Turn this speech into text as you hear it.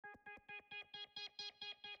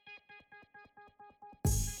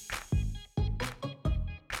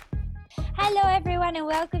Hello, everyone, and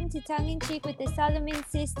welcome to Tongue in Cheek with the Solomon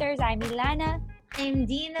Sisters. I'm Ilana. I'm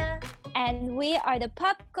Dina. And we are the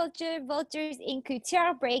pop culture vultures in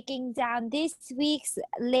couture, breaking down this week's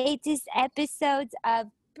latest episodes of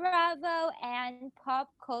Bravo and pop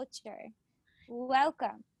culture.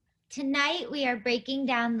 Welcome. Tonight we are breaking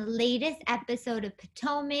down the latest episode of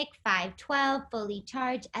Potomac 512 Fully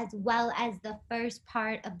Charged, as well as the first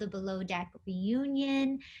part of the Below Deck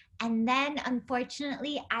reunion. And then,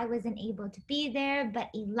 unfortunately, I wasn't able to be there, but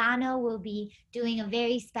Ilana will be doing a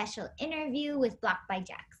very special interview with Block by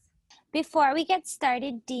Jax. Before we get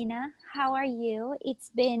started, Dina, how are you?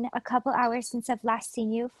 It's been a couple hours since I've last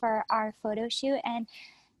seen you for our photo shoot, and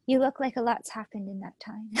you look like a lot's happened in that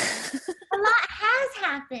time. A lot has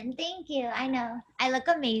happened. Thank you. I know. I look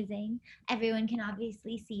amazing. Everyone can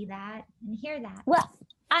obviously see that and hear that. Well,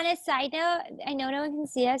 on a side note, I know no one can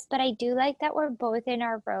see us, but I do like that we're both in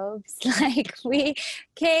our robes. Like, we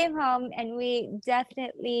came home and we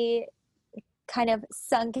definitely kind of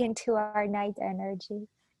sunk into our night energy.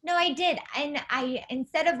 No, I did. And I,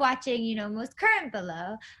 instead of watching, most current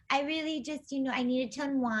Below, I really just, I needed to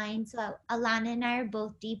unwind. So Alana and I are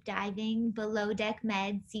both deep diving Below Deck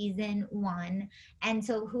Med season 1. And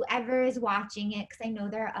so whoever is watching it, because I know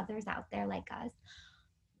there are others out there like us,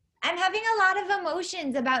 I'm having a lot of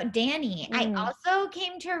emotions about Danny. I also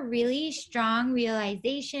came to a really strong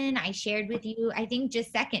realization I shared with you, I think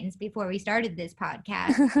just seconds before we started this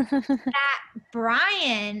podcast, that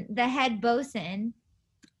Brian, the head bosun,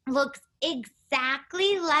 looks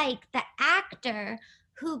exactly like the actor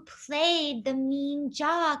who played the mean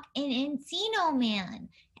jock in Encino Man.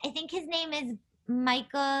 I think his name is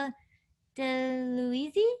Michael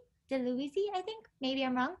DeLuise, I think. Maybe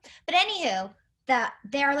I'm wrong. But anywho,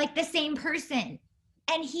 they're like the same person.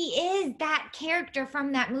 And he is that character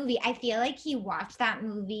from that movie. I feel like he watched that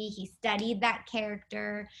movie, he studied that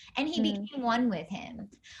character, and he became one with him.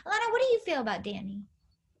 Alana, what do you feel about Danny?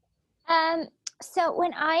 So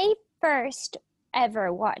when I first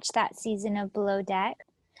ever watched that season of Below Deck,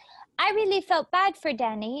 I really felt bad for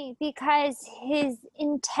Danny because his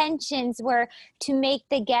intentions were to make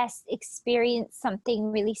the guests experience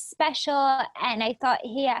something really special. And I thought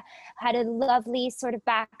he had a lovely sort of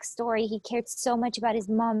backstory. He cared so much about his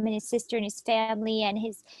mom and his sister and his family, and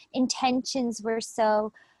his intentions were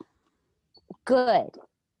so good.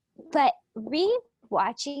 But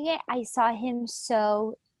re-watching it, I saw him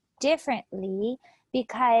so differently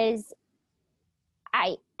because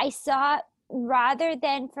I saw, rather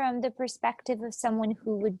than from the perspective of someone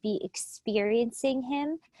who would be experiencing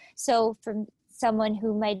him, so from someone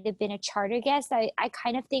who might have been a charter guest, I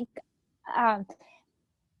kind of think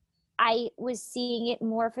I was seeing it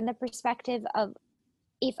more from the perspective of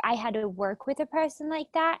if I had to work with a person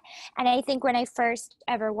like that. And I think when I first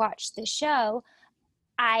ever watched the show,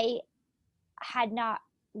 I had not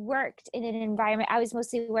worked in an environment. I was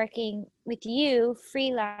mostly working with you,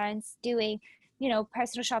 freelance, doing,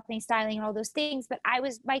 personal shopping, styling, and all those things. But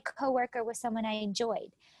my coworker was someone I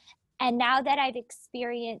enjoyed. And now that I've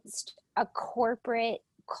experienced a corporate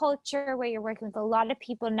culture where you're working with a lot of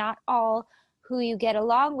people, not all who you get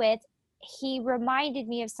along with, he reminded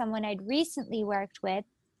me of someone I'd recently worked with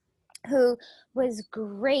who was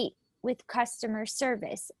great with customer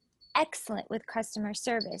service, excellent with customer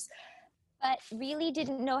service, but really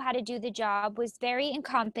didn't know how to do the job, was very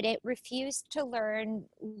incompetent, refused to learn,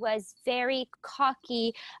 was very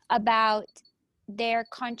cocky about their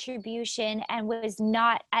contribution, and was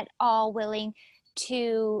not at all willing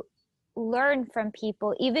to learn from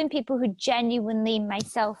people, even people who genuinely,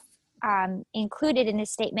 myself included in this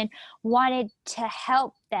statement, wanted to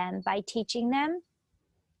help them by teaching them.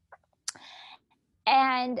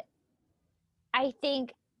 And I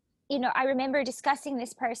think, I remember discussing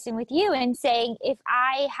this person with you and saying, if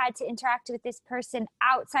I had to interact with this person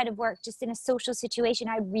outside of work, just in a social situation,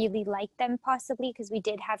 I really like them possibly because we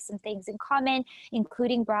did have some things in common,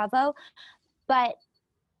 including Bravo. But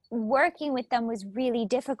working with them was really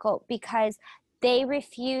difficult because they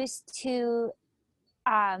refused to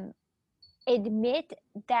admit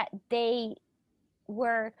that they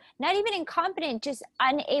were not even incompetent, just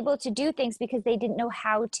unable to do things because they didn't know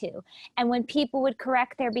how to. And when people would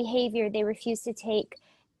correct their behavior, they refused to take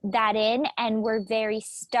that in and were very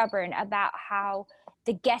stubborn about how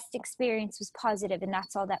the guest experience was positive and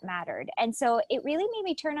that's all that mattered. And so it really made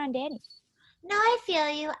me turn on Danny. No, I feel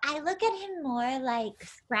you. I look at him more like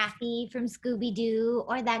Scrappy from Scooby-Doo,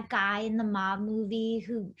 or that guy in the mob movie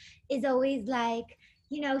who is always like,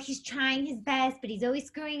 he's trying his best, but he's always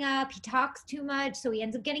screwing up. He talks too much, so he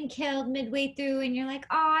ends up getting killed midway through, and you're like,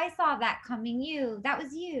 oh, I saw that coming. That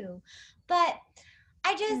was you. But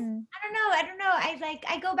I don't know.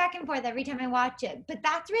 I go back and forth every time I watch it, but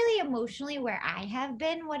that's really emotionally where I have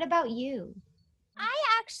been. What about you? I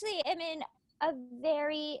actually am in a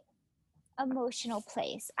very emotional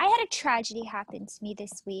place. I had a tragedy happen to me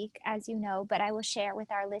this week, as you know, but I will share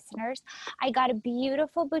with our listeners. I got a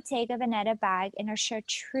beautiful Bottega Veneta bag in a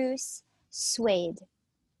chartreuse suede.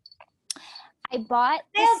 I bought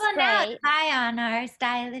the Available now spray. to buy on our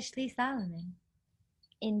Stylishly Solomon.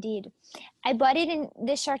 Indeed. I bought it in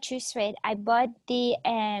the chartreuse suede. I bought the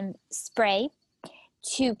spray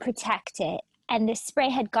to protect it. And the spray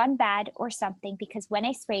had gone bad or something because when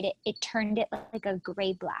I sprayed it, it turned it like a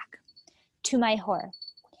gray black, to my horror.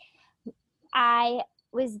 I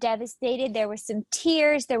was devastated. There were some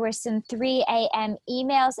tears. There were some 3 a.m.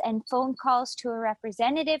 emails and phone calls to a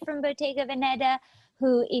representative from Bottega Veneta,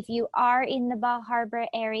 who, if you are in the Bar Harbor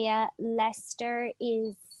area, Lester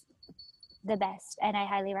is the best, and I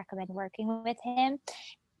highly recommend working with him.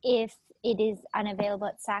 If it is unavailable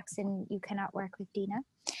at Saks and you cannot work with Dina.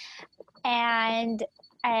 And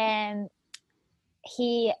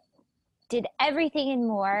he did everything and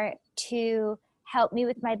more to help me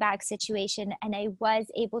with my bag situation, and I was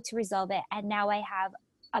able to resolve it, and now I have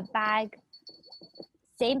a bag,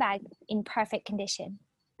 same bag, in perfect condition.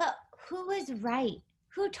 But who was right?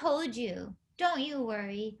 Who told you? Don't you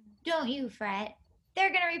worry. Don't you fret. They're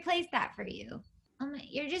going to replace that for you.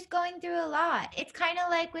 You're just going through a lot. It's kind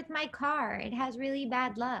of like with my car. It has really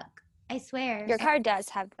bad luck. I swear. Your car does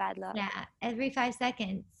have bad luck. Yeah, every 5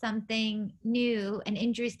 seconds, something new and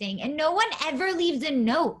interesting. And no one ever leaves a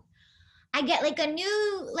note. I get like a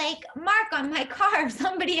new mark on my car.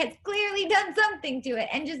 Somebody has clearly done something to it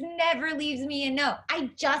and just never leaves me a note.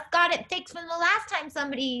 I just got it fixed from the last time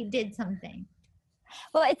somebody did something.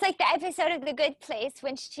 Well, it's like the episode of The Good Place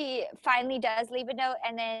when she finally does leave a note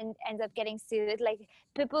and then ends up getting sued. Like,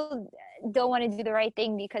 people don't want to do the right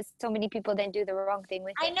thing because so many people then do the wrong thing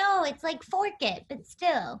with it. I know, it's like fork it, but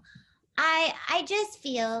still. I just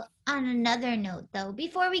feel, on another note though,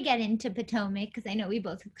 before we get into Potomac, because I know we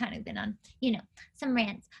both have kind of been on, some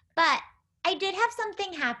rants, but I did have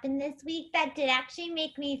something happen this week that did actually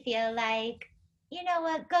make me feel like, you know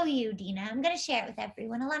what, go you, Dina. I'm going to share it with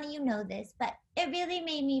everyone. Alana, you know this, but it really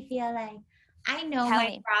made me feel like I know Tell my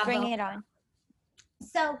me. Bravo. Bring it on.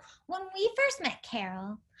 So when we first met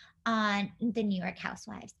Carol on the New York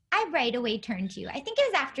Housewives, I right away turned to you. I think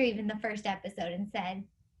it was after even the first episode and said,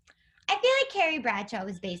 I feel like Carrie Bradshaw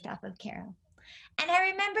was based off of Carol. And I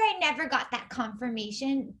remember I never got that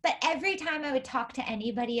confirmation, but every time I would talk to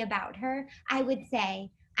anybody about her, I would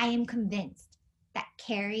say, I am convinced that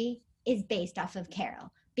Carrie is based off of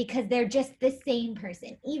Carol because they're just the same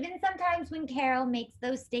person. Even sometimes when Carol makes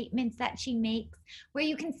those statements that she makes, where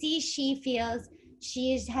you can see she feels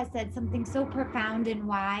she has said something so profound and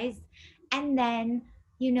wise, and then,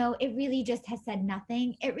 it really just has said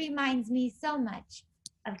nothing. It reminds me so much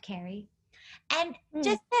of Carrie. And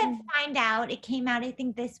just to find out, it came out, I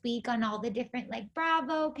think, this week on all the different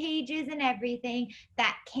Bravo pages and everything,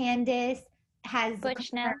 that Candace has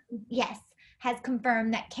has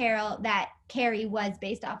confirmed that Carrie was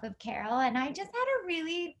based off of Carol. And I just had a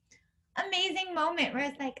really amazing moment where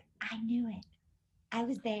it's like, I knew it. I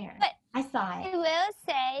was there. But I saw it. I will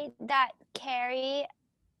say that Carrie,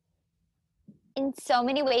 in so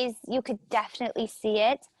many ways, you could definitely see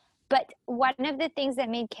it. But one of the things that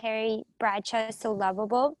made Carrie Bradshaw so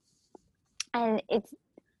lovable, and it's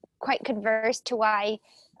quite converse to why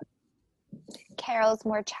Carol's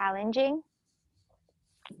more challenging,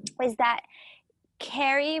 is that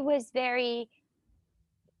Carrie was very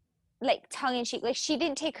tongue-in-cheek. She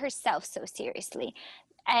didn't take herself so seriously.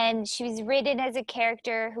 And she was written as a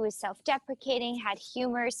character who was self-deprecating, had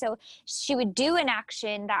humor. So she would do an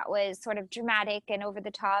action that was sort of dramatic and over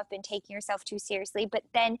the top and taking herself too seriously. But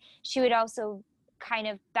then she would also kind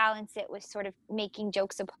of balance it with sort of making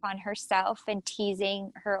jokes upon herself and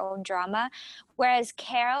teasing her own drama. Whereas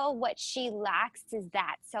Carol, what she lacks is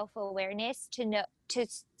that self-awareness to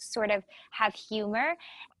sort of have humor.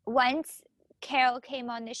 Once Carol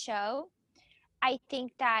came on the show, I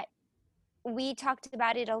think that we talked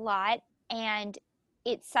about it a lot, and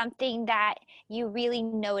it's something that you really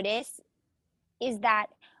notice is that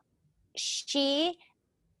she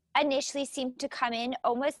initially seemed to come in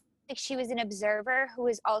almost like she was an observer who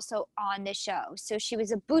was also on the show. So she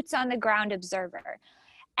was a boots on the ground observer.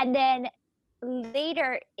 And then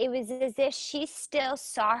later it was as if she still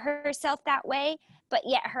saw herself that way, but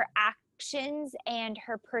yet her actions and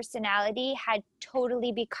her personality had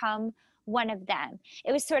totally become one of them.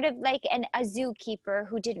 It was sort of like a zookeeper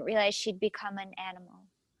who didn't realize she'd become an animal.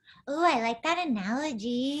 Oh, I like that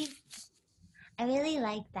analogy. I really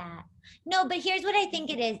like that. No, but here's what I think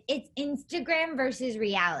it is. It's Instagram versus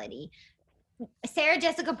reality. Sarah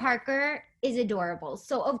Jessica Parker is adorable.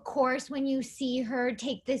 So of course when you see her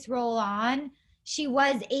take this role on, she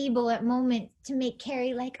was able at moments to make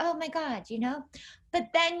Carrie like, "Oh my god," you know? But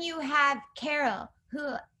then you have Carol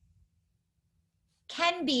who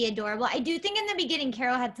can be adorable. I do think in the beginning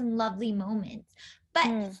Carol had some lovely moments, but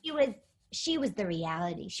she was the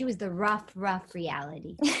reality. She was the rough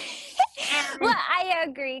reality. Well, I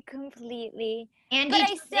agree completely. Andy But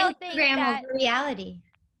I still think Instagram that, over reality.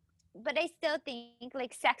 but I still think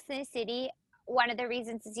like Sex and the City, one of the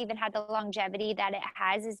reasons it's even had the longevity that it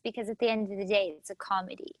has is because at the end of the day, it's a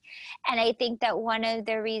comedy. And I think that one of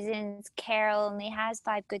the reasons Carol only has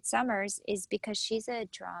 5 good summers is because she's a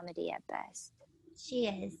dramedy at best. She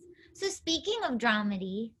is. So speaking of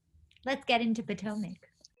dramedy, let's get into Potomac.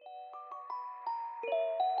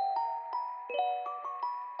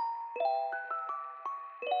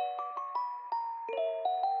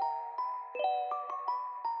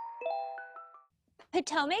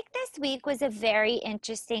 Potomac this week was a very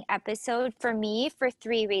interesting episode for me for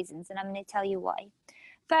 3 reasons, and I'm going to tell you why.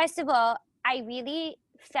 First of all, I really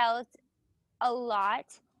felt a lot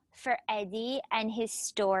for Eddie and his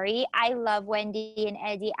story. I love Wendy and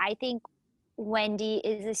Eddie. I think Wendy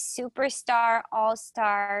is a superstar,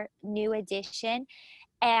 all-star, new addition,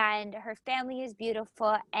 and her family is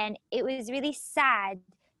beautiful. And it was really sad,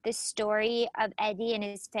 the story of Eddie and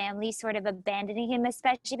his family sort of abandoning him,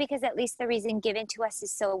 especially because at least the reason given to us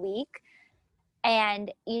is so weak.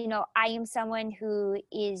 And I am someone who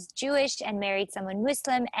is Jewish and married someone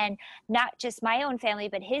Muslim, and not just my own family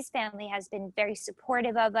but his family has been very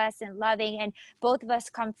supportive of us and loving, and both of us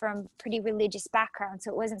come from pretty religious backgrounds, so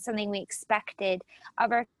it wasn't something we expected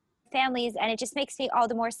of our families. And it just makes me all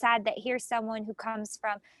the more sad that here's someone who comes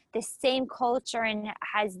from the same culture and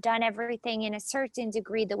has done everything in a certain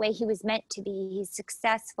degree the way he was meant to be. He's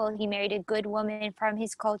successful, he married a good woman from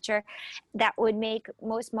his culture that would make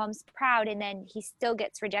most moms proud, and then he still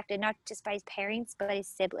gets rejected, not just by his parents but his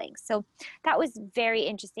siblings. So that was very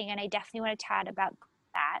interesting, and I definitely want to chat about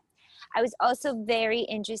that. I was also very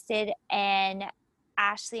interested in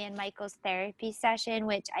Ashley and Michael's therapy session,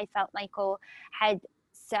 which I felt Michael had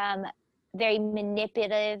some very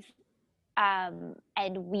manipulative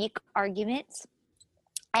and weak arguments.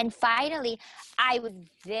 And finally, I was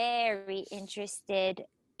very interested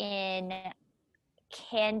in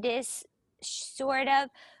Candace sort of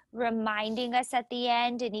reminding us at the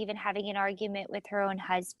end and even having an argument with her own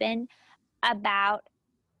husband about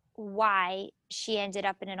why she ended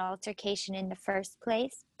up in an altercation in the first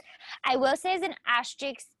place. I will say as an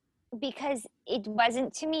asterisk, because it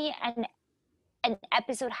wasn't to me an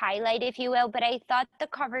episode highlight, if you will, but I thought the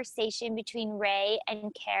conversation between Ray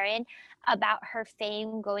and Karen about her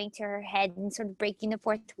fame going to her head and sort of breaking the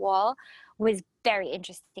fourth wall was very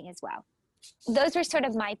interesting as well. Those were sort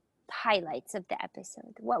of my highlights of the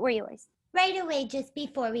episode. What were yours? Right away, just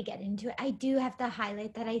before we get into it, I do have to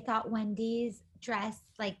highlight that I thought Wendy's dress,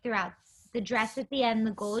 like throughout the dress at the end,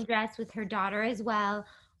 the gold dress with her daughter as well.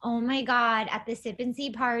 Oh my God, at the Sip and See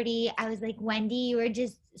party, I was like, Wendy, you are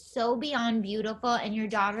just so beyond beautiful, and your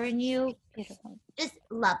daughter and you, Beautiful. just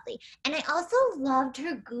lovely. And I also loved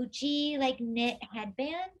her Gucci like knit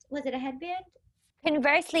headband. Was it a headband?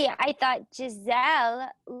 Conversely, I thought Giselle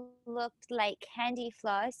looked like candy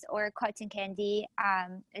floss or cotton candy,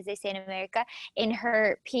 as they say in America, in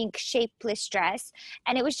her pink shapeless dress.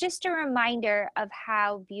 And it was just a reminder of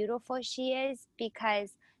how beautiful she is,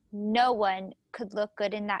 because no one could look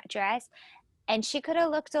good in that dress. And she could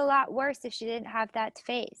have looked a lot worse if she didn't have that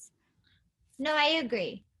face. No, I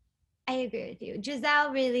agree. I agree with you.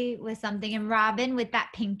 Giselle really was something. And Robin with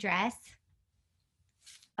that pink dress.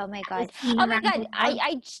 Oh my God. Oh my God.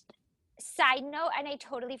 Side note, and I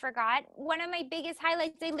totally forgot, one of my biggest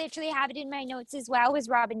highlights, I literally have it in my notes as well, was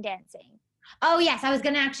Robin dancing. Oh yes, I was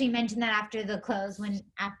gonna actually mention that after the close,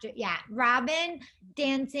 Robin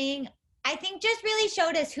dancing, I think just really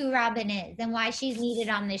showed us who Robin is and why she's needed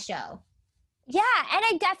on this show. Yeah, and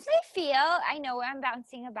I definitely feel, I know where I'm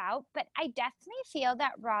bouncing about, but I definitely feel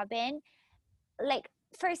that Robin, like,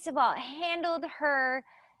 first of all, handled her,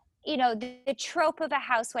 the trope of a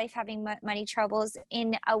housewife having money troubles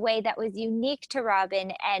in a way that was unique to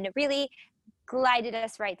Robin and really glided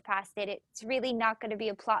us right past it. It's really not going to be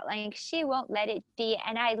a plot line. She won't let it be,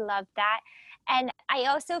 and I love that. And I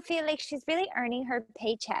also feel like she's really earning her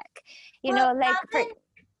paycheck.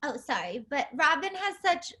 Sorry, but Robin has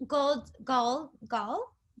such goal.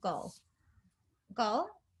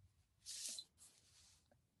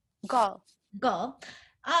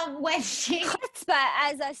 When she chutzpah,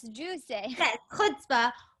 as us Jews say. Yes,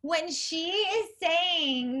 chutzpah. when she is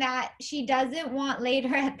saying that she doesn't want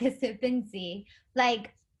later at the Sip and See,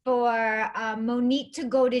 like for Monique to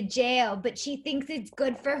go to jail, but she thinks it's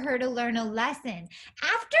good for her to learn a lesson.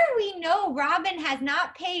 After we know Robin has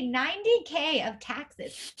not paid 90K of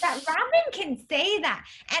taxes, that Robin can say that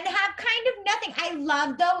and have kind of nothing. I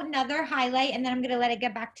love though another highlight, and then I'm gonna let it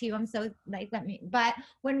get back to you. I'm so like but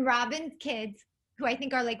when Robin's kids, who I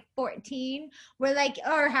think are like 14, were like,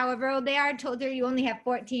 or however old they are, told her you only have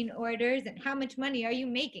 14 orders, and how much money are you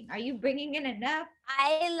making? Are you bringing in enough?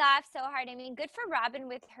 I laughed so hard. I mean, good for Robin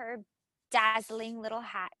with her dazzling little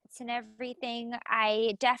hats and everything.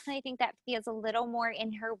 I definitely think that feels a little more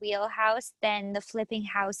in her wheelhouse than the flipping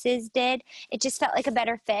houses did. It just felt like a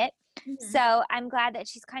better fit. Mhm. So I'm glad that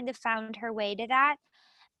she's kind of found her way to that.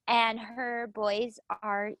 And her boys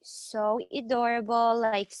are so adorable,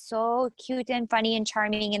 like so cute and funny and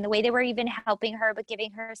charming, and the way they were even helping her but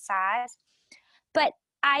giving her sass. But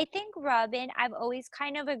I think Robin, I've always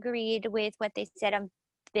kind of agreed with what they said on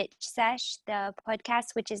Bitch Sesh, the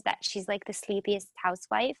podcast, which is that she's like the sleepiest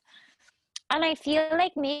housewife. And I feel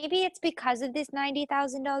like maybe it's because of this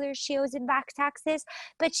 $90,000 she owes in back taxes,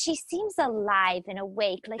 but she seems alive and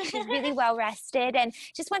awake, like she's really well rested and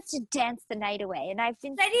just wants to dance the night away. And I've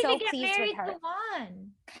been Ready so to get pleased with married her. to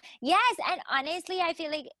Juan. Yes, and honestly, I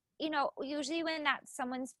feel like, usually when that's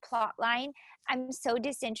someone's plot line, I'm so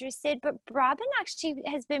disinterested. But Robin actually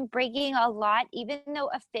has been breaking a lot, even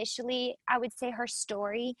though officially I would say her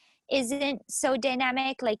story isn't so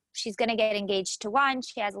dynamic. Like she's going to get engaged to one,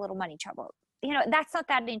 she has a little money trouble. That's not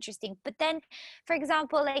that interesting. But then, for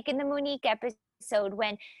example, like in the Monique episode,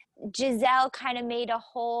 when Giselle kind of made a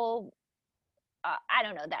whole I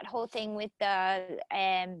don't know, that whole thing with the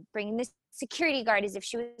bringing the security guard as if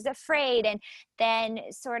she was afraid, and then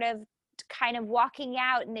sort of kind of walking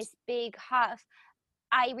out in this big huff.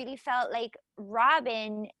 I really felt like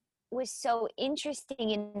Robin was so interesting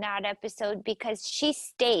in that episode because she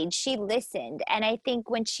stayed, she listened. And I think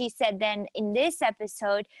when she said then in this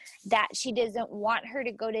episode that she doesn't want her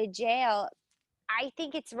to go to jail, I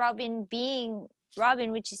think it's Robin being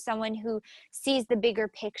Robin, which is someone who sees the bigger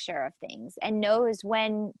picture of things and knows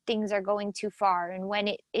when things are going too far and when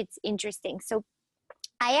it's interesting. So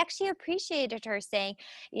I actually appreciated her saying,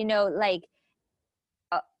 like,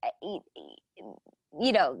 uh,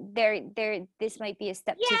 this might be a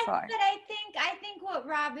step too Yes, far. but I think what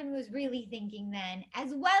Robin was really thinking then,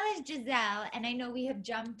 as well as Giselle, and I know we have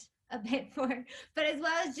jumped a bit forward, but as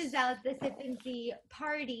well as Giselle at the Sip and See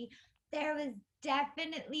party, there was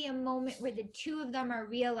definitely a moment where the two of them are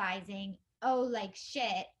realizing, oh, like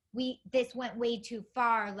shit, this went way too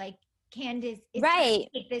far. Like Candace is trying to Right.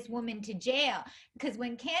 take this woman to jail. Because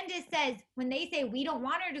when they say we don't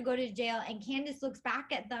want her to go to jail, and Candace looks back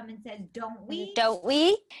at them and says, don't we? Don't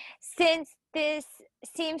we? Since this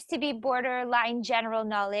seems to be borderline general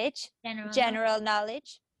knowledge, general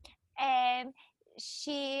knowledge, um,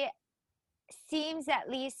 she seems, at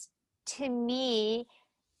least to me,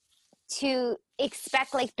 to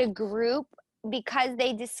expect like the group, because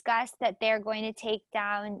they discussed that they're going to take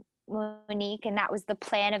down Monique and that was the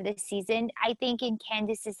plan of the season. I think in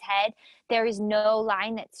Candace's head, there is no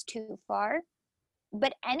line that's too far.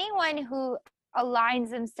 But anyone who aligns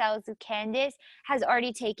themselves with Candace has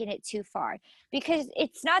already taken it too far, because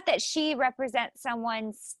it's not that she represents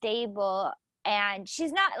someone stable, and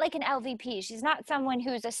she's not like an LVP. She's not someone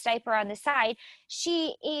who's a sniper on the side.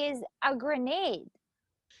 She is a grenade.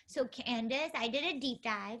 So Candace, I did a deep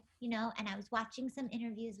dive, and I was watching some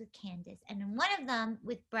interviews with Candace, and in one of them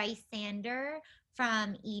with Bryce Sander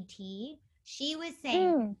from ET, she was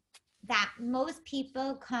saying that most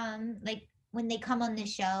people come, like when they come on the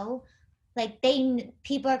show, like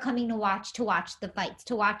people are coming to watch the fights,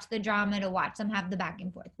 to watch the drama, to watch them have the back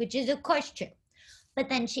and forth, which is of course true. But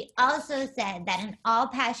then she also said that in all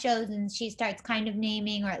past shows, and she starts kind of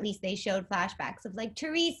naming, or at least they showed flashbacks of like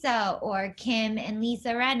Teresa or Kim and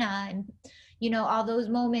Lisa Rinna and, all those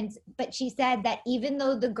moments. But she said that even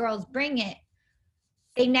though the girls bring it,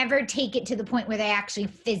 they never take it to the point where they actually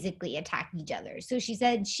physically attack each other. So she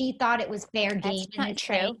said she thought it was fair game in this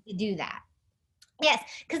way to do that. Yes,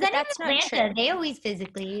 because then in Atlanta, they always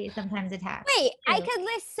physically sometimes attack. Wait, I could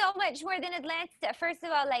list so much more than Atlanta. First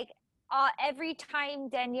of all, like, every time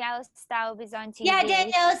Danielle Staub is on TV. Yeah,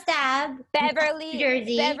 Danielle Staub.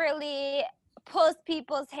 Beverly pulls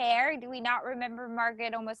people's hair. Do we not remember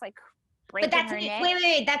Margaret almost like breaking her neck?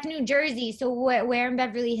 Wait. That's New Jersey. So where in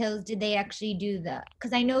Beverly Hills did they actually do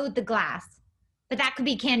because I know the glass, but that could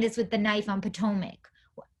be Candace with the knife on Potomac.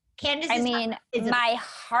 My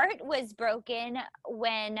heart was broken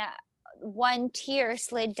when one tear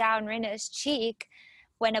slid down Rinna's cheek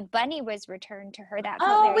when a bunny was returned to her. That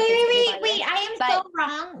felt Oh, very physically violent. wait. I am so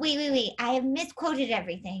wrong. Wait. I have misquoted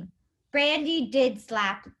everything. Brandy did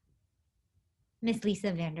slap Miss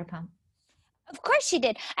Lisa Vanderpump. Of course she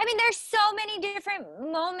did. I mean, there's so many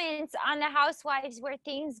different moments on The Housewives where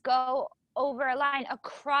things go over a line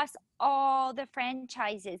across all the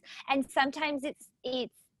franchises. And sometimes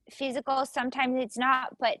it's physical, sometimes it's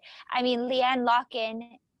not. But I mean, Leanne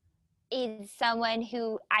Locken is someone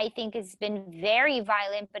who I think has been very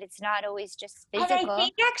violent, but it's not always just physical. And I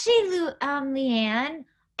think actually, Leanne,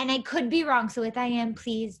 and I could be wrong, so if I am,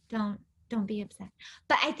 please don't be upset.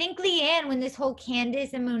 But I think Leanne, when this whole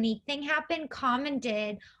Candace and Monique thing happened,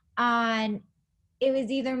 commented on, it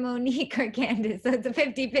was either Monique or Candace, so it's a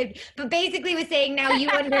 50-50, but basically was saying, now you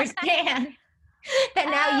understand. That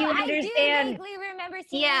now you understand. I do vaguely remember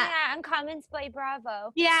seeing that on comments by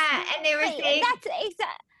Bravo. Yeah, and they were saying that's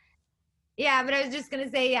exact. Yeah, but I was just gonna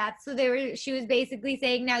say, so she was basically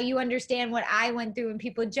saying, now you understand what I went through when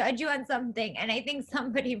people judge you on something. And I think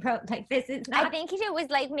somebody wrote like, this is not. I think it was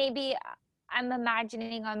like, maybe I'm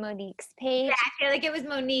imagining on Monique's page. Yeah, I feel like it was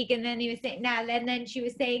Monique, and then he was saying, and then she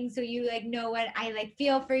was saying, so you like know what I like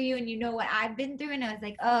feel for you, and you know what I've been through. And I was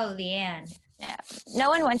like, oh, Leanne. Yeah, no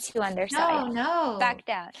one wants you on their side. No. Back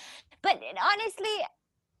down. But honestly,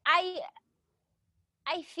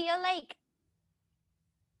 I feel like,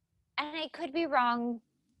 and I could be wrong,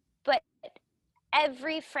 but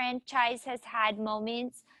every franchise has had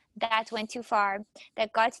moments that went too far,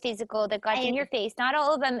 that got physical, that got in your face. Not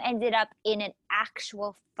all of them ended up in an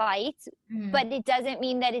actual fight, but it doesn't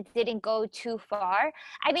mean that it didn't go too far.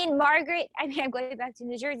 I mean, I'm going back to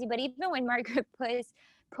New Jersey, but even when Margaret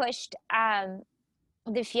pushed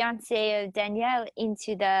the fiance of Danielle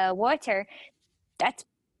into the water, that's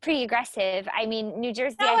pretty aggressive. I mean, New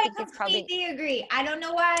Jersey, I think it's probably agree. I don't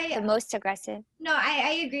know why the most aggressive. No,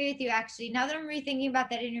 I agree with you, actually. Now that I'm rethinking about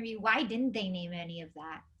that interview, why didn't they name any of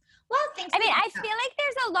that? Well, I mean, I feel like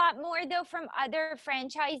there's a lot more, though, from other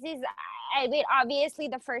franchises. I mean, obviously,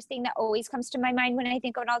 the first thing that always comes to my mind when I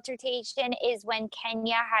think of an altercation is when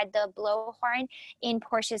Kenya had the blowhorn in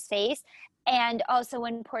Portia's face, and also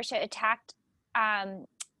when Portia attacked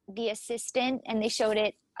the assistant, and they showed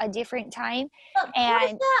it a different time. But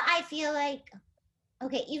Portia, I feel like,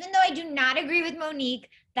 okay, even though I do not agree with Monique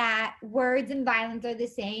that words and violence are the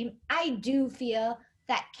same, I do feel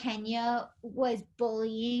that Kenya was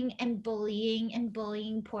bullying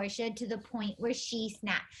Portia to the point where she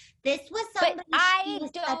snapped. This was somebody she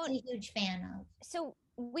was such a huge fan of. So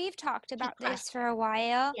we've talked about this for a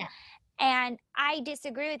while. Yeah. And I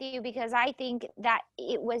disagree with you, because I think that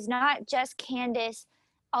it was not just Candace,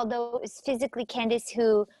 although it was physically Candace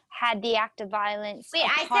who had the act of violence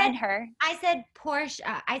upon her. I said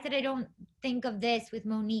Portia. I said I don't think of this with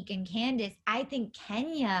Monique and Candace. I think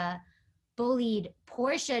Kenya bullied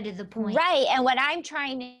Portia to the point. Right. And what I'm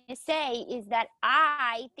trying to say is that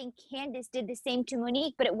I think Candace did the same to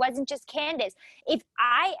Monique, but it wasn't just Candace. If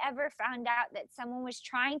I ever found out that someone was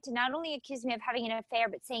trying to not only accuse me of having an affair,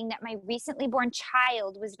 but saying that my recently born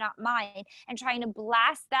child was not mine, and trying to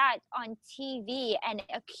blast that on TV and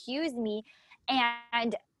accuse me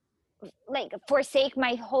and like forsake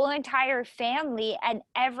my whole entire family and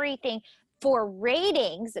everything for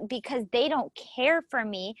ratings because they don't care for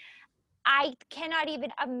me, I cannot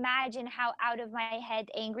even imagine how out of my head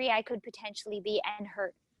angry I could potentially be and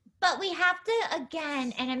hurt. But we have to,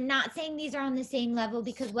 again, and I'm not saying these are on the same level,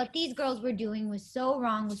 because what these girls were doing was so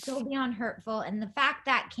wrong, was so beyond hurtful. And the fact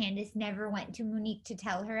that Candace never went to Monique to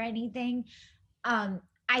tell her anything, I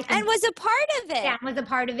think, and was a part of it. Yeah, was a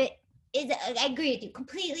part of it. I agree with you,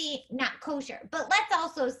 completely not kosher. But let's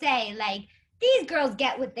also say, like, these girls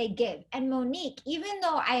get what they give. And Monique, even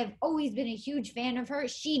though I have always been a huge fan of her,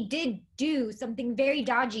 she did do something very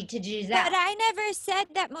dodgy to Giselle. But I never said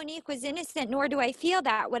that Monique was innocent, nor do I feel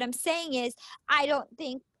that. What I'm saying is, I don't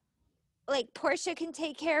think, like, Portia can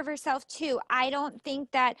take care of herself too. I don't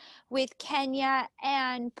think that with Kenya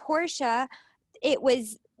and Portia, it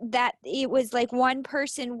was like one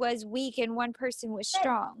person was weak and one person was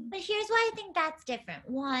strong. But here's why I think that's different.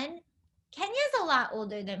 One, Kenya's a lot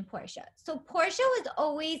older than Portia. So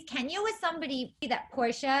Kenya was somebody that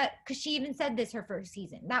Portia, because she even said this her first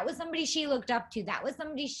season, that was somebody she looked up to. That was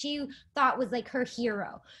somebody she thought was like her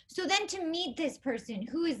hero. So then to meet this person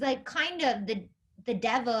who is like kind of the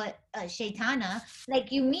devil, Shaitana, like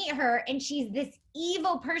you meet her and she's this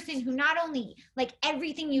evil person who not only, like,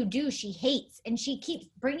 everything you do she hates, and she keeps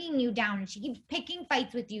bringing you down, and she keeps picking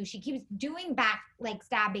fights with you, she keeps doing back, like,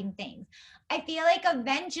 stabbing things. I feel like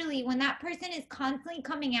eventually when that person is constantly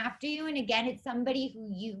coming after you, and again it's somebody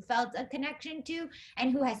who you felt a connection to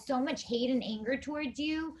and who has so much hate and anger towards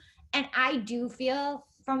you, and I do feel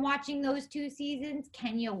from watching those 2 seasons,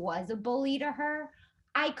 Kenya was a bully to her.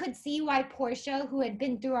 I could see why Portia, who had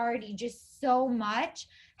been through already just so much,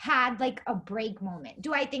 had like a break moment.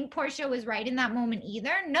 Do I think Portia was right in that moment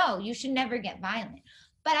either? No, you should never get violent.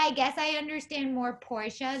 But I guess I understand more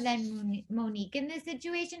Portia than Monique in this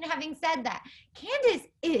situation. Having said that, Candace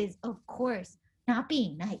is, of course, not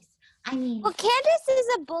being nice. I mean, well, Candace is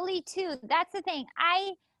a bully too. That's the thing.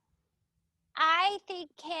 I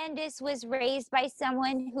think Candace was raised by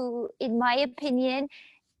someone who, in my opinion,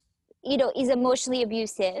 is emotionally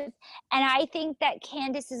abusive. And I think that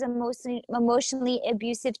Candace is emotionally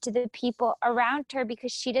abusive to the people around her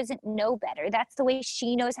because she doesn't know better. That's the way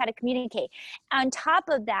she knows how to communicate. On top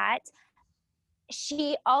of that,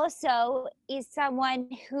 she also is someone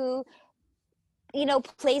who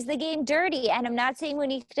plays the game dirty. And I'm not saying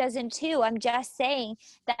Monique doesn't too. I'm just saying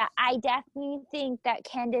that I definitely think that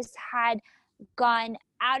Candace had gone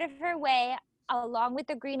out of her way, along with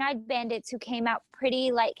the Green-Eyed Bandits, who came out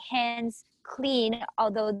pretty like hands clean,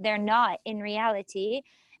 although they're not in reality.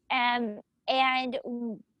 And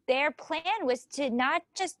their plan was to not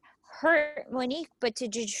just hurt Monique, but to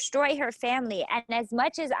destroy her family. And as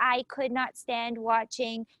much as I could not stand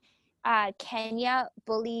watching Kenya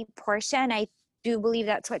bully Portia, and I do believe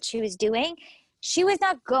that's what she was doing, she was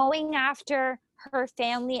not going after her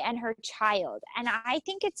family and her child. And I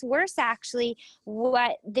think it's worse, actually,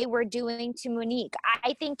 what they were doing to Monique.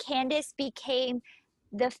 I think Candace became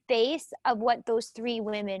the face of what those 3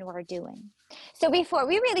 women were doing. So before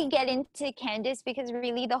we really get into Candace, because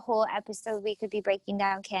really the whole episode we could be breaking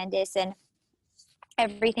down Candace and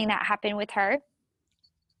everything that happened with her,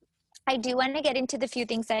 I do want to get into the few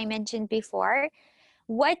things that I mentioned before.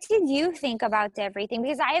 What did you think about everything?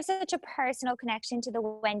 Because I have such a personal connection to the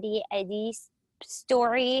Wendy Eddie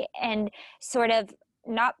story, and sort of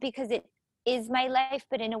not because it is my life,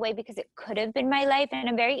 but in a way because it could have been my life. And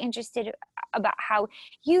I'm very interested about how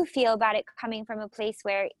you feel about it, coming from a place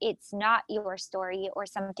where it's not your story or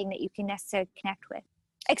something that you can necessarily connect with,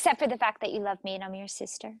 except for the fact that you love me and I'm your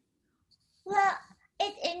sister. Well,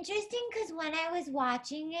 it's interesting because when I was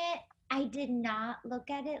watching it, I did not look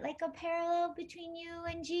at it like a parallel between you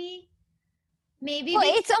and G. Maybe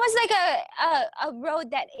it's almost like a road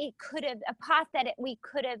that it could have, a path that we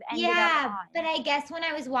could have ended up on. But I guess when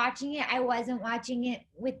I was watching it, I wasn't watching it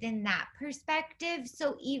within that perspective.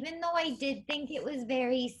 So even though I did think it was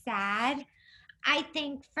very sad, I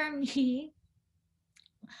think for me,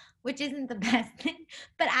 which isn't the best thing,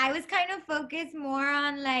 but I was kind of focused more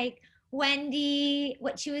on like Wendy,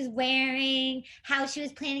 what she was wearing, how she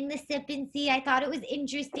was planning the sip and see. I thought it was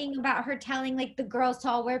interesting about her telling like the girls to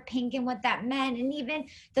all wear pink and what that meant. And even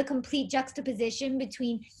the complete juxtaposition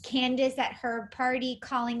between Candace at her party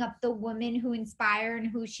calling up the woman who inspire and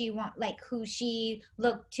who she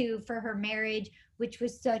looked to for her marriage, which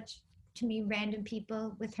was such, to me, random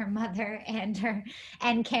people with her mother and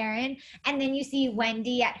Karen. And then you see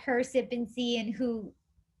Wendy at her sip and see and who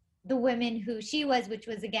the women who she was, which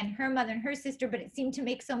was again her mother and her sister, but it seemed to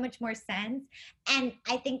make so much more sense. And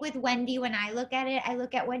I think with Wendy, when I look at it, I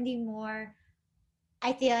look at Wendy more,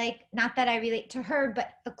 I feel like, not that I relate to her, but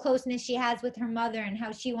the closeness she has with her mother and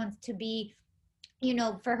how she wants to be,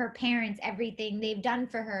 for her parents, everything they've done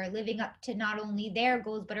for her, living up to not only their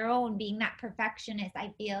goals, but her own, being that perfectionist.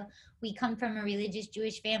 I feel we come from a religious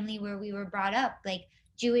Jewish family where we were brought up like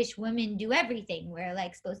Jewish women do everything. We're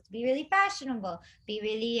like supposed to be really fashionable, be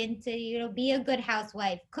really into, be a good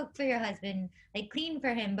housewife, cook for your husband, like clean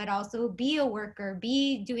for him, but also be a worker,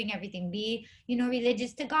 be doing everything, be,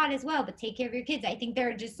 religious to God as well, but take care of your kids. I think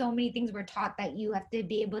there are just so many things we're taught that you have to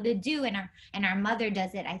be able to do, and our mother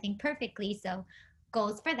does it, I think, perfectly. So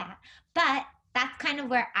goals for that. But that's kind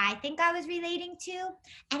of where I think I was relating to.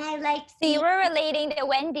 And I liked So you were relating to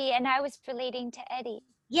Wendy and I was relating to Eddie.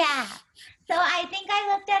 Yeah. So I think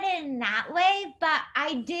I looked at it in that way, but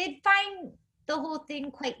I did find the whole thing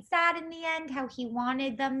quite sad in the end, how he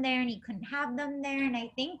wanted them there and he couldn't have them there. And I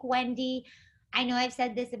think Wendy, I know I've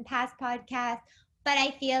said this in past podcasts, but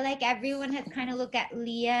I feel like everyone has kind of looked at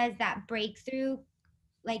Leah as that breakthrough,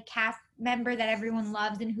 like cast member that everyone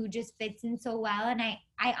loves and who just fits in so well. And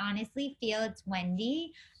I honestly feel it's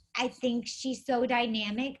Wendy. I think she's so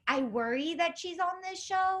dynamic. I worry that she's on this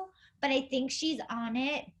show, but I think she's on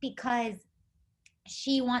it because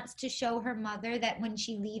she wants to show her mother that when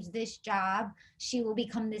she leaves this job, she will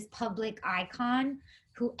become this public icon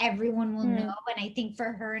who everyone will know. And I think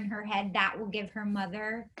for her in her head, that will give her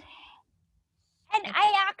mother. And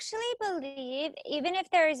I actually believe, even if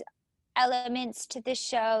there's elements to the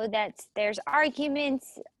show there's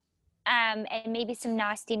arguments and maybe some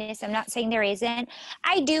nastiness, I'm not saying there isn't,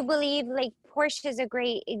 I do believe like Portia's a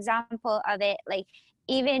great example of it. Like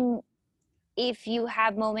even if you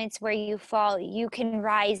have moments where you fall, you can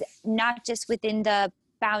rise not just within the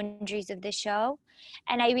boundaries of the show.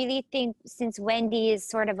 And I really think since Wendy is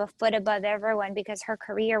sort of a foot above everyone because her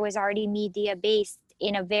career was already media based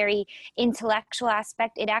in a very intellectual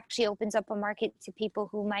aspect, it actually opens up a market to people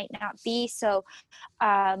who might not be so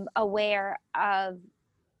aware of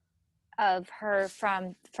her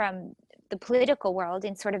from the political world,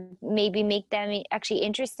 and sort of maybe make them actually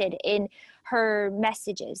interested in her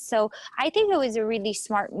messages. So I think it was a really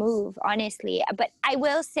smart move, honestly. But I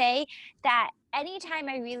will say that anytime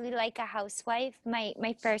I really like a housewife,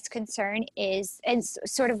 my first concern is, and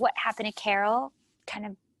sort of what happened to Carol kind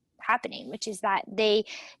of happening, which is that they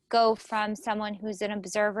go from someone who's an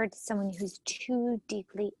observer to someone who's too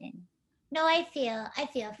deeply in. No, I feel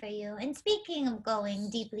for you. And speaking of going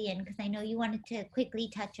deeply in, because I know you wanted to quickly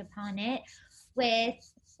touch upon it with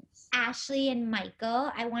Ashley and Michael.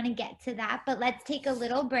 I want to get to that, but let's take a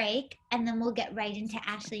little break and then we'll get right into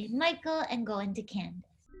Ashley and Michael and go into Candace.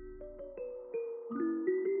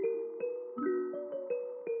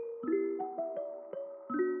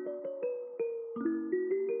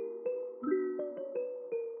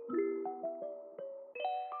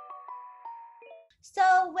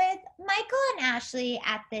 So with Michael and Ashley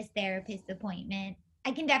at this therapist appointment,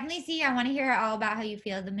 I can definitely see, I want to hear all about how you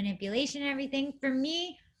feel, the manipulation and everything. For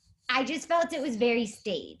me, I just felt it was very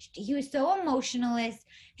staged. He was so emotionalist.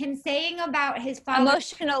 Him saying about his father.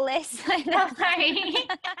 Emotionalist. Sorry.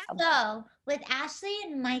 So with Ashley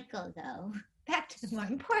and Michael, though, back to the more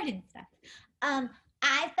important stuff.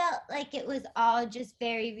 I felt like it was all just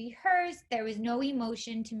very rehearsed. There was no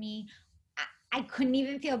emotion to me. I couldn't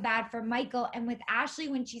even feel bad for Michael. And with Ashley,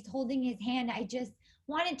 when she's holding his hand, I just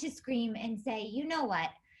wanted to scream and say, you know what?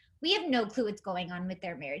 We have no clue what's going on with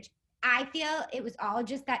their marriage. I feel it was all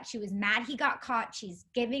just that she was mad he got caught. She's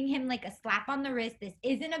giving him like a slap on the wrist. This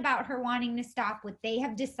isn't about her wanting to stop what they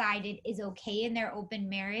have decided is okay in their open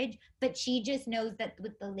marriage, but she just knows that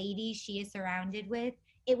with the ladies she is surrounded with,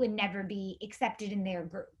 it would never be accepted in their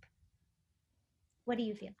group. What do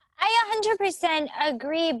you feel? I 100%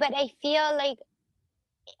 agree, but I feel like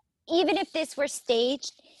even if this were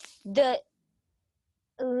staged, the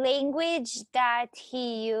language that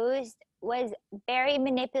he used was very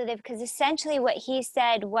manipulative, because essentially what he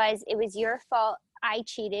said was, it was your fault I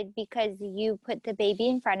cheated because you put the baby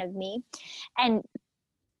in front of me, and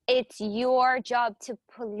it's your job to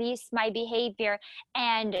police my behavior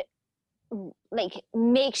and like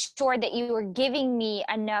make sure that you are giving me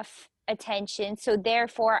enough attention, so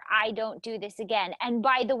therefore I don't do this again. And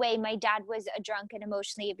by the way, my dad was a drunk and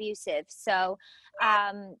emotionally abusive, so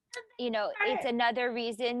it's another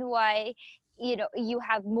reason why you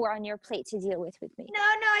have more on your plate to deal with me. No,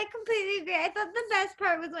 I completely agree. I thought the best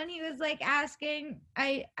part was when he was like asking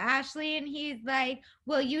Ashley, and he's like,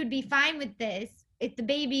 well, you would be fine with this if the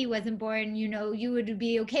baby wasn't born, you would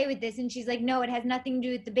be okay with this. And she's like, no, it has nothing to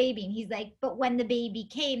do with the baby. And he's like, but when the baby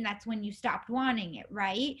came, that's when you stopped wanting it,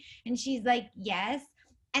 right? And she's like, yes.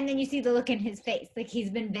 And then you see the look in his face, like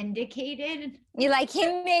he's been vindicated. You're like, he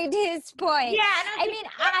made his point. Yeah, I mean,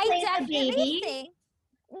 I definitely think,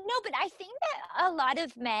 no, but I think that a lot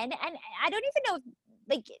of men, and I don't even know,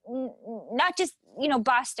 like, not just,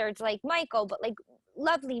 bastards like Michael, but like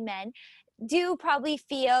lovely men, do probably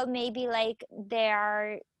feel maybe like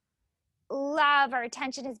their love or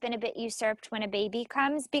attention has been a bit usurped when a baby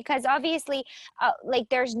comes, because obviously like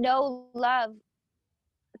there's no love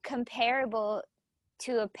comparable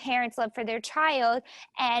to a parent's love for their child,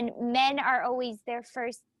 and men are always their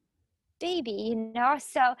first baby,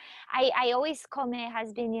 so I always call my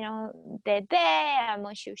husband, bebe,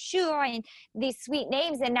 mon chouchou, and these sweet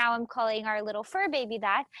names, and now I'm calling our little fur baby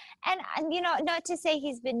that. And not to say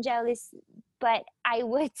he's been jealous, but I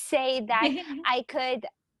would say that I could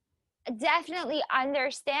definitely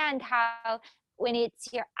understand how, when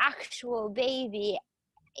it's your actual baby,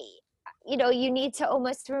 you need to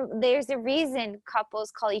almost, there's a reason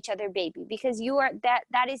couples call each other baby, because you are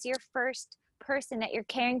that is your first person that you're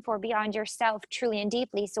caring for beyond yourself, truly and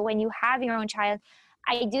deeply. So when you have your own child,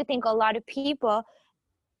 I do think a lot of people,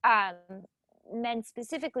 men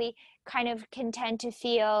specifically, kind of can tend to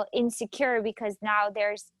feel insecure because now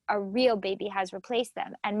there's a real baby has replaced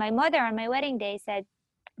them. And my mother on my wedding day said,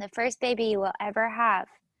 the first baby you will ever have,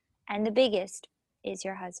 and the biggest, is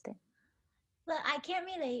your husband. Well, I can't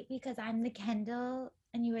relate because I'm the Kendall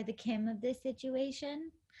and you are the Kim of this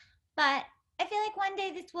situation. But I feel like one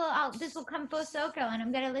day this will come full circle, and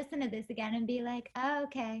I'm gonna listen to this again and be like, oh,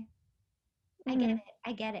 okay, I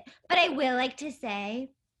get it. But I will like to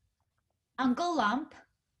say, Uncle Lump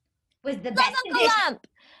was the best. Uncle Lump.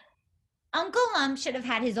 Uncle Lump should have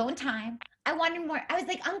had his own time. I wanted more. I was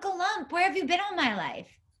like, Uncle Lump, where have you been all my life?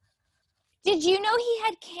 Did you know he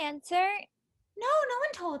had cancer? No, no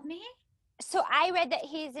one told me. So I read that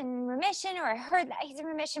he's in remission, or I heard that he's in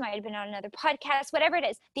remission. Might have been on another podcast, whatever it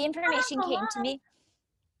is. The information Uncle came to Lump. me.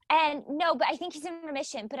 And no, but I think he's in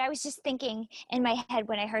remission. But I was just thinking in my head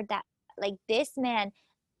when I heard that, like, this man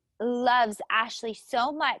loves Ashley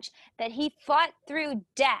so much that he fought through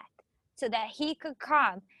death so that he could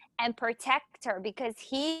come and protect her. Because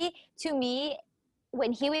he, to me,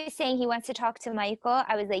 when he was saying he wants to talk to Michael,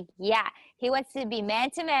 I was like, yeah, he wants to be man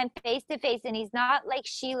to man, face to face. And he's not like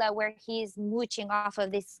Sheila, where he's mooching off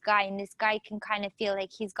of this guy, and this guy can kind of feel like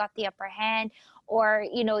he's got the upper hand, or,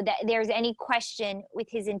 you know, that there's any question with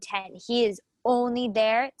his intent. He is only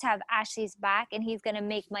there to have Ashley's back, and he's going to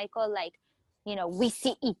make Michael like, you know, we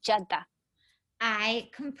see each other. I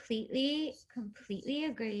completely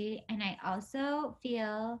agree. And I also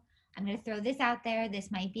feel, I'm going to throw this out there. This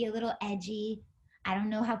might be a little edgy. I don't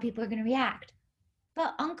know how people are going to react.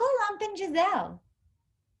 But Uncle Lump and Giselle,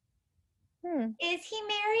 is he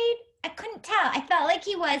married? I couldn't tell. I felt like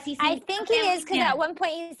he was. I think he is, because at one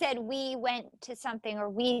point he said we went to something, or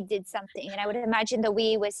we did something. And I would imagine the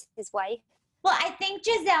we was his wife. Well, I think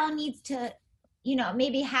Giselle needs to, you know,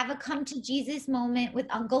 maybe have a come to Jesus moment with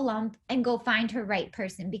Uncle Lump and go find her right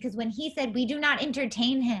person. Because when he said, we do not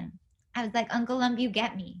entertain him, I was like, Uncle Lump, you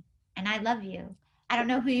get me. And I love you. I don't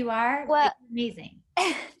know who you are, well, but it's amazing.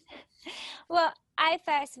 Well, I,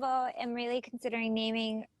 first of all, am really considering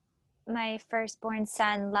naming my firstborn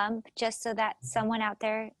son Lump, just so that someone out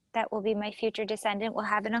there that will be my future descendant will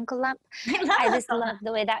have an Uncle Lump. I just love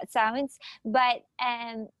the way that sounds. But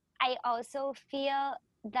I also feel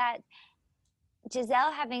that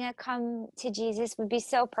Giselle having a come to Jesus would be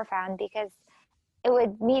so profound, because it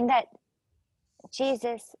would mean that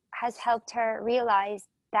Jesus has helped her realize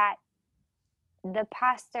that the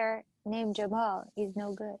pastor named Jamal is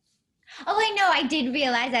no good. Oh, I know. I did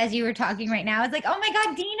realize as you were talking right now. I was like, oh my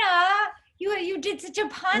God, Dina, you did such a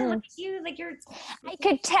pun. Look at you. Like, you're. I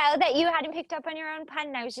could tell that you hadn't picked up on your own pun,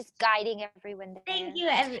 and I was just guiding everyone there. Thank you.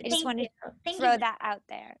 I just wanted to throw that out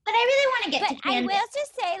there. But I really want to get to Candace. I will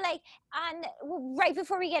just say, like, right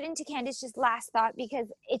before we get into Candace, just last thought, because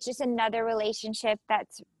it's just another relationship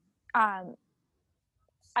that's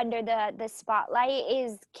under the spotlight,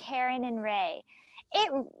 is Karen and Ray. It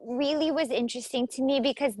really was interesting to me,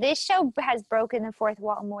 because this show has broken the fourth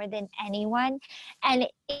wall more than anyone. And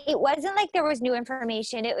it wasn't like there was new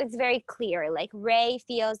information. It was very clear. Like, Ray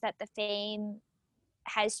feels that the fame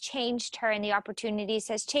has changed her and the opportunities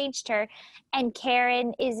has changed her. And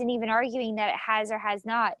Karen isn't even arguing that it has or has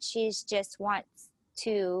not. She's just wants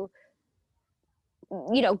to,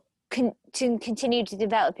 you know, to continue to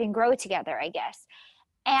develop and grow together, I guess.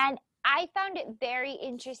 And I found it very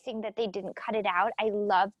interesting that they didn't cut it out. I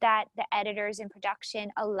love that the editors and production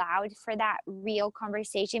allowed for that real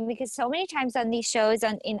conversation, because so many times on these shows,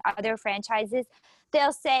 in other franchises,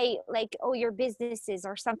 they'll say like, oh, your businesses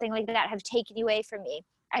or something like that have taken you away from me.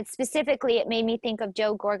 And specifically, it made me think of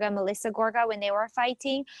Joe Gorga, Melissa Gorga, when they were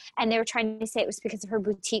fighting, and they were trying to say it was because of her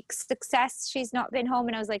boutique success. She's not been home.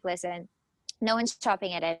 And I was like, listen, no one's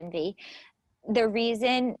shopping at Envy. The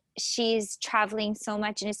reason she's traveling so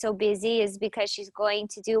much and is so busy is because she's going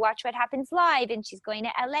to do Watch What Happens Live, and she's going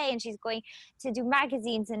to LA, and she's going to do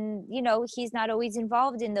magazines, and, you know, he's not always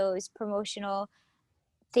involved in those promotional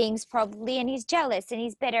things probably, and he's jealous and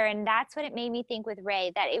he's bitter. And that's what it made me think with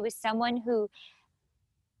Ray, that it was someone who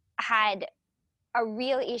had a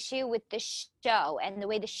real issue with the show and the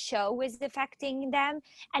way the show was affecting them.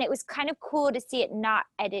 And it was kind of cool to see it not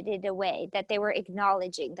edited away, that they were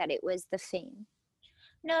acknowledging that it was the fame.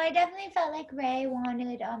 No, I definitely felt like Ray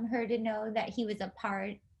wanted her to know that he was a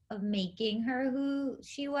part of making her who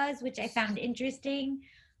she was, which I found interesting,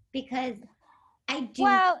 because I do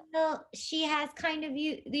feel she has kind of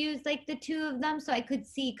used like the two of them, so I could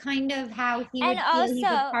see kind of how he would feel he's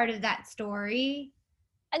a part of that story.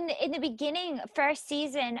 And in the beginning, first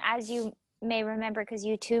season, as you may remember, because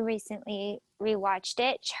you too recently rewatched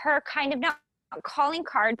it, her kind of not calling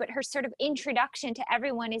card, but her sort of introduction to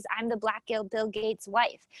everyone is, I'm the Black Bill Gates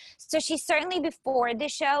wife. So she certainly, before the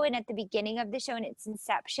show and at the beginning of the show and its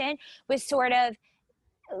inception, was sort of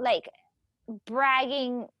like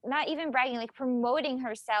bragging, not even bragging, like promoting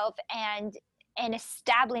herself and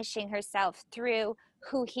establishing herself through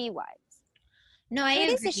who he was. No, I agree.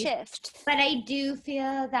 It is a shift. But I do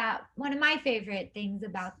feel that one of my favorite things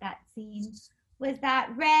about that scene was that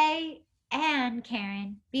Ray And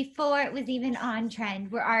Karen, before it was even on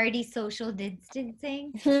trend, we're already social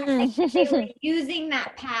distancing. I think that they were No, using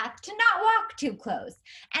that path to not walk too close.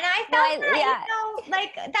 And I felt that, yeah,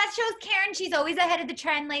 like that shows Karen, she's always ahead of the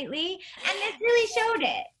trend lately. And this really showed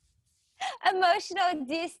it. emotional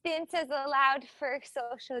distance is allowed for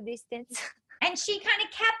social distance. And she kind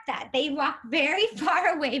of kept that. They walk very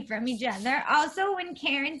far away from each other. Also, when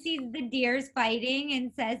Karen sees the deers fighting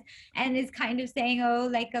and says, and is kind of saying, oh,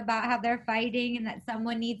 like about how they're fighting and that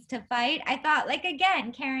someone needs to fight, I thought, like,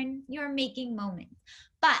 again, Karen, you're making moments.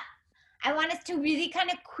 But I want us to really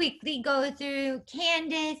kind of quickly go through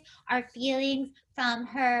Candace, our feelings from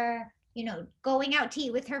her, going out to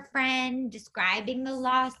eat with her friend, describing the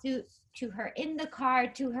lawsuit, to her in the car,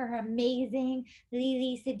 to her amazing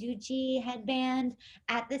Lily Seducci headband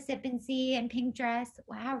at the Sip and See and pink dress.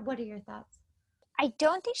 Wow, what are your thoughts? I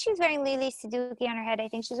don't think she's wearing Lily Saduki on her head. I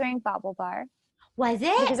think she's wearing Bobble Bar. Was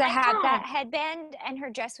it? Because I have God. that headband, and her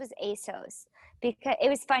dress was ASOS. Because it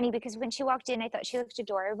was funny because when she walked in, I thought she looked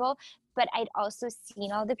adorable, but I'd also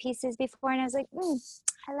seen all the pieces before, and I was like,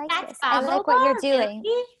 I like That's this. I like what you're doing.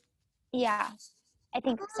 Really? Yeah, I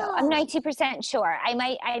think so. I'm 90% sure. I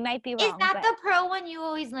might be wrong. Is that the pearl one you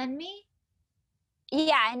always lend me?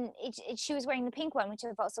 Yeah, and she was wearing the pink one, which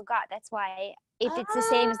I've also got. That's why if it's the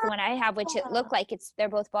same as the one I have, which it looked like they're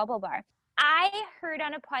both Bubble Bar. I heard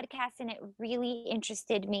on a podcast, and it really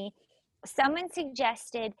interested me. Someone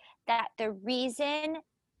suggested that the reason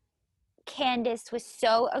Candace was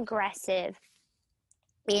so aggressive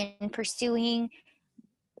in pursuing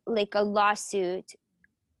like a lawsuit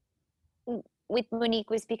with Monique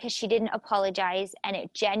was because she didn't apologize, and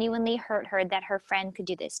it genuinely hurt her that her friend could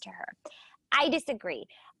do this to her. I disagree.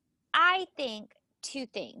 I think two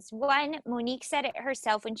things. One, Monique said it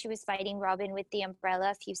herself when she was fighting Robin with the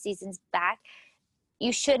umbrella a few seasons back.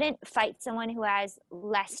 You shouldn't fight someone who has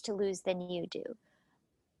less to lose than you do.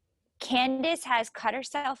 Candace has cut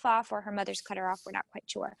herself off, or her mother's cut her off, we're not quite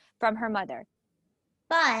sure, from her mother.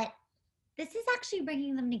 But this is actually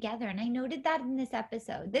bringing them together, and I noted that in this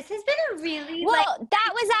episode. This has been a really that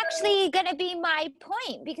was actually going to be my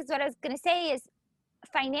point, because what I was going to say is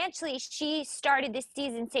financially she started this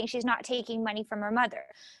season saying she's not taking money from her mother.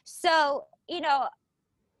 So,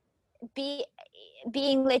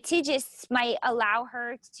 being litigious might allow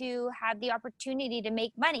her to have the opportunity to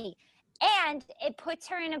make money. And it puts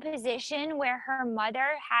her in a position where her mother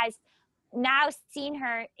has now seen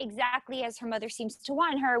her exactly as her mother seems to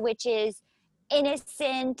want her, which is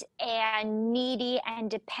innocent and needy and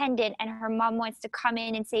dependent, and her mom wants to come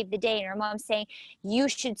in and save the day, and her mom's saying, you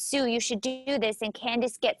should sue, you should do this, and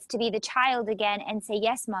Candace gets to be the child again and say,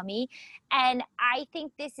 yes, mommy. And I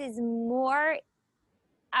think this is more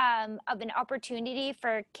of an opportunity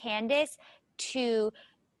for Candace to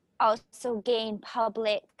also gain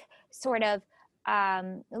public sort of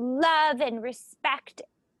love and respect,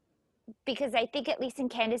 because I think at least in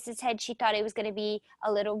Candace's head, she thought it was going to be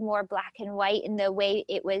a little more black and white in the way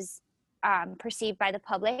it was perceived by the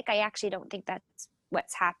public. I actually don't think that's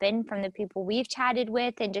what's happened from the people we've chatted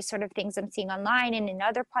with and just sort of things I'm seeing online and in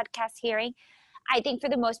other podcasts hearing. I think for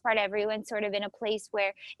the most part, everyone's sort of in a place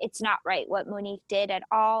where it's not right what Monique did at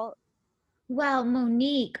all. Well,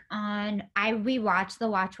 Monique, I rewatched the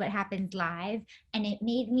Watch What Happens Live, and it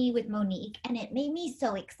made me with Monique, and it made me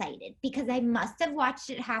so excited because I must have watched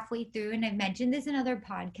it halfway through, and I've mentioned this in other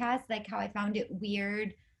podcasts, like how I found it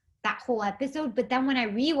weird, that whole episode. But then when I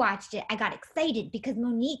rewatched it, I got excited because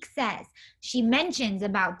Monique says, she mentions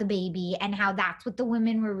about the baby and how that's what the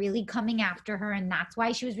women were really coming after her, and that's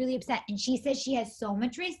why she was really upset. And she says she has so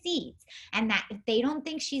much receipts, and that if they don't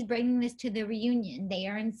think she's bringing this to the reunion, they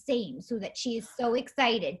are insane. So that she is so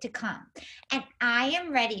excited to come. And I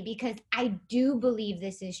am ready because I do believe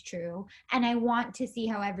this is true, and I want to see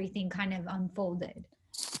how everything kind of unfolded.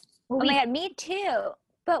 Oh my God, me too.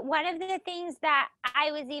 But one of the things that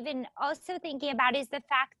I was even also thinking about is the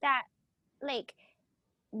fact that, like,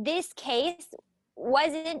 this case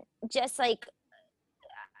wasn't just like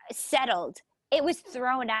settled, it was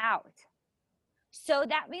thrown out. So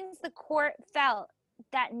that means the court felt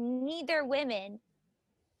that neither women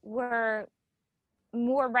were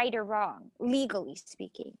more right or wrong, legally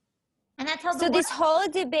speaking. And that's how so this whole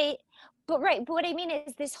debate, but what I mean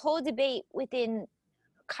is this whole debate within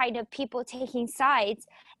kind of people taking sides,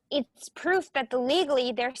 it's proof that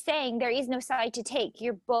legally they're saying there is no side to take.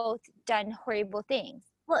 You're both done horrible things.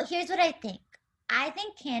 Well, here's what I think. I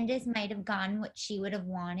think Candace might have gone what she would have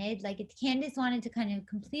wanted. Like, if Candace wanted to kind of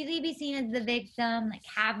completely be seen as the victim, like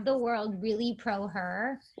have the world really pro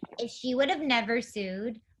her, if she would have never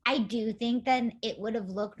sued, I do think then it would have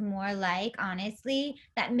looked more like, honestly,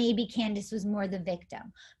 that maybe Candace was more the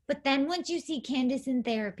victim. But then once you see Candace in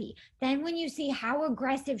therapy, then when you see how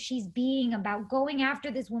aggressive she's being about going after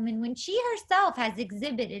this woman when she herself has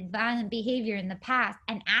exhibited violent behavior in the past,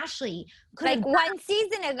 and Ashley could have Like 1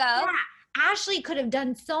 season ago. Ashley could have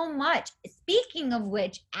done so much. Speaking of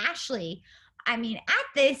which, Ashley, I mean, at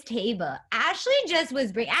this table, Ashley just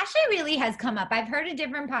was Ashley really has come up. I've heard a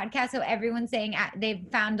different podcast, so everyone's saying they've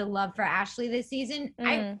found a love for Ashley this season.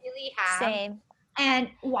 I really have. Same. And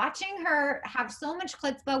watching her have so much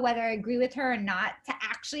chutzpah, whether I agree with her or not, to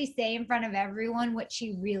actually say in front of everyone what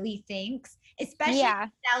she really thinks, especially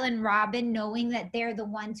Estelle and Robin, knowing that they're the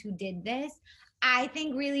ones who did this, I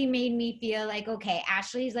think really made me feel like, okay,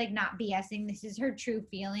 Ashley's like not BSing. This is her true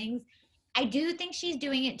feelings. I do think she's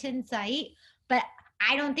doing it to incite, but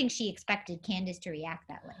I don't think she expected Candace to react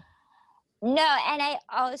that way. No, and I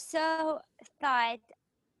also thought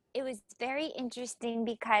it was very interesting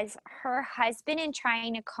because her husband, in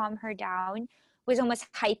trying to calm her down, was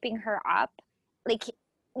almost hyping her up. Like,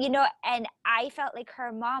 you know, and I felt like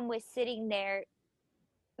her mom was sitting there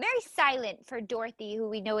very silent for Dorothy, who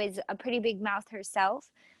we know is a pretty big mouth herself.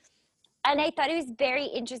 And I thought it was very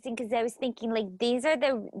interesting because I was thinking, like, these are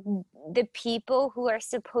the people who are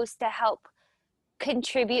supposed to help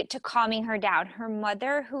contribute to calming her down. Her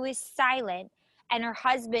mother, who is silent, and her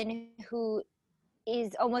husband, who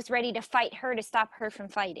is almost ready to fight her to stop her from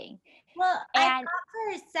fighting. Well, I thought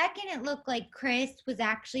for a second it looked like Chris was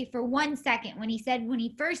actually, for 1 second, when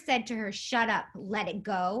he first said to her, "Shut up, let it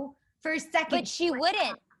go." For a second, but she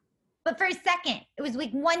wouldn't. But for a second, it was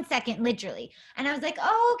like 1 second, literally. And I was like,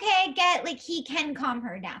 oh, okay, I get, like, he can calm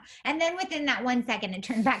her down. And then within that 1 second, it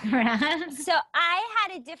turned back around. So I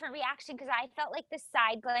had a different reaction because I felt like the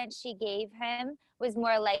side glance she gave him was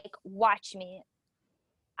more like, watch me.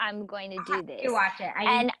 I'm going to do this. You watch it.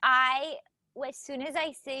 As soon as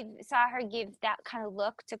I saw her give that kind of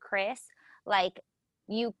look to Chris, like,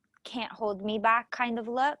 you can't hold me back kind of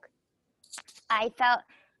look, I felt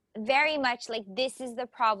very much like this is the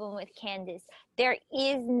problem with Candace. There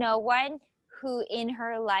is no one who in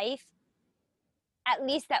her life, at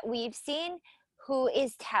least that we've seen, who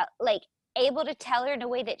is able to tell her in a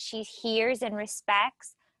way that she hears and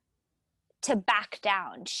respects to back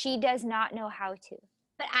down. She does not know how to.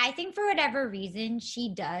 But I think for whatever reason, she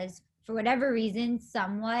does, for whatever reason,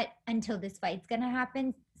 somewhat, until this fight's going to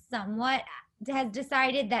happen, somewhat has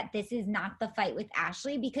decided that this is not the fight with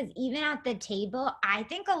Ashley, because even at the table, I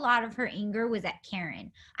think a lot of her anger was at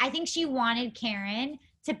Karen. I think she wanted Karen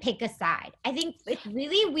to pick a side. I think it's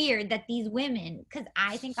really weird that these women, because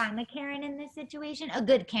I think I'm a Karen in this situation, a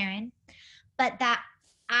good Karen, but that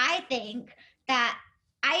I think that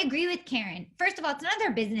I agree with Karen. First of all, it's none of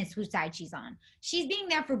their business whose side she's on. She's being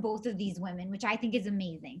there for both of these women, which I think is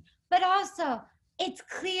amazing. But also, it's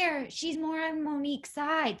clear she's more on Monique's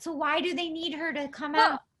side. So why do they need her to come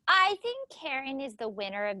out? I think Karen is the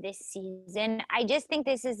winner of this season. I just think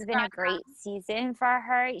this has been a great season for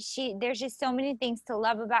her. There's just so many things to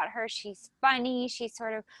love about her. She's funny. She's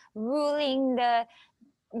sort of ruling the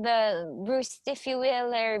roost, if you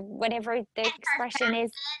will, or whatever the expression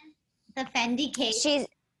is. The Fendi cape.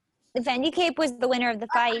 The Fendi cape was the winner of the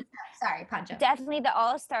fight. Sorry, Pancho. Definitely the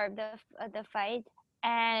all-star of the fight.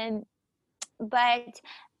 But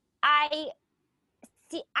I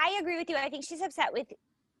agree with you. I think she's upset with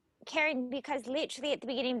Karen because literally at the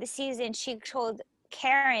beginning of the season, she told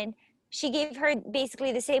Karen, she gave her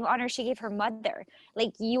basically the same honor she gave her mother.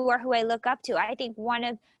 Like, you are who I look up to. I think one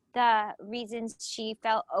of the reasons she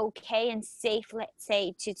felt okay and safe, let's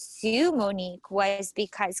say, to sue Monique was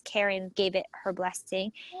because Karen gave it her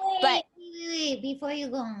blessing. Wait, before you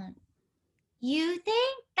go on. You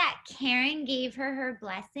think that Karen gave her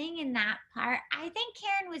blessing in that part? I think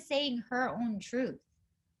Karen was saying her own truth.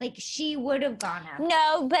 Like, she would have gone after.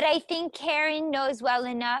 No, but I think Karen knows well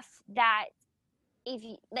enough that if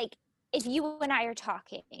you and I are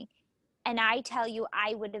talking and I tell you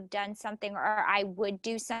I would have done something or I would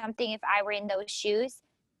do something if I were in those shoes,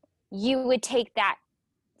 you would take that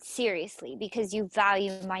seriously because you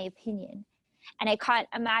value my opinion. And I can't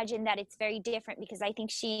imagine that it's very different because I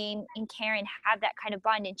think she and Karen have that kind of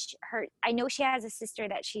bond. And I know she has a sister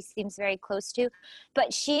that she seems very close to,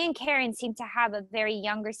 but she and Karen seem to have a very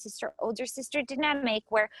younger sister, older sister dynamic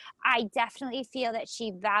where I definitely feel that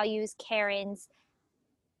she values Karen's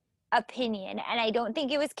opinion. And I don't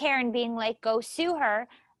think it was Karen being like, go sue her.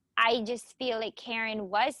 I just feel like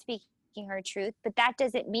Karen was speaking her truth, but that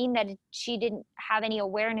doesn't mean that she didn't have any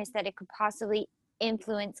awareness that it could possibly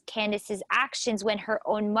influence Candace's actions when her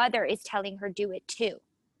own mother is telling her do it too.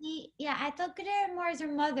 Yeah, I thought of her more as her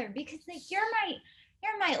mother because, like,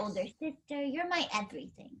 you're my older sister, you're my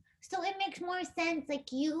everything. So it makes more sense.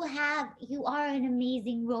 Like you are an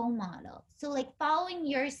amazing role model. So like following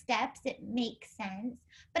your steps, it makes sense.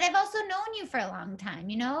 But I've also known you for a long time,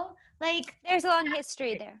 you know? Like There's a long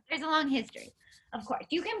history there. there's a long history. Of course.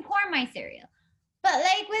 You can pour my cereal. But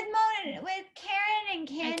like with Karen and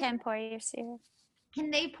I Candace, can pour your cereal. can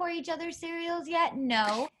they pour each other cereals yet?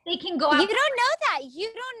 No. They can go You out. don't know that. You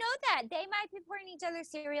don't know that. They might be pouring each other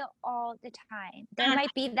cereal all the time. There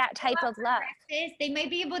might be that type of love. Breakfast. They might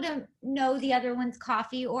be able to know the other one's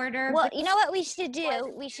coffee order. Well, but you know what we should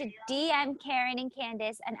do? We should DM Karen and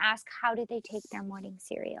Candace and ask how do they take their morning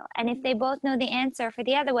cereal. And if they both know the answer for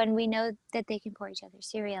the other one, we know that they can pour each other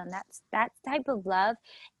cereal. And that type of love.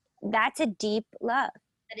 That's a deep love.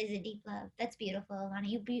 that is a deep love. That's beautiful, Alana.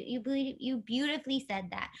 You beautifully said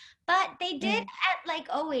that. But they did, at like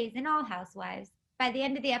always in all housewives, by the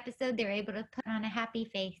end of the episode, they were able to put on a happy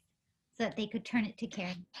face so that they could turn it to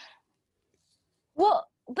Karen. Well,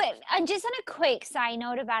 but just on a quick side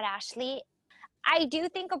note about Ashley, I do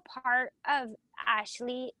think a part of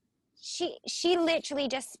Ashley, she literally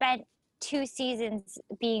just spent 2 seasons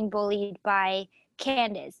being bullied by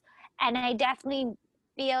Candace. And I definitely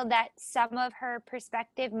feel that some of her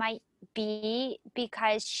perspective might be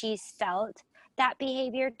because she's felt that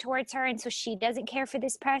behavior towards her, and so she doesn't care for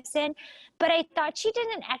this person. But I thought she did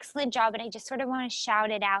an excellent job, and I just sort of want to shout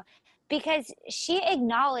it out because she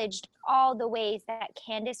acknowledged all the ways that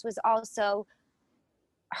Candace was also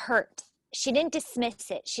hurt. She didn't dismiss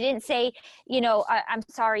it. She didn't say, I'm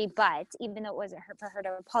sorry, but, even though it wasn't for her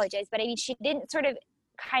to apologize. But I mean, she didn't sort of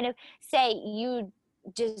kind of say, you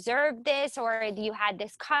deserve this or you had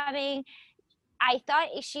this coming. I thought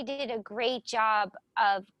she did a great job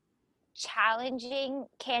of challenging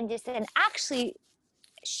Candace and actually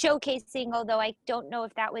showcasing, although I don't know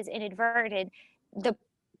if that was inadvertent, the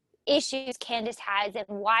issues Candace has and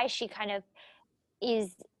why she kind of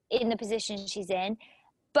is in the position she's in,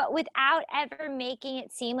 but without ever making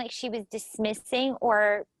it seem like she was dismissing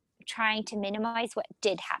or trying to minimize what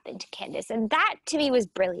did happen to Candace. And that to me was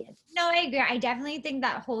brilliant. No, I agree. I definitely think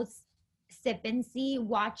that whole sip and see,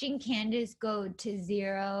 watching Candace go to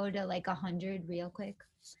 0 to like 100 real quick.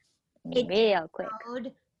 Real quick.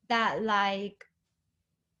 Showed that like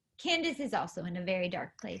Candace is also in a very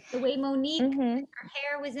dark place. The way Monique, her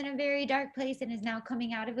hair was in a very dark place and is now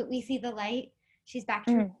coming out of it. We see the light. She's back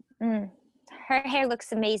to her hair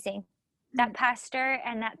looks amazing. That pastor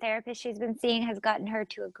and that therapist she's been seeing has gotten her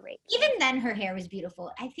to a great place. Even then her hair was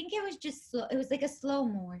beautiful. I think it was just slow. It was like a slow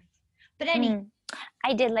morph. But anyway.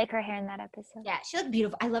 I did like her hair in that episode. Yeah, she looked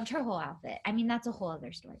beautiful. I loved her whole outfit. I mean, that's a whole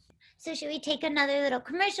other story. So should we take another little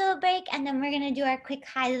commercial break and then we're going to do our quick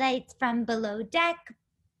highlights from Below Deck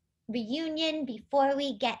reunion before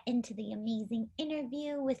we get into the amazing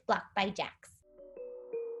interview with Block by Jax.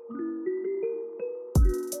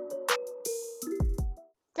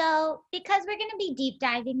 So because we're going to be deep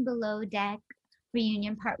diving Below Deck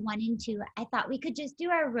reunion part 1 and 2, I thought we could just do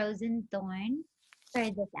our Rose and Thorn for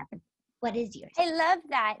this episode. What is yours? I love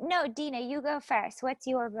that. No, Dina, you go first. What's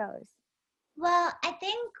your rose? Well, I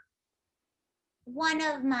think one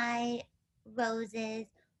of my roses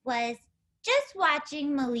was just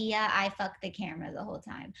watching Malia I fuck the camera the whole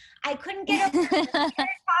time. I couldn't get over the hair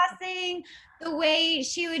tossing, the way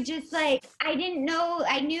she would just like, I didn't know,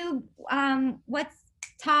 I knew what's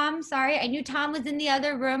Tom, sorry. I knew Tom was in the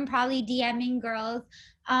other room, probably DMing girls.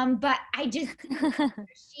 But I just,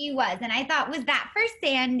 she was. And I thought, was that for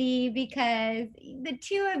Sandy? Because the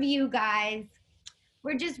two of you guys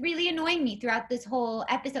were just really annoying me throughout this whole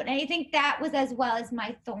episode. And I think that was as well as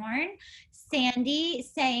my thorn. Sandy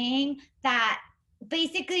saying that,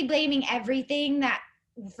 basically blaming everything that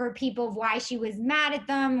for people of why she was mad at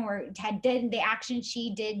them or had did the action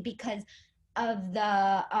she did because of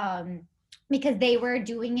the, because they were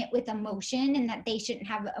doing it with emotion and that they shouldn't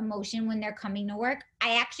have emotion when they're coming to work.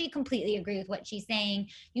 I actually completely agree with what she's saying.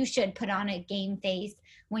 You should put on a game face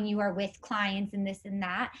when you are with clients and this and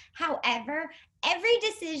that. However, every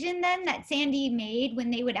decision then that Sandy made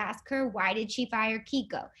when they would ask her, why did she fire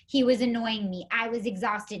Kiko? He was annoying me. I was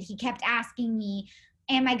exhausted. He kept asking me,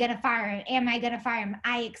 am I going to fire him? Am I going to fire him?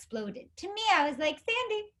 I exploded. To me, I was like,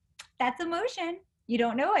 Sandy, that's emotion. You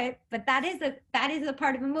don't know it, but that is a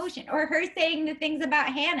part of emotion. Or her saying the things about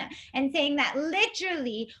Hannah and saying that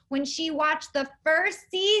literally when she watched the first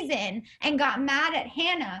season and got mad at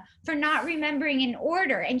Hannah for not remembering an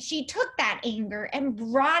order, and she took that anger and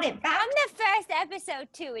brought it back. From the first episode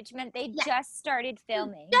too, which meant they just started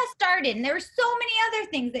filming. Just started, and there were so many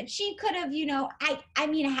other things that she could have, I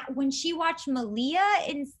mean, when she watched Malia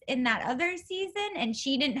in that other season and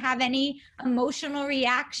she didn't have any emotional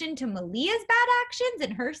reaction to Malia's bad action, reactions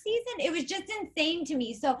in her season, it was just insane to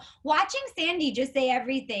me. So watching Sandy just say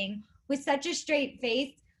everything with such a straight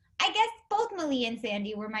face, I guess both Malia and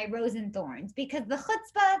Sandy were my rose and thorns, because the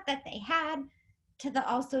chutzpah that they had to the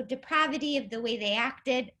also depravity of the way they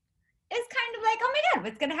acted is kind of like, oh my God,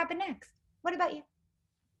 what's going to happen next? What about you?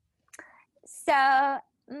 So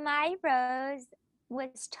my rose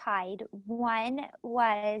was tied. One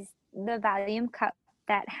was the Valium cup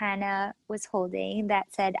that Hannah was holding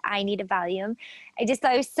that said, I need a Valium. I just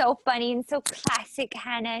thought it was so funny and so classic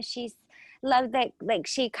Hannah. She's loved that, like,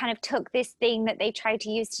 she kind of took this thing that they tried to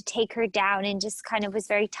use to take her down and just kind of was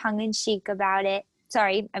very tongue-in-cheek about it.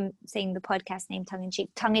 Sorry, I'm saying the podcast name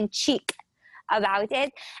tongue-in-cheek about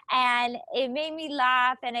it. And it made me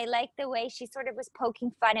laugh. And I liked the way she sort of was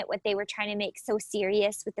poking fun at what they were trying to make so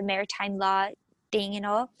serious with the maritime law thing and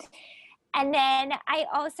all. And then I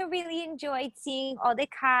also really enjoyed seeing all the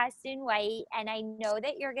cast in white. And I know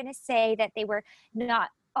that you're going to say that they were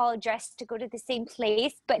not all dressed to go to the same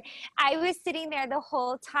place, but I was sitting there the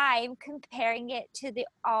whole time comparing it to the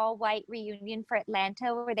all white reunion for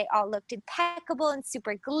Atlanta, where they all looked impeccable and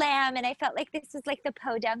super glam. And I felt like this was like the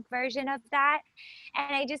podunk version of that.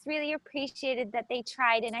 And I just really appreciated that they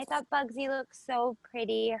tried. And I thought Bugsy looked so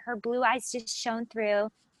pretty. Her blue eyes just shone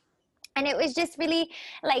through. And it was just really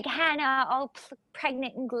like Hannah, all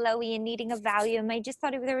pregnant and glowy and needing a Valium. I just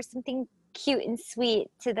thought there was something cute and sweet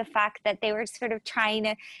to the fact that they were sort of trying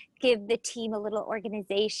to give the team a little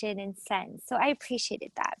organization and sense. So I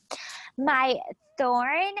appreciated that. My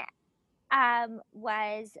thorn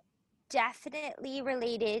was definitely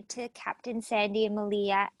related to Captain Sandy and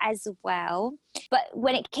Malia as well. But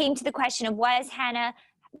when it came to the question of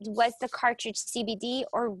was the cartridge CBD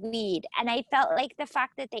or weed? And I felt like the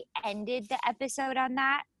fact that they ended the episode on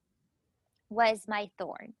that was my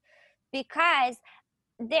thorn, because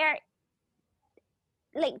they're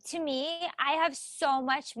like, to me, I have so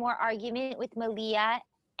much more argument with Malia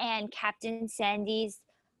and Captain Sandy's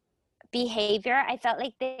behavior. I felt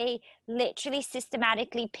like they literally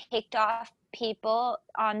systematically picked off people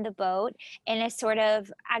on the boat in a sort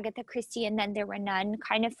of Agatha Christie and Then There Were None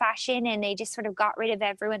kind of fashion, and they just sort of got rid of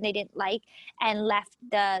everyone they didn't like and left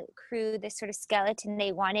the crew the sort of skeleton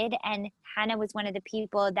they wanted. And Hannah was one of the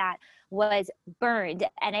people that was burned.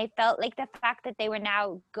 And I felt like the fact that they were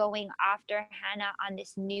now going after Hannah on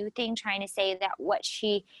this new thing, trying to say that what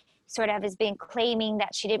she sort of has been claiming,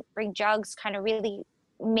 that she didn't bring drugs, kind of really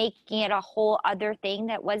making it a whole other thing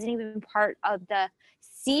that wasn't even part of the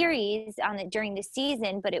series during the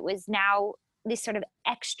season, but it was now this sort of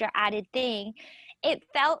extra added thing. It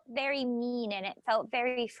felt very mean and it felt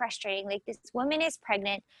very frustrating. Like, this woman is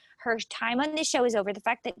pregnant. Her time on the show is over. The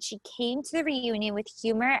fact that she came to the reunion with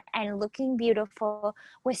humor and looking beautiful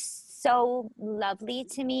was so lovely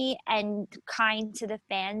to me, and kind to the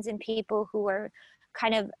fans and people who were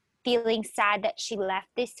kind of feeling sad that she left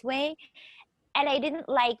this way. And I didn't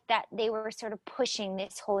like that they were sort of pushing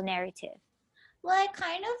this whole narrative. Well, I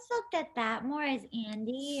kind of looked at that more as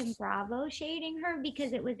Andy and Bravo shading her,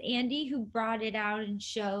 because it was Andy who brought it out and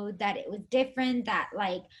showed that it was different, that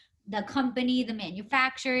like the company, the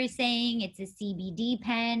manufacturer is saying it's a CBD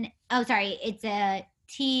pen. Oh, sorry, it's a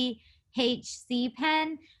THC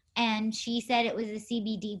pen. And she said it was a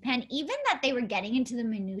CBD pen. Even that they were getting into the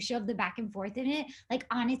minutia of the back and forth in it, like,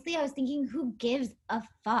 honestly, I was thinking, who gives a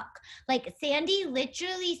fuck? Like, Sandy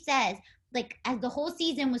literally says, like, as the whole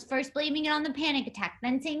season was first blaming it on the panic attack,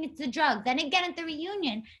 then saying it's the drug, then again at the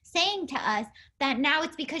reunion saying to us that now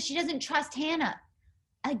it's because she doesn't trust Hannah.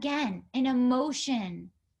 Again, an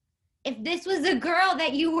emotion. If this was a girl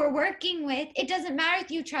that you were working with, it doesn't matter if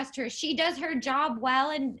you trust her. She does her job well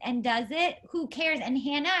and does it. Who cares? And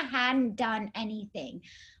Hannah hadn't done anything.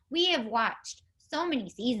 We have watched so many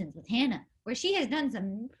seasons with Hannah where she has done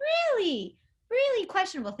some really, really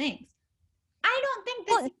questionable things. I don't think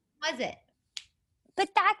this was it. But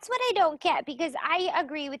that's what I don't get, because I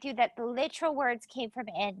agree with you that the literal words came from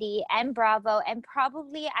Andy and Bravo, and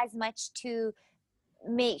probably as much to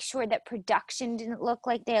make sure that production didn't look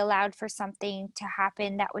like they allowed for something to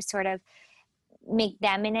happen that would sort of make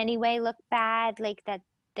them in any way look bad, like that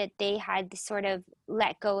they had to sort of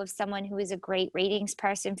let go of someone who is a great ratings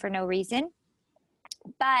person for no reason.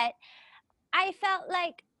 But I felt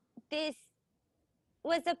like this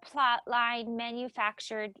was a plot line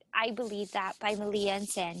manufactured, I believe that, by Malia and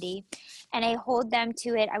Sandy, and I hold them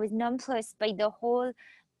to it. I was nonplussed by the whole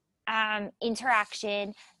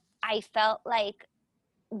interaction. I felt like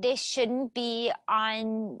this shouldn't be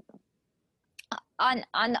on the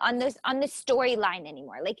storyline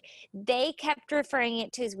anymore. Like, they kept referring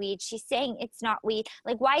it to as weed. She's saying it's not weed.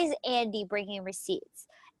 Like, why is Andy bringing receipts?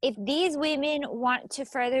 if these women want to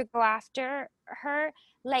further go after her,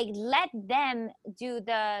 like, let them do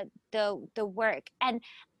the work. And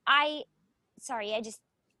I sorry,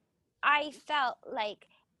 I felt like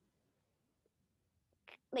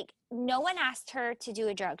no one asked her to do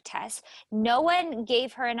a drug test. No one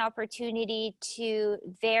gave her an opportunity to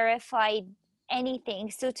verify anything.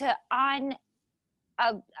 So to on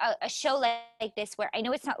a show like this, where I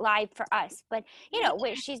know it's not live for us, but you know,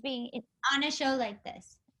 where she's being on a show like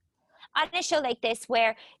this,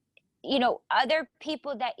 where, you know, other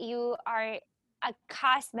people that you are a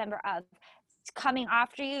cast member of coming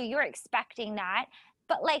after you, you're expecting that.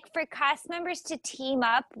 But like, for cast members to team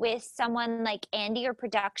up with someone like Andy or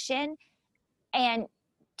production and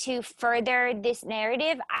to further this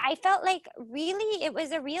narrative, I felt like really it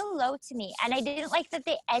was a real low to me. And I didn't like that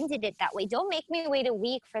they ended it that way. Don't make me wait a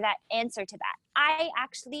week for that answer to that. I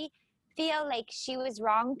actually feel like she was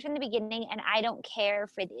wrong from the beginning, and I don't care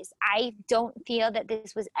for this. I don't feel that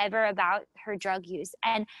this was ever about her drug use,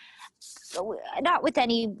 and not with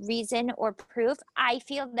any reason or proof. I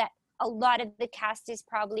feel that a lot of the cast is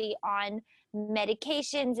probably on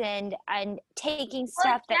medications and taking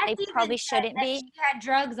stuff that they probably shouldn't be. She had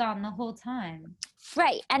drugs on the whole time.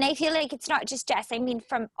 Right. And I feel like it's not just Jess. I mean,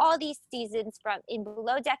 from all these seasons, from in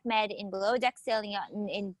Below Deck Med, in Below Deck Sailing Yacht,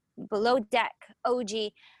 in Below Deck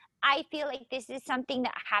OG, I feel like this is something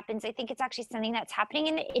that happens. I think it's actually something that's happening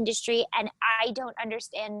in the industry, and I don't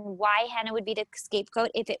understand why Hannah would be the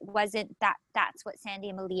scapegoat if it wasn't that's what Sandy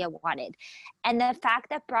and Malia wanted. And the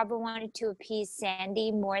fact that Bravo wanted to appease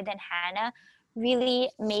Sandy more than Hannah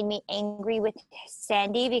really made me angry with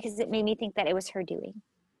Sandy, because it made me think that it was her doing.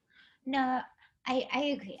 No,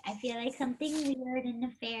 I agree. I feel like something weird and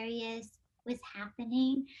nefarious was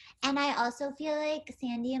happening. And I also feel like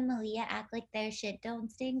Sandy and Malia act like their shit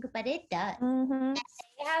don't stink, but it does. Mm-hmm.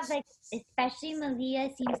 They have, like, especially Malia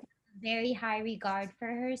seems to have a very high regard for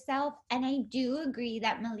herself. And I do agree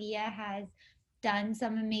that Malia has done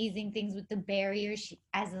some amazing things with the barrier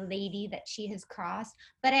as a lady that she has crossed.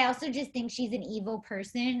 But I also just think she's an evil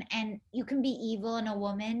person, and you can be evil in a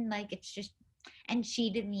woman. Like, it's just, and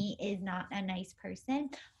she to me is not a nice person.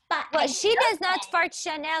 But well, she does not fart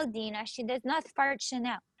Chanel, Dina. She does not fart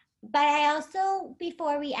Chanel. But I also,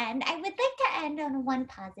 before we end, I would like to end on one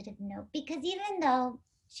positive note, because even though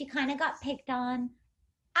she kind of got picked on,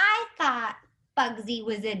 I thought Bugsy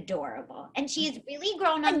was adorable. And she has really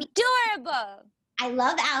grown on me. Adorable! I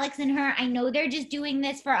love Alex and her. I know they're just doing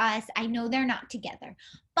this for us. I know they're not together.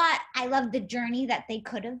 But I love the journey that they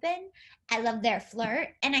could have been. I love their flirt.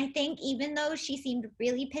 And I think even though she seemed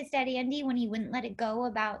really pissed at Andy when he wouldn't let it go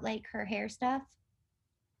about, like, her hair stuff.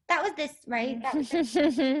 That was this, right? That was this.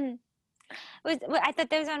 I thought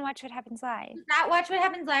that was on Watch What Happens Live. Was that Watch What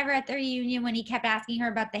Happens Live, or at the reunion when he kept asking her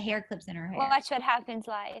about the hair clips in her hair? Watch What Happens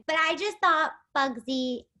Live. But I just thought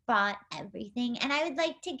Bugsy brought everything. And I would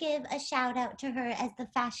like to give a shout out to her as the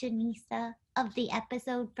fashionista of the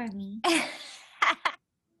episode for me.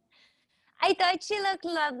 I thought she looked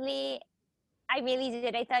lovely. I really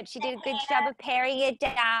did. I thought she did a good job of paring it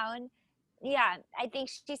down. Yeah, I think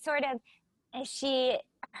she sort of,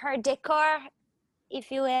 her decor, if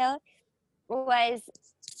you will, was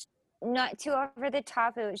not too over the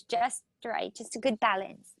top. It was just right, just a good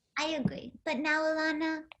balance. I agree. But now,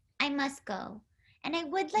 Alana, I must go. And I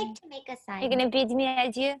would like to make a sign. You're going to bid me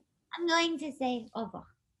adieu? I'm going to say au revoir.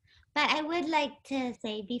 But I would like to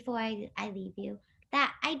say, before I leave you,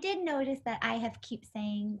 that I did notice that I have keep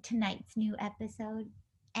saying tonight's new episode.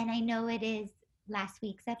 And I know it is last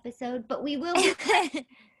week's episode, but we will be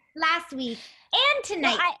last week and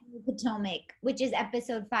tonight Potomac, which is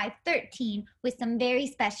episode 513, with some very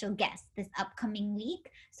special guests this upcoming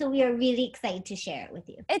week. So we are really excited to share it with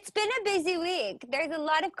you. It's been a busy week. There's a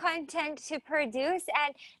lot of content to produce,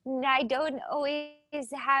 and I don't always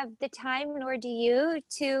have the time, nor do you,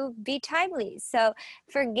 to be timely. So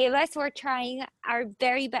forgive us. We're trying our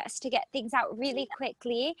very best to get things out really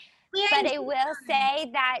quickly. But I will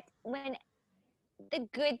say that the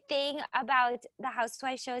good thing about the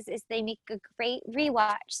Housewives shows is they make a great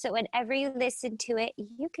rewatch. So whenever you listen to it,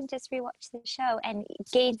 you can just rewatch the show and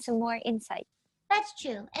gain some more insight. That's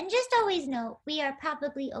true. And just always know, we are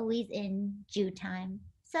probably always in due time.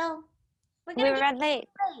 So we're run late.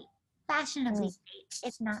 Fashionably late,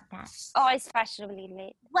 if not that. Always fashionably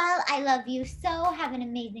late. Well, I love you so. Have an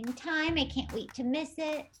amazing time. I can't wait to miss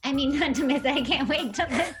it. I mean, not to miss it. I can't wait to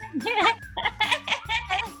listen to it.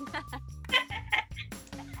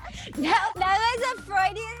 No, that was a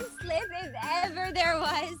Freudian slip if ever there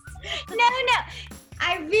was. No.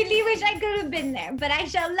 I really wish I could have been there, but I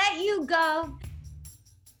shall let you go.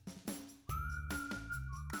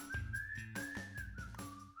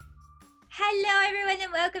 Hello, everyone,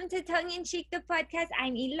 and welcome to Tongue in Cheek, the podcast.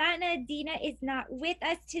 I'm Ilana. Dina is not with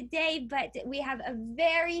us today, but we have a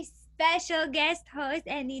very special guest host,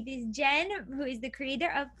 and it is Jen, who is the creator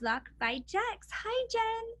of Blocked by Jax. Hi,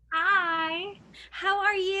 Jen. Hi. How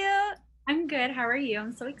are you? I'm good. How are you?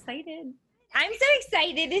 I'm so excited. I'm so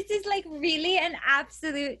excited. This is like really an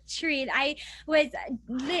absolute treat. I was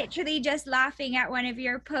literally just laughing at one of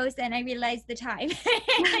your posts and I realized the time.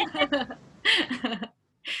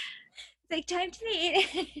 It's like time to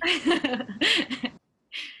meet.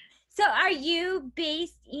 So are you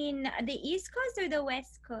based in the East Coast or the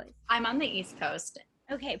West Coast? I'm on the East Coast.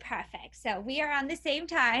 Okay, perfect. So we are on the same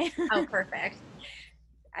time. Oh, perfect.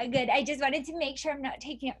 Good. I just wanted to make sure I'm not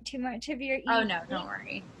taking up too much of your evening. Oh, no, don't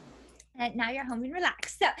worry. And now you're home and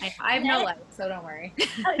relaxed. So I have no life, so don't worry.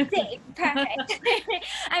 Oh, same. Perfect.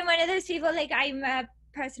 I'm one of those people, like I'm a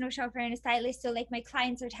personal shopper and a stylist, so like my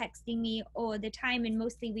clients are texting me all the time, and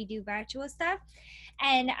mostly we do virtual stuff,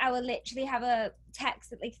 and I will literally have a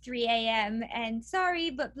text at like 3 a.m. and sorry,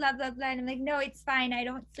 but blah blah blah, and I'm like, no, it's fine, I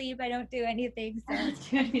don't sleep, I don't do anything. So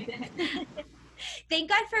thank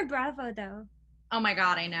God for Bravo though. Oh my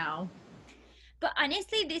God, I know. But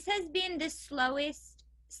honestly, this has been the slowest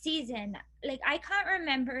season. Like I can't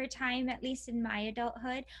remember a time, at least in my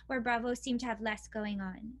adulthood, where Bravo seemed to have less going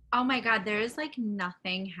on. Oh my God, there's like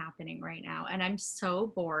nothing happening right now. And I'm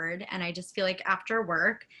so bored. And I just feel like after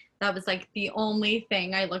work, that was like the only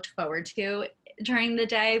thing I looked forward to during the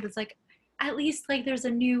day was like, at least like there's a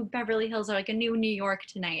new Beverly Hills or like a new New York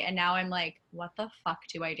tonight. And now I'm like, what the fuck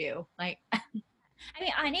do I do? Like, I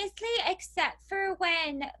mean, honestly, except for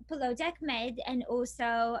when Below Deck Med and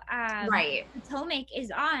also right. Potomac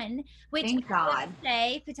is on, which Thank I would God.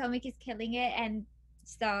 say Potomac is killing it. And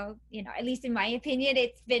so, you know, at least in my opinion,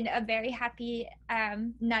 it's been a very happy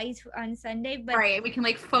night on Sunday. But Right, we can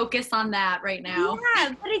like focus on that right now. yeah,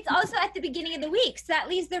 but it's also at the beginning of the week. So that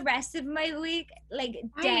leaves the rest of my week like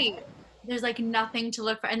Right. dead. There's like nothing to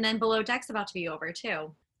look for. And then Below Deck's about to be over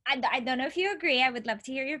too. I don't know if you agree. I would love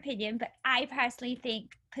to hear your opinion, but I personally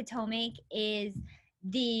think Potomac is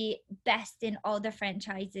the best in all the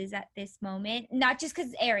franchises at this moment. Not just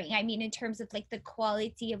because it's airing. I mean, in terms of like the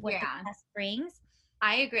quality of what the cast brings.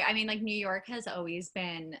 I agree. I mean, like New York has always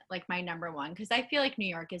been like my number one because I feel like New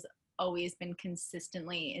York has always been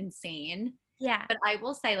consistently insane. Yeah. But I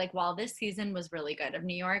will say, like, while this season was really good of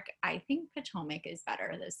New York, I think Potomac is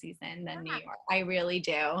better this season than New York. I really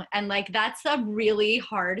do. And like, that's a really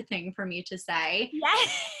hard thing for me to say.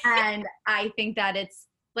 Yes. And I think that it's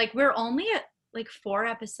like, we're only at like 4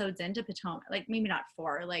 episodes into Potomac, like maybe not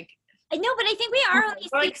 4, like. I know, but I think we are only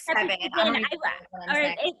like 6 7. episodes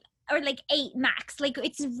or like 8 max. Like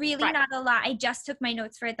it's really not a lot. I just took my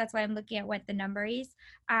notes for it. That's why I'm looking at what the number is.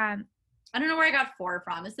 I don't know where I got 4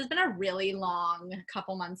 from. This has been a really long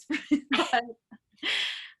couple months. Okay,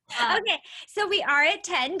 so we are at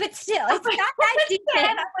 10, but still, it's not that deep.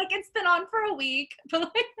 Like it's been on for a week, but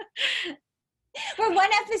like we're 1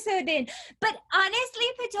 episode in. But honestly,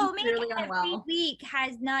 Potomac really every week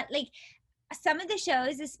has not like some of the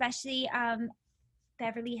shows, especially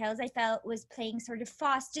Beverly Hills, I felt was playing sort of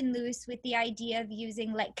fast and loose with the idea of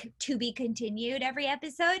using like to be continued every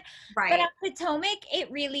episode. Right. But at Potomac, it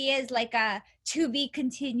really is like a to be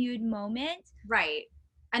continued moment. Right.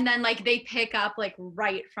 And then like they pick up like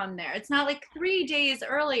right from there. It's not like 3 days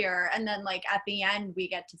earlier and then like at the end we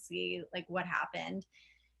get to see like what happened.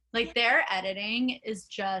 Like their editing is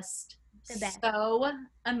just so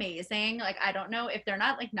amazing. Like I don't know if they're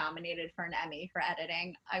not like nominated for an Emmy for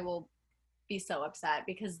editing, I will be so upset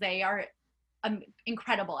because they are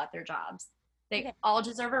incredible at their jobs. They all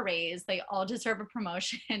deserve a raise. They all deserve a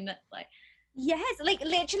promotion. Like yes, like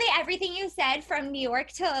literally everything you said from New York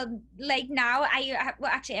to like now.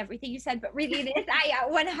 Well, actually everything you said, but really this I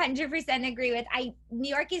 100% agree with. New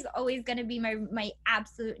York is always gonna be my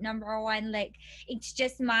absolute number one. Like it's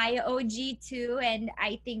just my OG too, and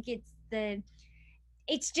I think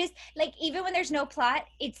it's just like even when there's no plot,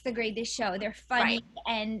 it's the greatest show. They're funny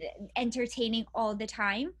and entertaining all the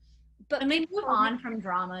time. But and they move on from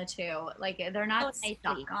drama too. Like they're not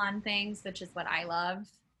stuck on things, which is what I love.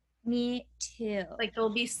 Me too. Like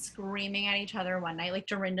they'll be screaming at each other one night, like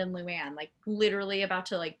Dorinda and Luann, like literally about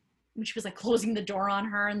to like she was like closing the door on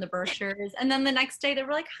her in the Berkshires, and then the next day they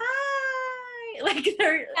were like, "Hi!" Like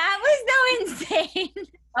that was so insane.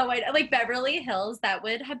 Oh, wait, like Beverly Hills, that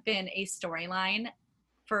would have been a storyline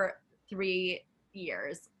for 3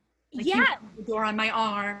 years. Like, yeah, the door on my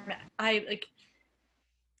arm. I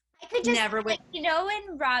I could just, never would. like, you know,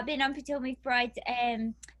 when Robin on Potomac brought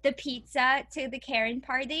the pizza to the Karen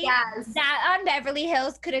party, Yes. that on Beverly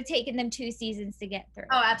Hills could have taken them 2 seasons to get through.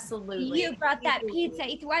 Oh, absolutely. You brought that pizza.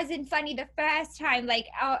 It wasn't funny the first time. Like,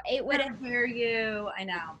 oh, it would have. How dare you? I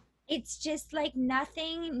know. It's just like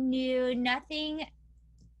nothing new, nothing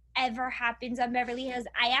ever happens on Beverly Hills.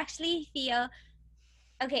 I actually feel,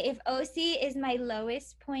 okay, if OC is my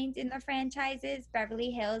lowest point in the franchises,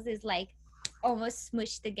 Beverly Hills is like almost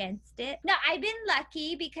smushed against it. No, I've been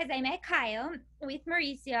lucky because I met Kyle with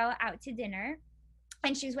Mauricio out to dinner,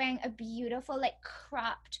 and she was wearing a beautiful, like,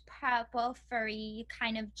 cropped purple furry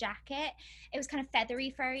kind of jacket. It was kind of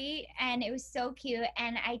feathery furry, and it was so cute.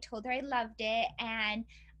 And I told her I loved it, and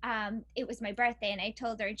it was my birthday, and I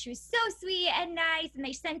told her, and she was so sweet and nice, and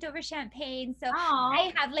they sent over champagne. So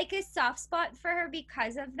I have like a soft spot for her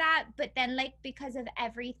because of that, but then, like, because of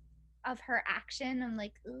every of her action, I'm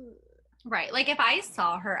like, ooh. Right. Like if I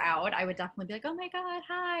saw her out, I would definitely be like, oh my God,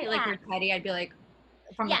 hi. Like you're Teddy, I'd be like,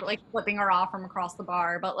 like flipping her off from across the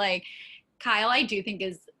bar. But like Kyle, I do think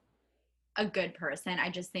is a good person.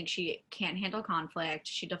 I just think she can't handle conflict.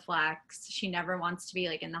 She deflects. She never wants to be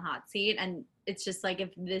like in the hot seat. And it's just like,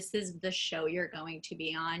 if this is the show you're going to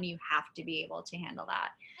be on, you have to be able to handle that.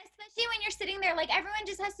 Especially when you're sitting there, like, everyone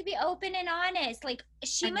just has to be open and honest. Like,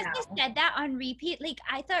 she must have said that on repeat. Like,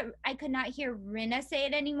 I thought I could not hear Rinna say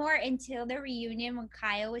it anymore until the reunion when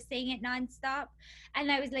Kyle was saying it nonstop.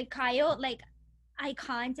 And I was like, Kyle, like, I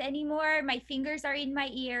can't anymore. My fingers are in my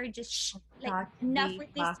ear. Just like, enough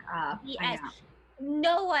with this BS.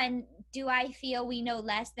 No one do I feel we know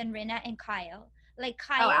less than Rinna and Kyle. Like,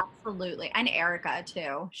 Kyle. Oh, absolutely. And Erica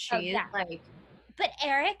too. She's like. But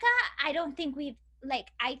Erica, I don't think we've, like,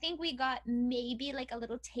 I think we got maybe like a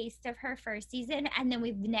little taste of her first season, and then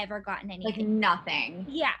we've never gotten anything. Like nothing.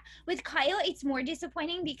 Yeah. With Kyle, it's more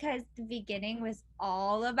disappointing because the beginning was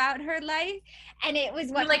all about her life, and it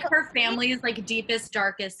was what, like, her family's like deepest,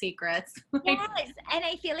 darkest secrets. Yes. And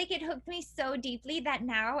I feel like it hooked me so deeply that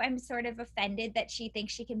now I'm sort of offended that she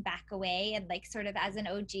thinks she can back away and, like, sort of as an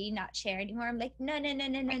OG not share anymore. I'm like, no,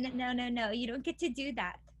 you don't get to do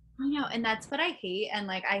that. I know, and that's what I hate. And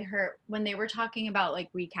like I heard when they were talking about like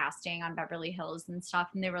recasting on Beverly Hills and stuff,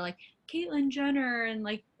 and they were like Caitlyn Jenner and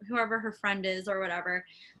like whoever her friend is or whatever,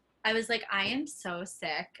 I was like, I am so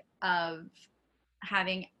sick of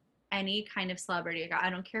having any kind of celebrity.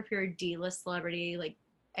 I don't care if you're a D-list celebrity, like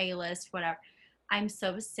A-list, whatever. I'm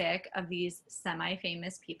so sick of these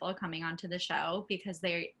semi-famous people coming onto the show because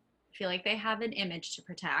they feel like they have an image to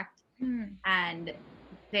protect. And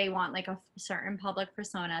they want like a certain public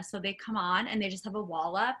persona. So they come on and they just have a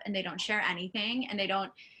wall up and they don't share anything and they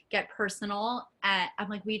don't get personal. And I'm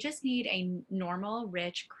like, we just need a normal,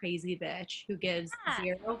 rich, crazy bitch who gives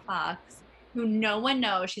zero fucks, who no one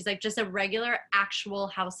knows. She's like just a regular, actual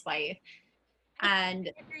housewife. And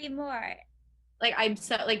I agree more. Like, I'm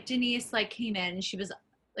so, like, Denise like came in, she was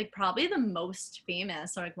like probably the most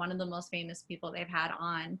famous, or like one of the most famous people they've had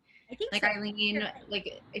on. I think like so. Eileen,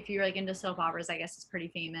 like if you're like into soap operas, I guess is pretty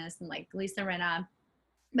famous, and like Lisa Rinna.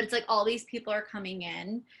 But it's like all these people are coming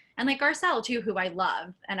in, and like Garcelle too, who I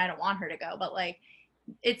love, and I don't want her to go, but like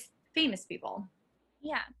it's famous people.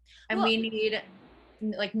 Yeah. And we need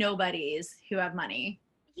like nobodies who have money.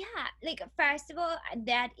 Yeah, like, first of all,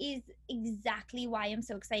 that is exactly why I'm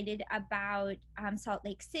so excited about Salt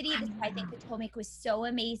Lake City. That's why I think Potomac was so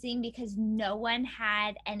amazing, because no one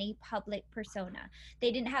had any public persona.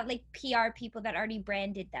 They didn't have like PR people that already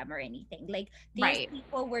branded them or anything. Like, these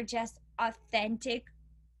people were just authentic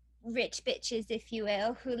rich bitches, if you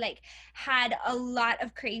will, who like had a lot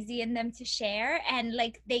of crazy in them to share, and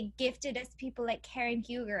like they gifted us people like Karen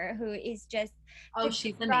Huger, who is just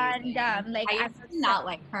she's amazing. Like, I used to not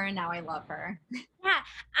like her, and now I love her. Yeah,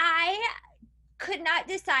 I could not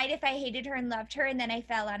decide if I hated her and loved her, and then I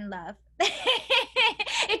fell in love.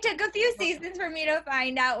 It took a few seasons for me to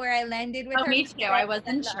find out where I landed with her. Me too. I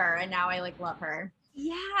wasn't sure, and now I like love her.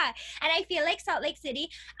 Yeah, and I feel like Salt Lake City,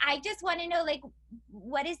 I just want to know, like,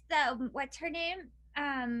 what's her name?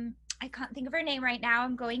 I can't think of her name right now.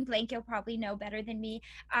 I'm going blank. You'll probably know better than me.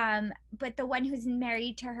 But the one who's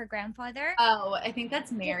married to her grandfather. Oh, I think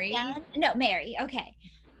that's Mary. No, Mary. Okay.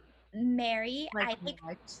 Mary. Like,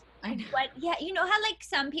 I know. What? Yeah, you know how like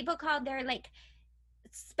some people call their like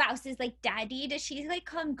spouses like daddy? Does she like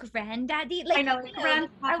call him granddaddy? Like, I know, like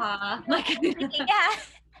grandpapa.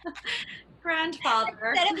 Yeah.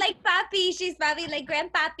 Grandfather. Instead of like papi, she's probably like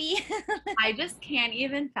grandpappy. I just can't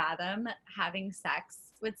even fathom having sex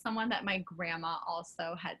with someone that my grandma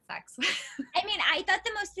also had sex with. I mean, I thought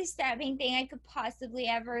the most disturbing thing I could possibly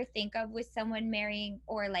ever think of was someone marrying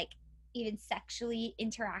or like even sexually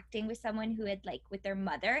interacting with someone who had like with their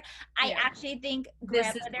mother. I Yeah. actually think This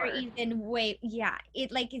is grandmother worse. even way, yeah,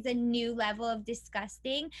 it like is a new level of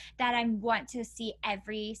disgusting that I want to see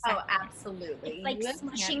every Oh, second. absolutely. It's like You just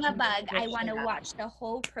smushing can't a bug. keep this I want to shit up. watch the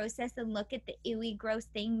whole process and look at the ooey gross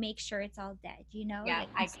thing, make sure it's all dead, you know? Yeah, Like,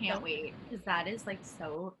 I I'm can't so- wait because that is like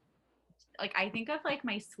so, like I think of like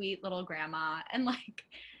my sweet little grandma and like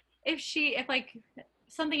if like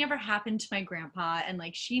something ever happened to my grandpa and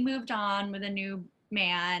like she moved on with a new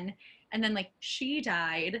man and then like she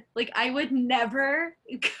died, like I would never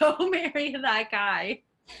go marry that guy.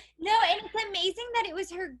 No, and it's amazing that it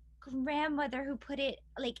was her grandmother who put it,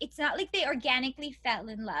 like, it's not like they organically fell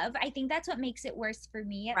in love. I think that's what makes it worse for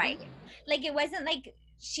me, at Right. least. Like, it wasn't like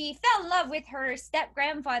she fell in love with her step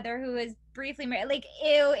grandfather who was briefly married. Like,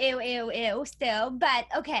 ew, still. But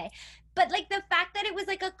okay. But like the fact that it was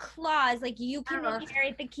like a clause, like you can Ugh.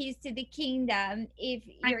 inherit the keys to the kingdom if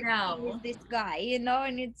I your king is know. this guy, you know?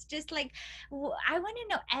 And it's just like, I want to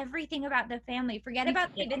know everything about the family. Forget Me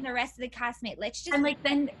about too. even the rest of the castmate. Let's just And like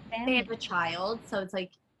then they family. have a child, so it's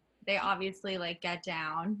like they obviously like get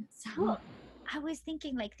down. So Well, I was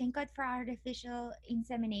thinking, like, thank God for artificial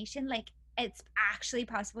insemination. Like, it's actually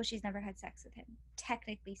possible she's never had sex with him,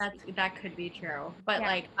 technically speaking. that could be true. But Yeah.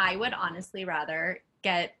 like I would honestly rather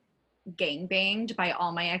get gang banged by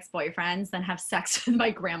all my ex-boyfriends than have sex with my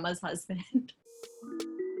grandma's husband.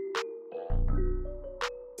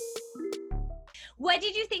 What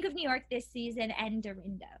did you think of New York this season and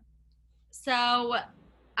Dorinda? So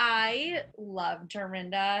I love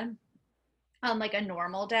Dorinda on like a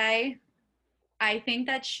normal day. I think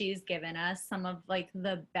that she's given us some of like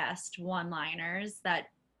the best one-liners that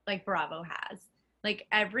like Bravo has. Like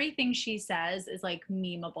everything she says is like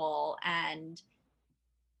memeable and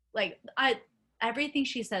like everything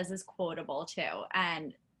she says is quotable too.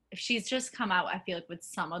 And she's just come out, I feel like, with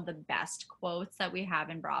some of the best quotes that we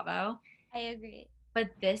have in Bravo. I agree. But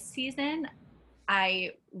this season,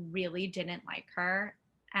 I really didn't like her.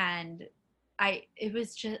 And it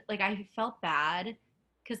was just like, I felt bad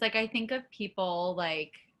because like I think of people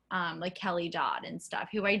like Kelly Dodd and stuff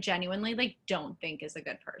who I genuinely like don't think is a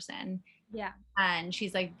good person. Yeah. And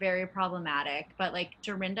she's like very problematic, but like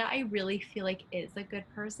Dorinda I really feel like is a good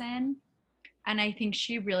person, and I think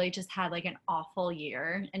she really just had like an awful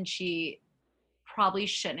year and she probably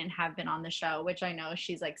shouldn't have been on the show, which I know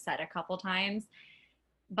she's like said a couple times.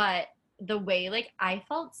 But the way like I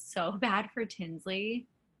felt so bad for Tinsley,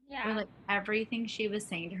 Yeah. where like everything she was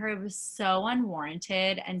saying to her was so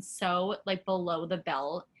unwarranted and so like below the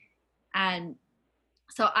belt. And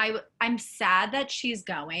so I'm sad that she's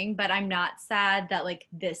going, but I'm not sad that like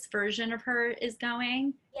this version of her is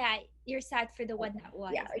going. Yeah, you're sad for the one that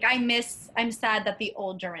was. Yeah, like I'm sad that the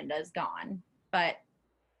old Dorinda is gone. But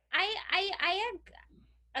I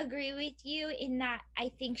agree with you in that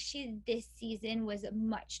I think this season was a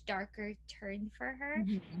much darker turn for her.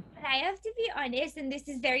 But I have to be honest, and this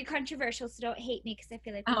is very controversial, so don't hate me because I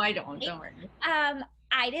feel like I don't worry.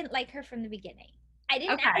 I didn't like her from the beginning. I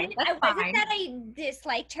Okay, that's I wasn't fine. that I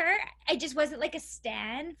disliked her. I just wasn't like a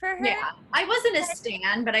stan for her. Yeah, I wasn't a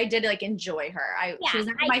stan, but I did like enjoy her. She was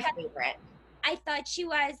I my thought- favorite. I thought she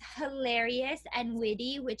was hilarious and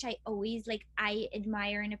witty, which I always like. I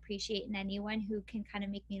admire and appreciate in anyone who can kind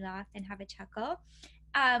of make me laugh and have a chuckle.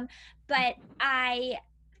 But I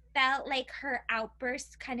felt like her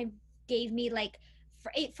outbursts kind of gave me like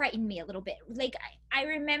it frightened me a little bit. Like I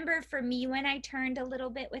remember for me when I turned a little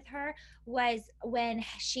bit with her was when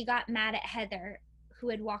she got mad at Heather, who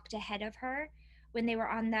had walked ahead of her when they were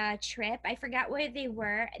on the trip. I forgot where they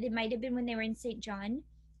were. It might have been when they were in St. John.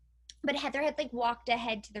 But Heather had like walked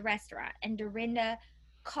ahead to the restaurant and Dorinda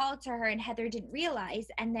called to her and Heather didn't realize.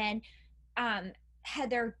 And then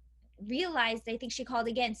Heather realized, I think she called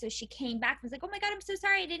again. So she came back and was like, oh my God, I'm so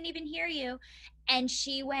sorry. I didn't even hear you. And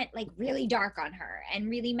she went like really dark on her and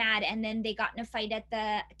really mad. And then they got in a fight at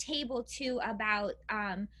the table too about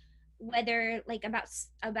whether like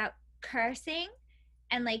about cursing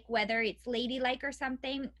and like whether it's ladylike or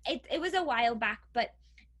something. It was a while back, but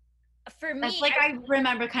for me, That's like I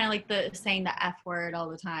remember kind of like the saying the F word all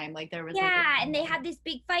the time. Like there was and they had this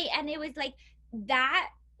big fight, and it was like that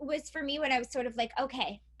was for me when I was sort of like,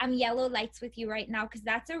 okay, I'm yellow lights with you right now because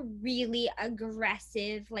that's a really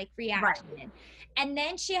aggressive like reaction. Right. And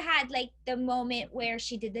then she had like the moment where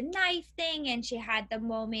she did the knife thing, and she had the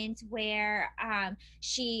moment where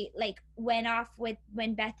she like went off with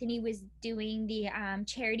when Bethany was doing the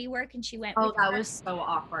charity work, and she went. Oh, that was so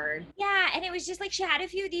awkward. Yeah, and it was just like she had a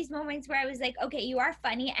few of these moments where I was like, okay, you are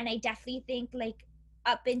funny, and I definitely think like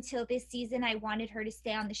up until this season I wanted her to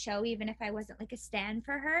stay on the show even if I wasn't like a stan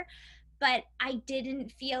for her. but I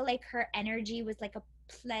didn't feel like her energy was like a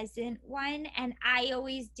pleasant one. And I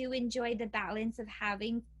always do enjoy the balance of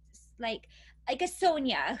having like a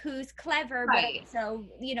Sonia who's clever, but Right. also,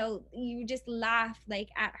 you know, you just laugh like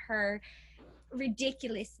at her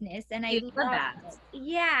ridiculousness. And I She's the love, best.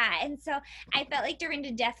 yeah. And so I felt like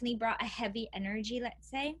Dorinda definitely brought a heavy energy, let's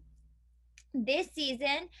say. This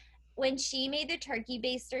season, when she made the turkey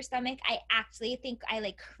baster stomach, I actually think I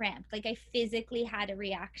like cramped. Like I physically had a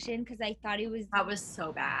reaction because I thought it was That was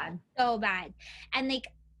so bad. so bad. And like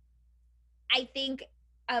I think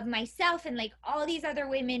of myself and like all these other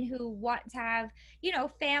women who want to have, you know,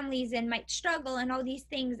 families and might struggle and all these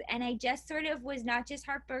things. And I just sort of was not just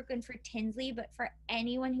heartbroken for Tinsley, but for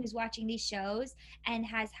anyone who's watching these shows and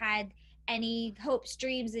has had any hopes,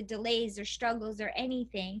 dreams, or delays or struggles or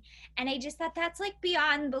anything. And I just thought that's like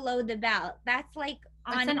beyond below the belt. That's like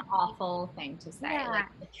That's on. an awful thing to say. Yeah. Like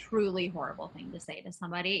a truly horrible thing to say to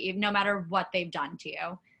somebody, even no matter what they've done to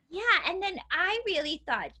you. Yeah, and then I really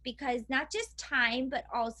thought, because not just time, but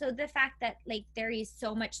also the fact that like there is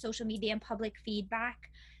so much social media and public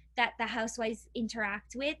feedback that the housewives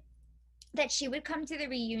interact with, that she would come to the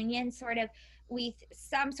reunion sort of with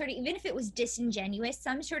some sort of, even if it was disingenuous,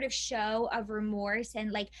 some sort of show of remorse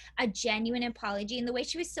and like a genuine apology. And the way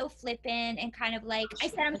she was so flippant and kind of like, I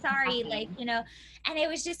said I'm sorry, like, you know. And it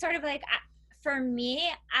was just sort of like, for me,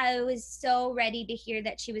 I was so ready to hear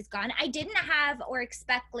that she was gone. I didn't have or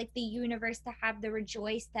expect like the universe to have the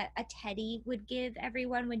rejoice that a Teddy would give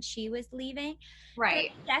everyone when she was leaving.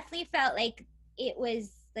 Right. But it definitely felt like it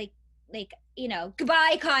was like, you know,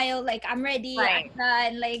 goodbye, Kyle. Like I'm ready. Right.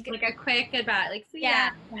 I'm done. Like a quick goodbye. Like, see ya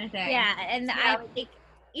kind of thing. yeah. And Yeah. I think,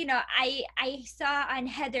 you know, I saw on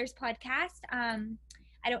Heather's podcast,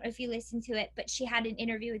 I don't know if you listened to it, but she had an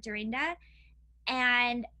interview with Dorinda,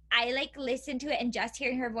 and I like listened to it, and just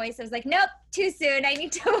hearing her voice, I was like, nope, too soon. I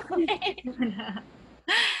need to wait.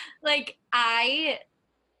 Like, I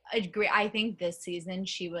agree. I think this season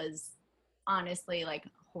she was honestly like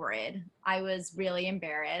horrid. I was really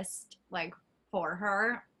embarrassed like for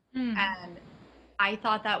her. And I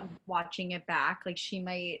thought that watching it back, like she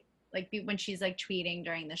might like be, when she's like tweeting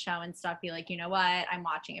during the show and stuff, be like, you know what, I'm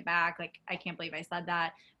watching it back. Like, I can't believe I said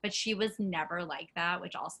that. But she was never like that,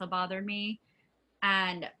 which also bothered me.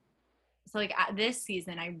 And so like this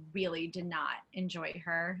season, I really did not enjoy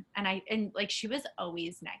her. And like she was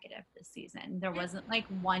always negative this season. There wasn't like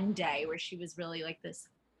one day where she was really like this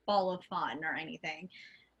ball of fun or anything.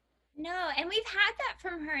 No, and we've had that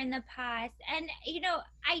from her in the past. And, you know,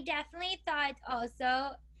 I definitely thought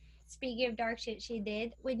also, speaking of dark shit she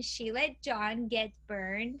did, when she let John get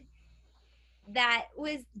burned, that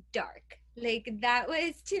was dark. Like, that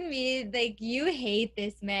was to me, like, you hate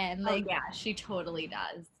this man. Like, oh, yeah, she totally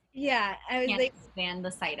does. Yeah, I was Can't like, stand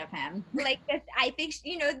the sight of him. like this, I think,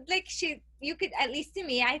 you know, like you could, at least to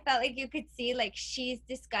me, I felt like you could see like she's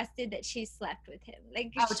disgusted that she slept with him.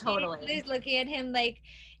 Like, Oh, she totally. is looking at him like,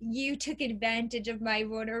 you took advantage of my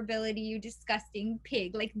vulnerability, you disgusting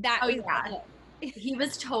pig. Like that Oh, was yeah. He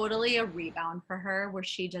was totally a rebound for her, where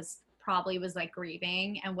she just probably was like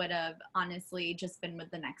grieving and would have honestly just been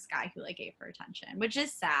with the next guy who like gave her attention, which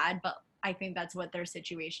is sad, but I think that's what their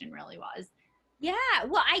situation really was. Yeah,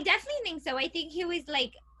 well, I definitely think so. I think he was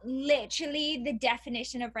like literally the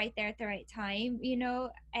definition of right there at the right time, you know,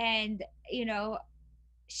 and, you know,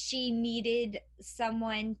 she needed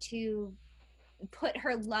someone to put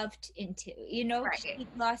her love into, you know. Right. She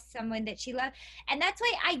lost someone that she loved. And that's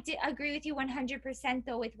why I did agree with you 100%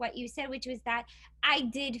 though with what you said, which was that I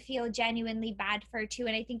did feel genuinely bad for her too.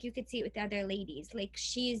 And I think you could see it with the other ladies. Like,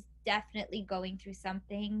 she's definitely going through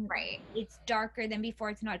something. Right. It's darker than before.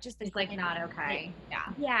 It's not just It's like not okay.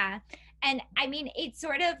 Yeah. And I mean, it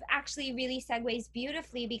sort of actually really segues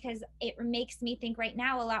beautifully, because it makes me think right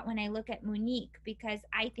now a lot when I look at Monique, because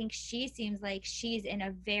I think she seems like she's in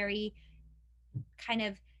a very kind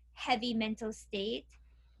of heavy mental state,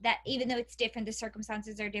 that even though it's different, the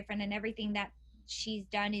circumstances are different and everything that she's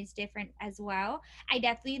done is different as well. I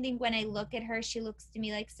definitely think when I look at her, she looks to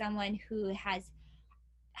me like someone who has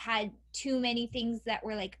had too many things that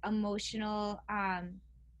were like emotional,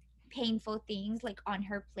 painful things like on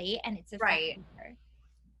her plate, and it's affecting her.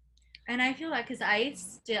 And I feel that because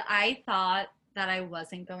I thought that I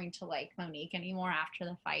wasn't going to like Monique anymore after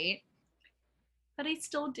the fight, but I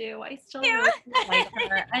still do. I still really like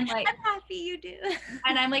her, and like I'm happy you do.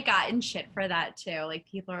 And I'm like gotten shit for that too. Like,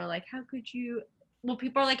 people are like, how could you? Well,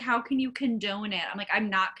 people are like, how can you condone it? I'm like, I'm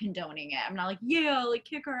not condoning it. I'm not like, yeah, like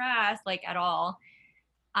kick her ass, like at all.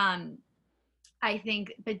 I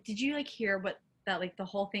think, but did you like hear what that like the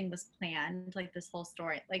whole thing was planned, like this whole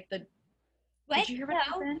story, like the What? Did you hear what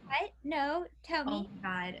happened? What? No, tell me. Oh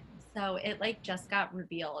my God. So it like just got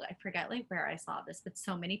revealed. I forget like where I saw this, but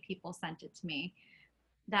so many people sent it to me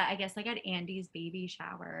that I guess like at Andy's baby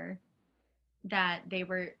shower that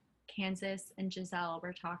Kansas and Giselle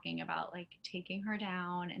were talking about like taking her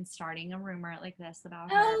down and starting a rumor like this about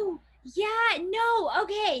her. Oh, yeah, no,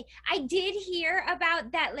 okay. I did hear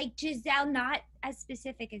about that, like Giselle, not as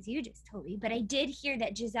specific as you just told me, but I did hear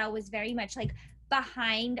that Giselle was very much like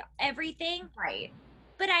behind everything. Right.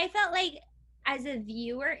 But I felt like as a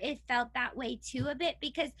viewer, it felt that way too a bit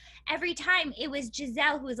because every time it was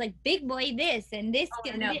Giselle who was like, big boy this and this. Oh,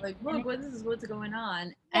 I know, like, look, what's going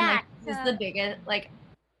on? Yeah, and like she's the biggest, like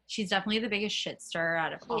she's definitely the biggest shitster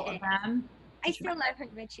out of all of them. I still love her,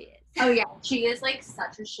 but she is. Oh yeah, she is like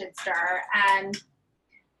such a shitster, and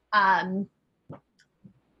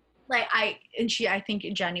like I think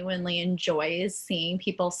genuinely enjoys seeing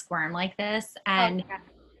people squirm like this, and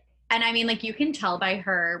and I mean like you can tell by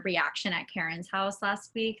her reaction at Karen's house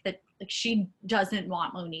last week that like she doesn't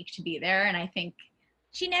want Monique to be there, and I think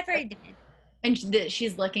she never did. And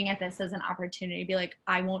she's looking at this as an opportunity to be like,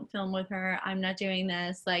 I won't film with her. I'm not doing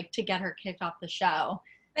this, like to get her kicked off the show.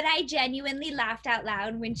 But I genuinely laughed out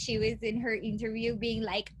loud when she was in her interview being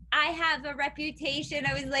like, I have a reputation.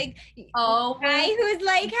 I was like, oh, guy who's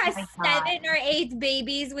like has 7 or 8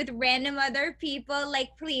 babies with random other people. Like,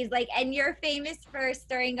 please, like, and you're famous for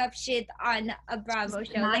stirring up shit on a Bravo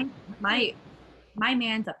show. My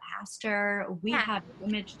man's a pastor. We have an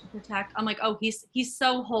image to protect. I'm like, oh, he's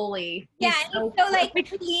so holy. He's so like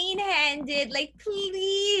clean-handed. Like,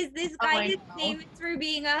 please, this guy is famous for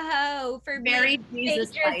being a hoe, for very being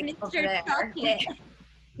Jesus Mr. Chocolate.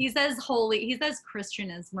 He's as holy. He's as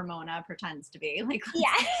Christian as Ramona pretends to be. Like,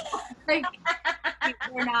 like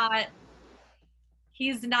we're not.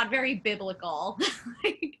 He's not very biblical.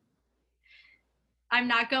 Like, I'm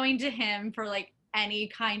not going to him for like any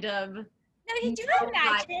kind of. No, did you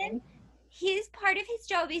imagine? His part of his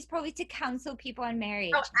job is probably to counsel people on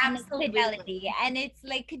marriage and fidelity. And it's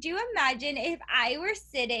like, could you imagine if I were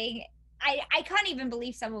sitting? I can't even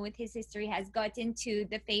believe someone with his history has gotten to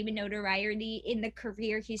the fame and notoriety in the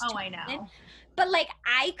career he's I know. But like,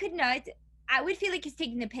 I could not. I would feel like he's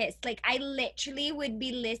taking the piss. Like, I literally would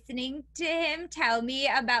be listening to him tell me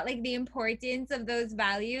about like the importance of those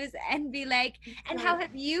values and be like, and how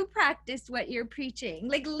have you practiced what you're preaching?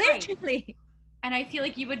 Like, literally. Right. And I feel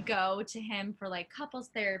like you would go to him for like couples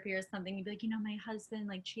therapy or something. You'd be like, you know, my husband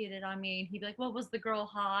like cheated on me. And he'd be like, well, was the girl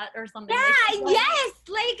hot or something? Yeah, like, yes.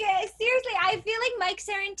 Like, seriously, I feel like Mike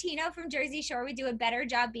Sarantino from Jersey Shore would do a better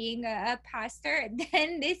job being a pastor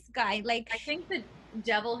than this guy. Like, I think the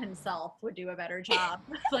devil himself would do a better job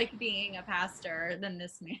like being a pastor than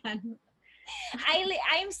this man.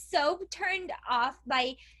 I'm so turned off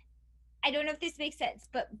by, I don't know if this makes sense,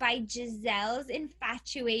 but by Giselle's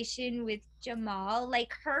infatuation with Jamal.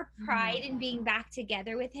 Like, her pride in being back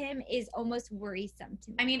together with him is almost worrisome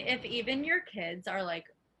to me. I mean, if even your kids are like,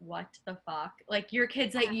 what the fuck? Like, your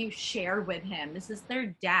kids that you share with him, this is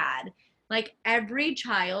their dad. Like, every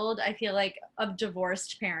child, I feel like, of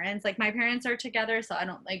divorced parents, like my parents are together, so I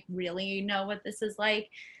don't like really know what this is like.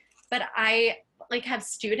 But I like have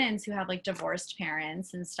students who have like divorced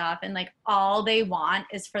parents and stuff, and like all they want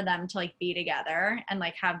is for them to like be together and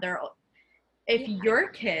like have their, if your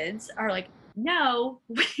kids are like, no,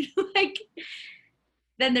 like,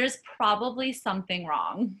 then there's probably something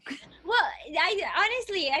wrong. Well, I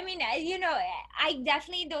honestly, I mean, you know, I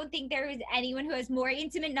definitely don't think there is anyone who has more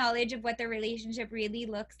intimate knowledge of what their relationship really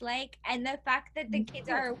looks like. And the fact that the kids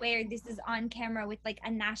are aware this is on camera with like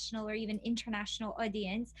a national or even international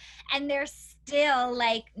audience, and they're still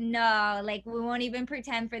like, no, like we won't even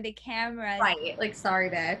pretend for the camera. Right. Like,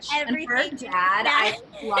 sorry, bitch. Everything. And her dad, I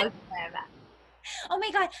love him. Oh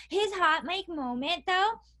my God. His hot mic moment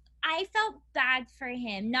though, I felt bad for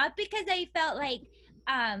him, not because I felt like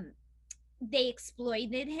they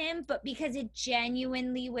exploited him, but because it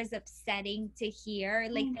genuinely was upsetting to hear,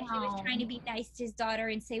 like that he was trying to be nice to his daughter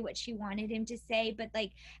and say what she wanted him to say, but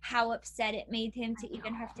like how upset it made him to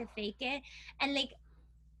even have to fake it. And like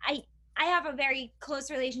I have a very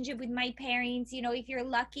close relationship with my parents. You know, if you're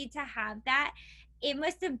lucky to have that, it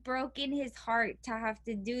must have broken his heart to have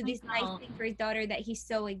to do this nice thing for his daughter that he's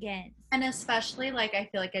so against. And especially like, I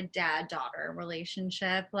feel like a dad-daughter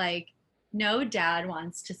relationship, like no dad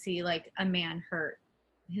wants to see like a man hurt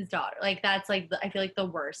his daughter. Like that's like, I feel like the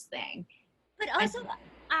worst thing. But also,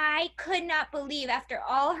 I could not believe after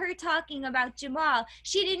all her talking about Jamal,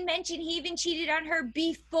 she didn't mention he even cheated on her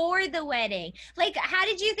before the wedding. Like, how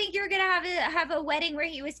did you think you were going to have a wedding where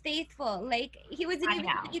he was faithful? Like, he wasn't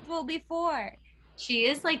even faithful before. She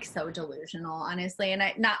is like so delusional, honestly. And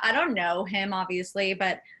I don't know him obviously,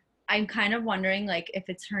 but I'm kind of wondering like if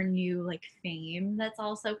it's her new like fame that's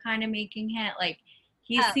also kind of making it like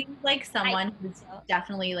he Oh, seems like someone who's so.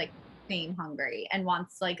 definitely like fame hungry and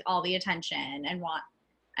wants like all the attention and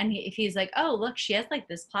if he's like, oh look, she has like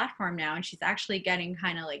this platform now and she's actually getting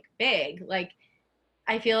kind of like big, like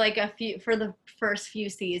I feel like for the first few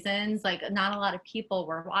seasons, like not a lot of people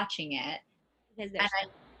were watching it. Because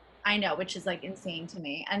And I know, which is like insane to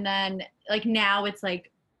me. And then like now it's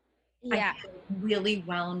like yeah. I feel really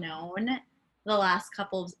well known the last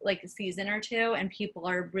couple of like season or two, and people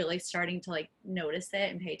are really starting to like notice it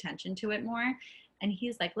and pay attention to it more. And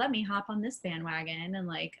he's like, let me hop on this bandwagon and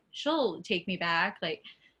like she'll take me back. Like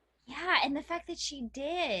Yeah, and the fact that she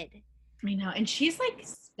did. I know. And she's like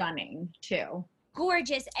stunning too.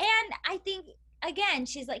 Gorgeous. And I think again,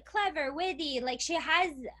 she's like clever, witty, like she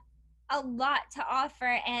has a lot to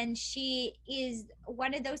offer, and she is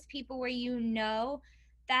one of those people where you know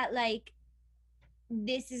that like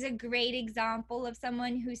this is a great example of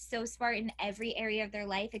someone who's so smart in every area of their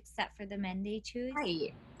life except for the men they choose.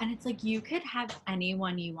 Right. And it's like you could have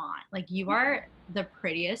anyone you want. Like you are the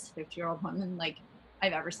prettiest 50-year-old woman like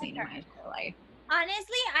I've ever seen in my entire life.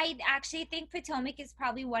 Honestly, I actually think Potomac is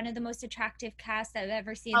probably one of the most attractive casts I've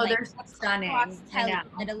ever seen. Oh, like, they're stunning. across I tele, know.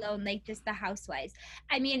 let alone like just the housewives.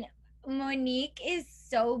 I mean, Monique is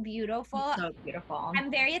so beautiful. So beautiful. I'm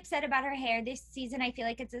very upset about her hair this season. I feel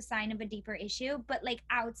like it's a sign of a deeper issue. But like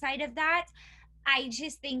outside of that, I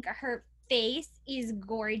just think her face is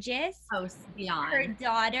gorgeous. Oh, beyond. Her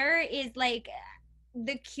daughter is like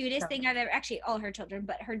the cutest So thing I've ever, actually all her children,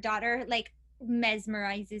 but her daughter like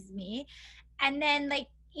mesmerizes me. And then like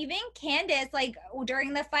even Candace, like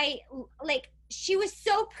during the fight, like she was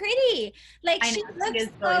so pretty. Like she looks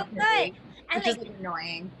so good. And which is like like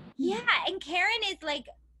annoying. yeah, and Karen is like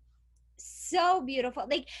so beautiful.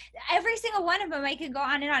 Like every single one of them, I could go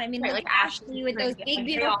on and on. I mean, Right, look like at Ashley with those like, big they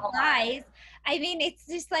beautiful all are. eyes. I mean, it's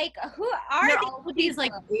just like who are They're these all these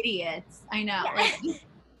like people? idiots. I know.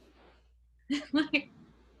 Yeah. Like,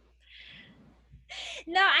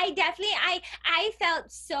 No, I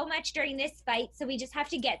felt so much during this fight, so we just have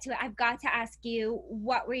to get to it. I've got to ask you,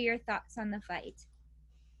 what were your thoughts on the fight?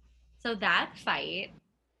 so that fight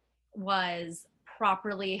was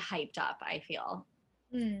properly hyped up, I feel.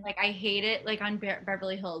 Like I hate it like on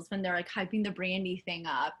Beverly Hills when they're like hyping the Brandy thing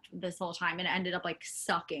up this whole time and it ended up like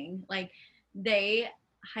sucking. Like they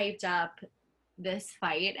hyped up this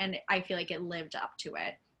fight and I feel like it lived up to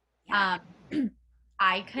it. Yeah.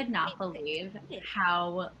 I could not believe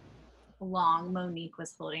how long Monique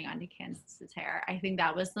was holding onto Candace's hair. I think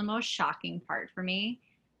that was the most shocking part for me.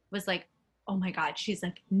 Was like, oh my God, she's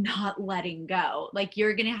like not letting go. Like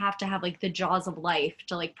you're gonna have to have like the jaws of life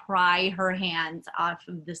to like pry her hands off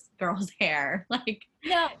of this girl's hair. Like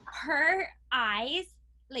No, her eyes,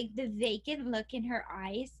 like the vacant look in her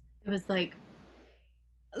eyes. it was like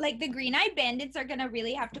Like the Green Eyed Bandits are gonna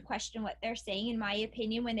really have to question what they're saying, in my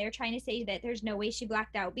opinion, when they're trying to say that there's no way she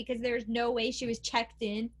blacked out, because there's no way she was checked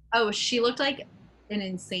in. oh, she looked like an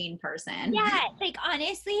insane person. Yeah, like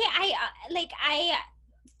honestly, I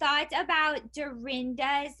thought about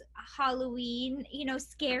Dorinda's Halloween,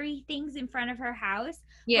 scary things in front of her house.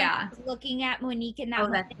 Yeah. When I was looking at Monique in that Oh,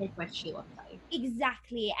 moment. that's like what she looked like.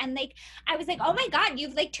 Exactly. And like I was like, oh my God,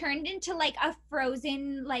 you've like turned into like a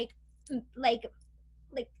frozen like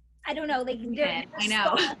I don't know, like Yeah, I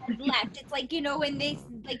know. left. It's like, when they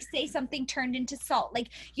like say something turned into salt, like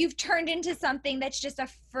you've turned into something that's just a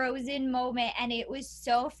frozen moment, and it was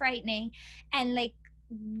so frightening and like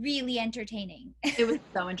really entertaining. It was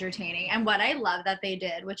so entertaining. And what I love that they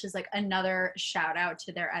did, which is like another shout out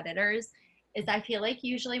to their editors, is I feel like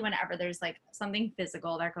usually whenever there's like something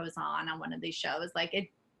physical that goes on one of these shows, like it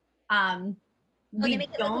They make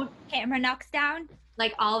it look like the camera knocks down.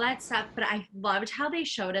 Like all that stuff, but I loved how they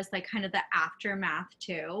showed us like kind of the aftermath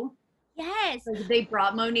too. Yes. Like they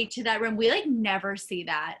brought Monique to that room. We like never see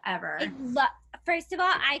that ever. First of all,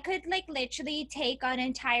 I could like literally take an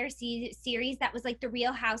entire series that was like the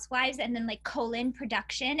Real Housewives and then like colon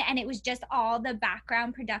production, and it was just all the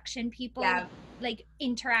background production people like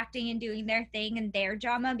interacting and doing their thing and their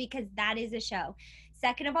drama, because that is a show.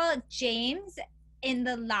 Second of all, James, in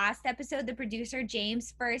the last episode, the producer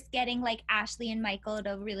James first getting like Ashley and Michael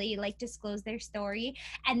to really like disclose their story,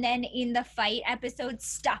 and then in the fight episode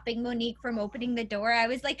stopping Monique from opening the door. I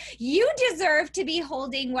was like, you deserve to be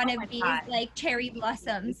holding one of these like cherry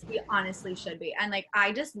blossoms. We honestly should be. And like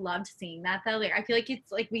I just loved seeing that though. Like I feel like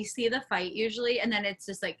it's like we see the fight usually and then it's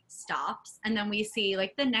just like stops, and then we see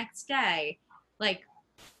like the next day like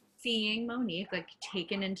seeing Monique like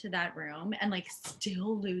taken into that room and like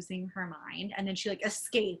still losing her mind, and then she like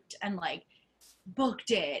escaped and like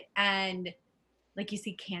booked it, and like you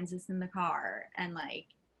see Kansas in the car, and like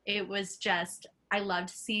it was just, I loved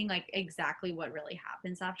seeing like exactly what really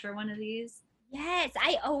happens after one of these. Yes,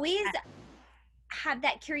 I always have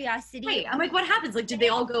that curiosity. Right. I'm like, what happens? Like, did they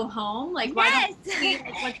all go home? Like, why don't we see Yes.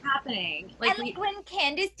 like, what's happening? Like, And like when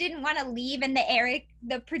Candace didn't want to leave and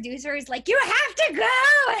the producer is like, you have to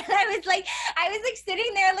go. And I was like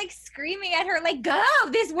sitting there like screaming at her, like, go,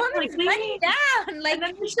 this woman's Like, running down. Like, and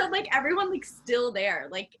then they showed like everyone like still there.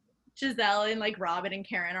 Like Giselle and like Robin and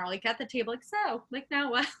Karen are like at the table, like, so, like,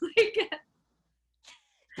 now what? Like,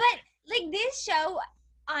 but like this show,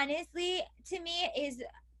 honestly, to me is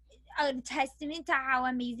a testament to how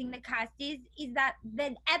amazing the cast is that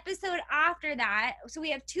the episode after that, so we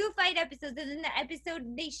have 2 fight episodes, and then the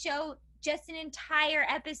episode they show just an entire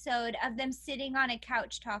episode of them sitting on a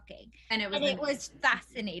couch talking, and it was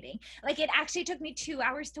fascinating. Like, it actually took me 2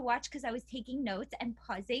 hours to watch because I was taking notes and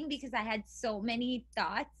pausing because I had so many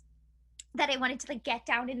thoughts that I wanted to like get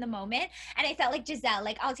down in the moment, and I felt like Giselle,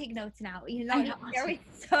 like, I'll take notes now, you know. There was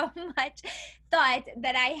so much thought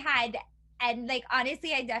that I had. And like,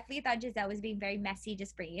 honestly, I definitely thought Giselle was being very messy,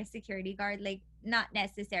 just bringing a security guard, like, not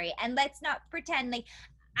necessary. And let's not pretend, like,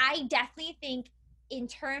 I definitely think in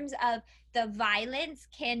terms of the violence,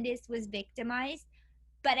 Candace was victimized,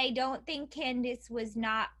 but I don't think Candace was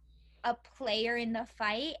not a player in the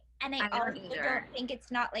fight. And I also don't think it's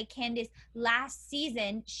not like Candace last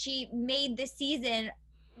season, she made the season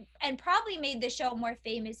and probably made the show more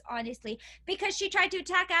famous, honestly, because she tried to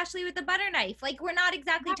attack Ashley with a butter knife. Like, we're not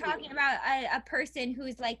exactly talking about a person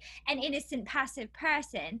who's like an innocent passive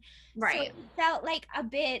person. right. So it felt like a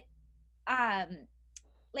bit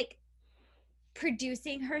like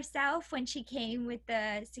producing herself when she came with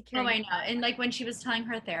the security. Oh, I know. And like when she was telling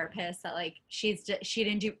her therapist that like she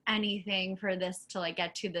didn't do anything for this to like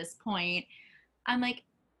get to this point, I'm like,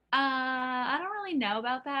 I don't really know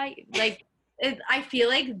about that. Like, I feel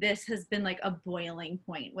like this has been like a boiling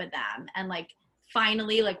point with them, and like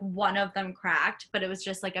finally like one of them cracked, but it was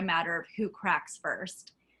just like a matter of who cracks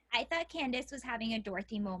first. I thought Candace was having a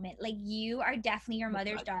Dorothy moment. Like, you are definitely your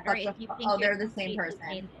mother's daughter if you think they're the same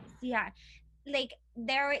person. Yeah. Like,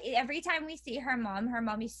 every time we see her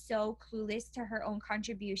mom is so clueless to her own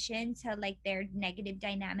contribution to like their negative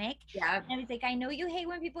dynamic. Yeah. And I was like, I know you hate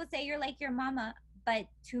when people say you're like your mama, but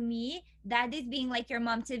to me, that is being like your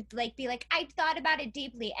mom, to like be like, I've thought about it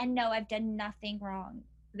deeply and no, I've done nothing wrong.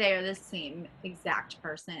 They are the same exact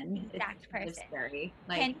person. Exact person. It's scary.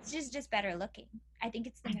 Like, and she's just better looking. I think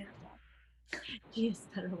it's the makeup. She is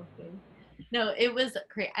better looking. No, it was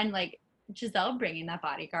great. And like Giselle bringing that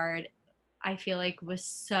bodyguard, I feel like was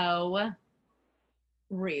so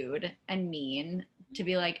rude and mean, to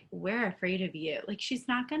be like, we're afraid of you. Like, she's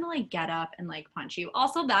not gonna like get up and like punch you.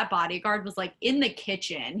 Also, that bodyguard was like in the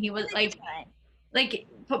kitchen. He was like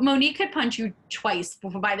Monique could punch you twice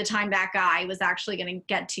by the time that guy was actually gonna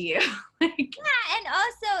get to you. Like, yeah, and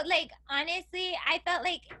also like, honestly, I felt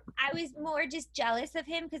like I was more just jealous of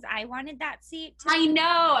him because I wanted that seat too. I know.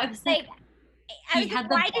 I was like,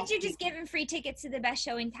 why did you just give him free tickets to the best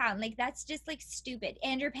show in town? Like, that's just like stupid.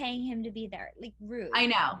 And you're paying him to be there. Like, rude. I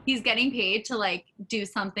know. He's getting paid to like do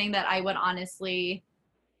something that I would honestly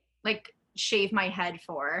like shave my head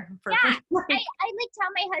for. Yeah, I like tell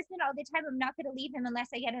my husband all the time, I'm not going to leave him unless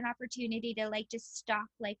I get an opportunity to like just stalk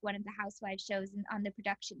like one of the Housewives shows on the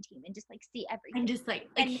production team and just like see everything. And just like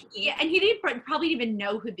he didn't probably even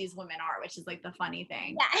know who these women are, which is like the funny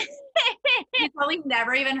thing. Yeah. He probably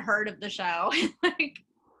never even heard of the show. Like,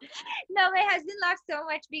 no, my husband laughs so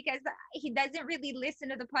much because he doesn't really listen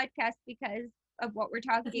to the podcast because of what we're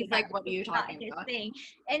talking he's about. like, what are you talking about? Thing.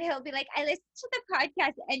 And he'll be like, I listened to the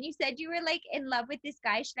podcast and you said you were like in love with this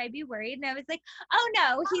guy. Should I be worried? And I was like, oh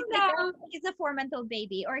no, he's a 4-month-old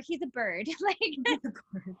baby, or he's a bird. Like,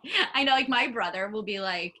 I know, like my brother will be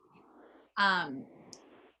like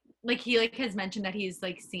he like has mentioned that he's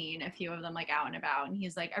like seen a few of them like out and about, and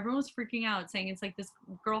he's like, everyone was freaking out saying it's like this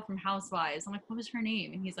girl from Housewives. I'm like, what was her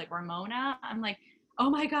name? And he's like, Ramona. I'm like, oh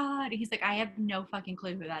my god. He's like, I have no fucking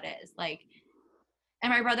clue who that is. Like,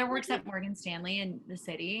 and my brother works at Morgan Stanley in the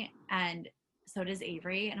city, and so does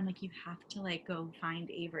Avery. And I'm like, you have to like go find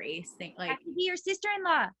Avery. Like, have to be your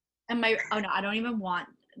sister-in-law. And oh no, I don't even want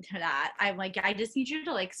that. I'm like, I just need you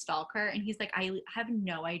to like stalk her. And he's like, I have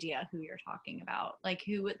no idea who you're talking about. Like,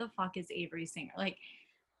 who the fuck is Avery Singer? Like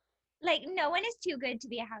no one is too good to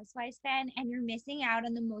be a Housewives fan, and you're missing out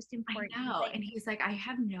on the most important. I know. And he's like, I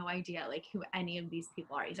have no idea like who any of these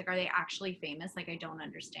people are. He's like, are they actually famous? Like, I don't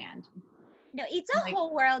understand. No, it's a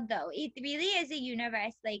whole world though. It really is a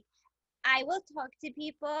universe. Like, I will talk to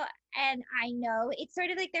people and I know it's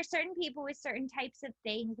sort of like there's certain people with certain types of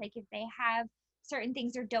things. Like, if they have certain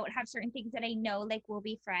things or don't have certain things that I know like we'll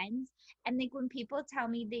be friends. And like when people tell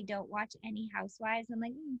me they don't watch any Housewives, I'm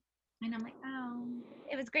like, And I'm like, oh,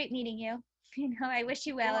 it was great meeting you. You know, I wish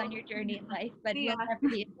you well on your journey in life, but yeah. we'll never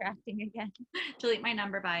be interacting again. Delete my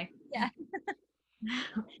number, bye. Yeah.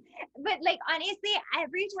 But like honestly,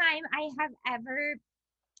 every time I have ever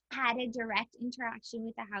had a direct interaction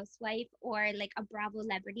with a housewife or like a Bravo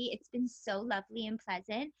celebrity, it's been so lovely and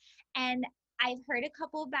pleasant. And I've heard a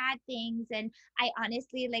couple bad things, and I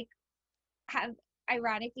honestly like have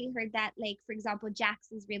ironically heard that, like, for example, Jax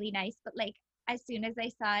is really nice, but like as soon as I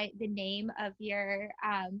saw the name of your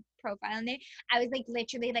profile name, I was like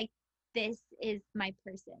literally like, this is my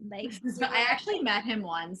person. Like I actually met him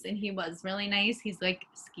once and he was really nice. He's like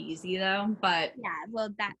skeezy though, but yeah,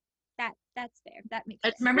 well that's fair. That makes I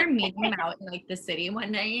sense. remember meeting him out in like the city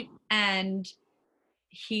one night, and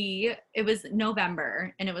it was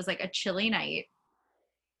November and it was like a chilly night,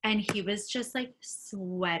 and he was just like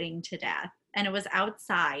sweating to death, and it was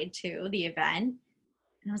outside too, the event.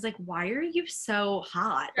 And I was like, why are you so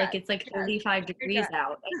hot? Like it's like 35 degrees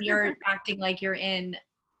out and you're acting like you're in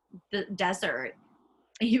the desert.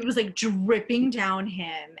 And he was like dripping down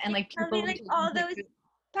him, and like people like all those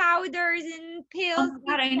powders and pills. Oh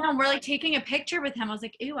my God, I know. We're like taking a picture with him. I was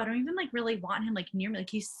like, ew, I don't even like really want him like near me. Like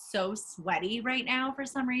he's so sweaty right now for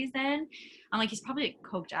some reason. I'm like, he's probably like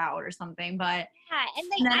coked out or something. But yeah, and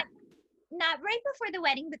like not right before the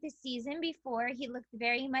wedding, but the season before, he looked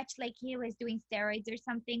very much like he was doing steroids or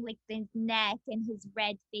something, like his neck and his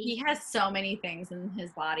red face. He has so many things in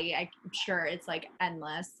his body. I'm sure it's like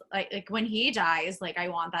endless. Like when he dies, like I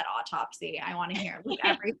want that autopsy. I want to hear like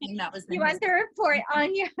everything that was in you want the report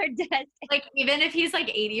on your desk. Like even if he's like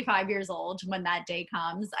 85 years old when that day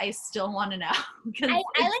comes, I still want to know. I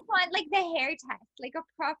like want like the hair test, like a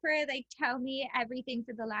proper like tell me everything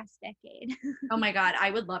for the last decade. Oh my God,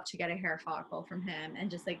 I would love to get a hair follicle from him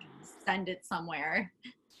and just like send it somewhere.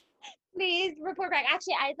 Please report back.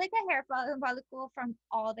 Actually, I'd like a hair follicle from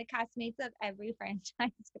all the castmates of every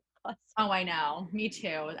franchise. Oh, I know. Me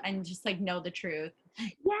too. And just like know the truth.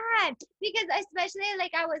 Yeah, because especially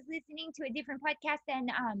like I was listening to a different podcast,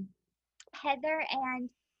 and Heather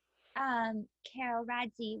and Carol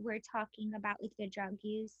Radzi were talking about like the drug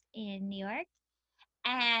use in New York,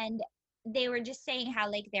 and they were just saying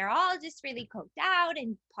how like they're all just really coked out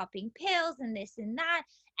and popping pills and this and that,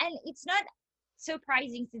 and it's not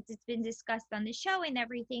surprising since it's been discussed on the show and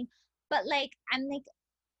everything, but like I'm like,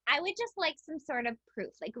 I would just like some sort of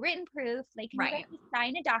proof, like written proof, like can you guys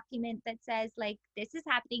sign a document that says like this is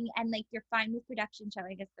happening and like you're fine with production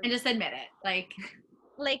showing us and just admit it,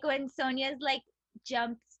 like when Sonya's like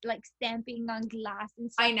jumps like stamping on glass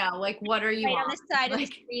and stuff. I know, like what are you right on the side of the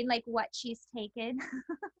screen, like what she's taken.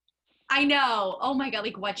 I know. Oh my God,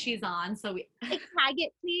 like what she's on. So we like tag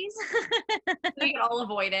it, please. we can all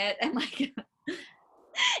avoid it and like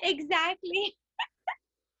exactly.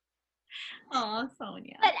 Oh,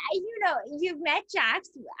 Sonia. But you know, you've met Jax.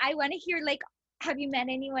 I want to hear like, have you met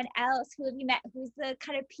anyone else? Who have you met? Who's the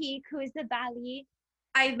kind of peak? Who is the valley?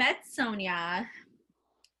 I met Sonia.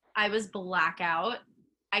 I was blackout.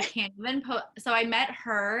 I can't even so I met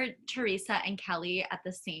her, Teresa, and Kelly at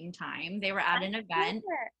the same time. They were at an event.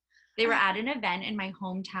 They were at an event in my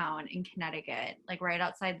hometown in Connecticut, like right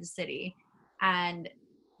outside the city. And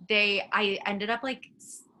I ended up like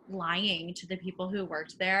lying to the people who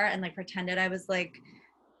worked there and like pretended I was like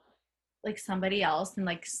somebody else, and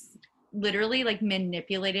like literally like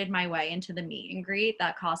manipulated my way into the meet and greet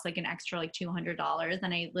that cost like an extra like $200.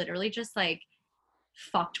 And I literally just like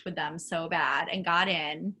fucked with them so bad and got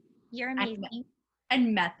in. You're amazing.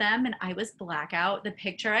 And met them, and I was blackout. The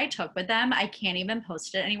picture I took with them, I can't even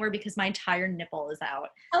post it anywhere because my entire nipple is out.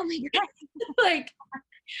 Oh my God. Like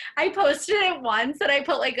I posted it once and I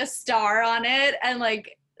put like a star on it, and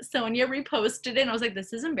like Sonia reposted it, and I was like,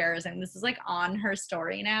 this is embarrassing. This is like on her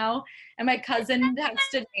story now. And my cousin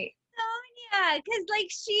texted me. Sonia, because like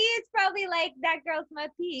she is probably like, that girl's my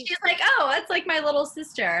peak. She's like, oh, that's like my little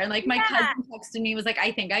sister. And like my cousin texted me, was like,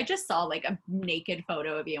 I think I just saw like a naked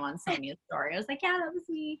photo of you on Sonia's story. I was like, yeah, that was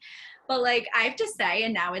me. But like I have to say,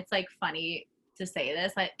 and now it's like funny to say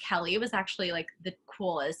this, like Kelly was actually like the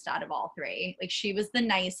coolest out of all three. Like she was the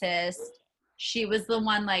nicest. She was the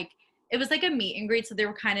one, like it was like a meet and greet, so they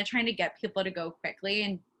were kind of trying to get people to go quickly,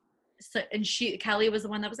 and so Kelly was the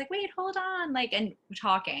one that was like, wait, hold on, like, and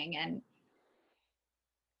talking. And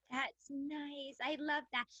that's nice. I love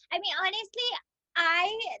that. I mean, honestly,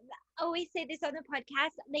 I always say this on the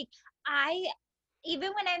podcast, like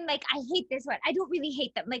even when I'm like, I hate this one, I don't really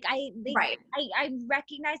hate them. Like I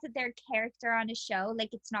recognize that they're a character on a show, like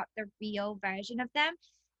it's not the real version of them.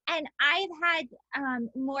 And I've had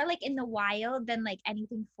more like in the wild than like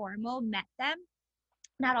anything formal met them.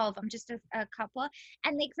 Not all of them, just a couple.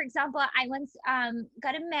 And like, for example, I once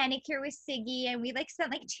got a manicure with Siggy, and we like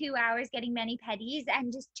spent like 2 hours getting mani-pedis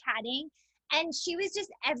and just chatting. And she was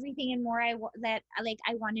just everything and more that like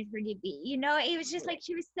I wanted her to be. You know, it was just like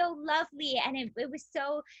she was so lovely, and it was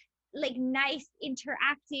so like nice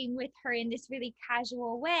interacting with her in this really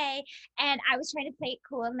casual way. And I was trying to play it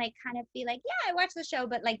cool and like kind of be like, yeah, I watched the show,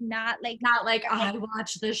 but like not like I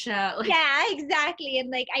watched the show. Like, yeah, exactly. And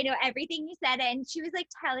like I know everything you said. And she was like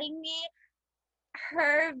telling me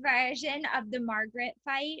her version of the Margaret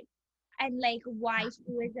fight and like why she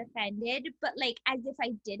was offended, but like as if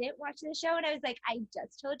I didn't watch the show. And I was like, I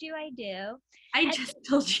just told you I do. I just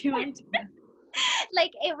told you I do.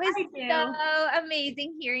 Like it was so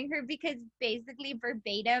amazing hearing her, because basically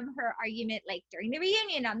verbatim her argument like during the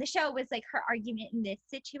reunion on the show was like her argument in this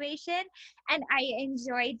situation. And I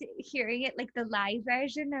enjoyed hearing it like the live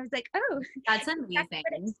version. I was like, oh, that's amazing. That's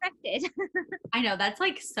what I expected. I know, that's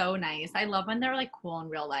like so nice. I love when they're like cool in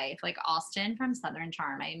real life. Like Austin from Southern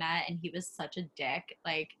Charm I met, and he was such a dick.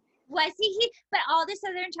 Like, was he? But all the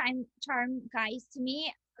Southern Charm guys to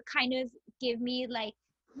me kind of give me like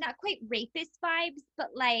not quite rapist vibes, but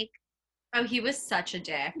like, oh, he was such a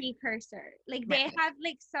dick. Precursor. Like they have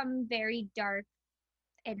like some very dark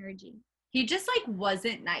energy. He just like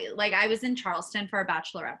wasn't nice. Like I was in Charleston for a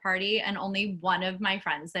bachelorette party, and only one of my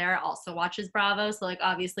friends there also watches Bravo. So like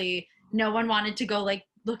obviously no one wanted to go like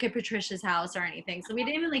look at Patricia's house or anything. So we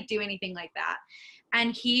didn't even like do anything like that.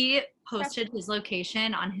 And he posted his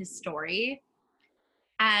location on his story.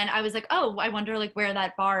 And I was like, oh, I wonder like where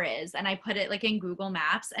that bar is. And I put it like in Google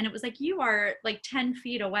Maps, and it was like, you are like 10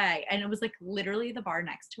 feet away. And it was like literally the bar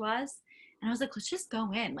next to us. And I was like, let's just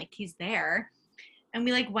go in. Like he's there. And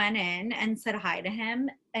we like went in and said hi to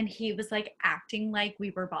him. And he was like acting like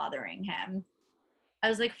we were bothering him. I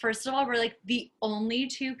was like, first of all, we're like the only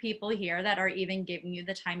two people here that are even giving you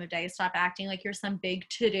the time of day. Stop acting like you're some big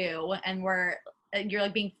to-do. And you're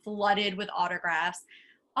like being flooded with autographs.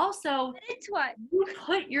 Also, it's what you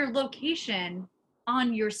put your location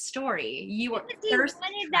on your story. You were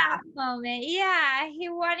wanted that moment. Yeah, he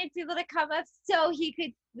wanted people to come up so he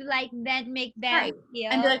could like then make them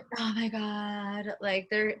feel and be like, oh my god, like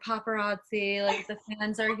they're paparazzi, like the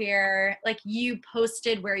fans are here. Like you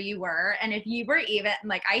posted where you were, and if you were even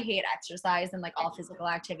like, I hate exercise and like all physical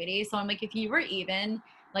activity, so I'm like, if you were even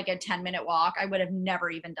like a 10-minute walk, I would have never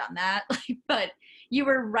even done that. Like, but you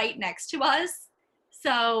were right next to us.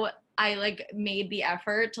 So I like made the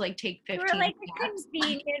effort to like take 15 We're like steps. a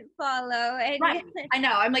convenient follow. And right. I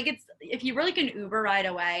know. I'm like, if you were like an Uber ride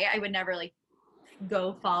away, I would never like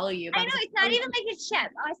go follow you. I know, it's not even like a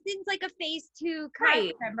Shep. Austin's like a phase 2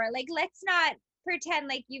 cast member. Like, let's not pretend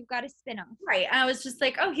like you've got a spin-off. Right. And I was just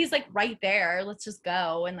like, oh, he's like right there. Let's just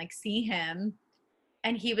go and like see him.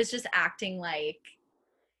 And he was just acting like,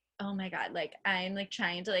 oh my god, like I'm like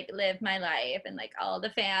trying to like live my life, and like all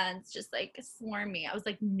the fans just like swarm me. I was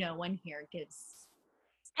like, no one here gives.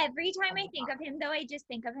 Every time I think of him though, I just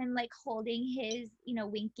think of him like holding his, you know,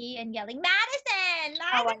 Winky and yelling Madison.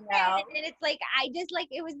 Oh, I know. And it's like, I just like,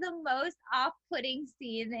 it was the most off-putting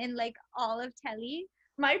scene in like all of telly.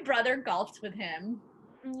 My brother golfed with him.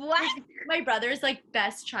 What? My brother's like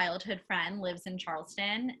best childhood friend lives in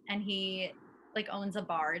Charleston, and he like owns a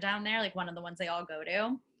bar down there, like one of the ones they all go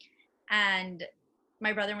to. And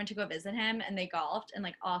my brother went to go visit him, and they golfed, and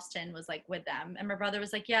like Austin was like with them. And my brother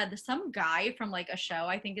was like, yeah, there's some guy from like a show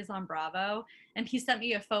I think is on Bravo. And he sent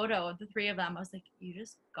me a photo of the three of them. I was like, you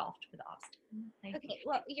just golfed with Austin. Like, okay,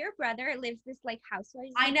 well, your brother lives this like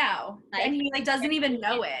housewives. I know. And he like doesn't even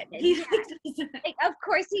know it. He like, of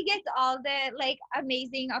course he gets all the like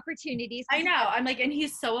amazing opportunities. I know. I'm like, and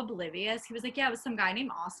he's so oblivious. He was like, yeah, it was some guy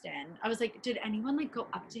named Austin. I was like, did anyone like go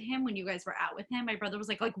up to him when you guys were out with him? My brother was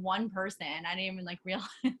like one person. I didn't even like realize.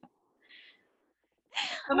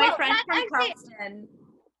 But my friend from Charleston,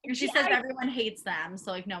 and she says everyone hates them,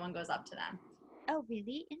 so like no one goes up to them. Oh,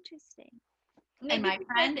 really? Interesting. And my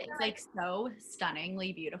friend is like so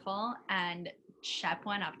stunningly beautiful, and Shep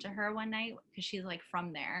went up to her one night because she's like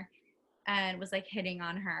from there, and was like hitting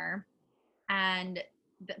on her, and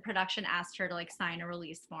the production asked her to like sign a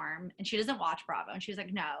release form, and she doesn't watch Bravo, and she was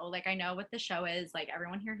like, no, like I know what the show is, like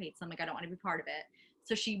everyone here hates them, like I don't want to be part of it.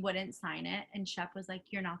 So she wouldn't sign it, and Shep was like,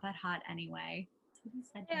 you're not that hot anyway. That's what he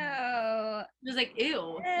said to her. He was like,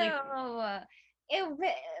 ew. Like,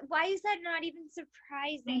 why is that not even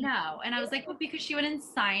surprising? I know. And I was like, well, because she wouldn't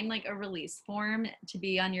sign like a release form to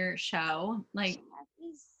be on your show. Like, that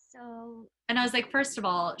is so. And I was like, first of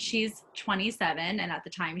all, she's 27, and at the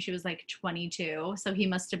time she was like 22, so he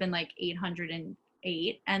must have been like 800 and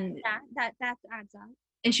 8, and that adds up.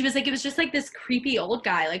 and she was like, it was just like this creepy old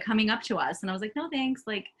guy like coming up to us, and I was like, no thanks,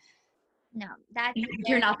 like No, that's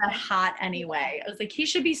you're not that hot anyway. I was like, he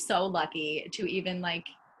should be so lucky to even like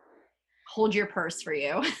hold your purse for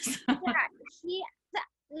you.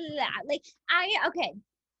 like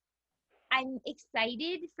I'm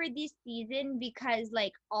excited for this season because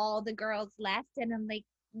like all the girls left, and I'm like,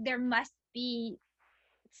 there must be,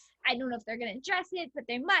 I don't know if they're gonna address it, but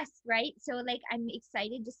they must, right? So like I'm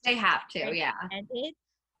excited just They have to, yeah.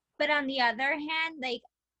 But on the other hand, like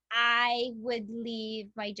I would leave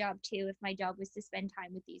my job too if my job was to spend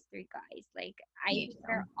time with these 3 guys. Like I think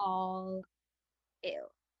they're all ew.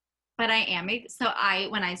 But I am, so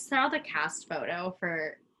when I saw the cast photo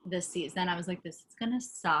for this season, I was like, this is gonna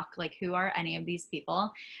suck. Like, who are any of these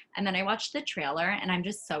people? And then I watched the trailer, and I'm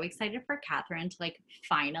just so excited for Catherine to like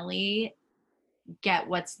finally get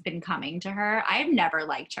what's been coming to her. I've never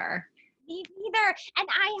liked her. Me neither. And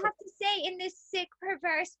I have to say, in this sick,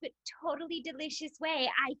 perverse, but totally delicious way,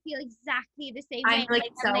 I feel exactly the same way. I'm like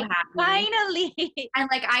so happy. Finally. And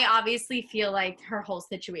like, I obviously feel like her whole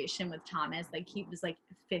situation with Thomas, like he was like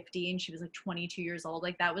 50 and she was like 22 years old.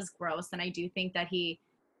 Like that was gross. And I do think that he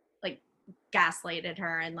like gaslighted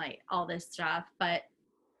her and like all this stuff. But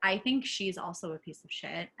I think she's also a piece of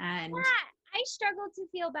shit. And yeah, I struggle to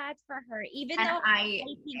feel bad for her, even though I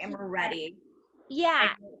am ready. Yeah.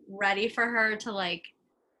 I'm ready for her to like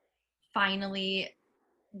finally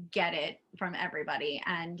get it from everybody,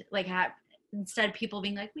 and like instead of people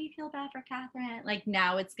being like, we feel bad for Catherine, like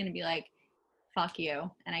now it's gonna be like, fuck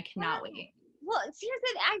you, and I cannot wait. Well,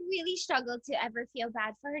 seriously, I really struggle to ever feel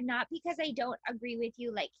bad for her, not because I don't agree with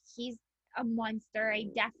you, like he's a monster. I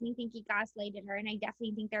definitely think he gaslighted her, and I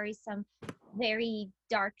definitely think there is some very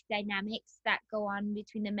dark dynamics that go on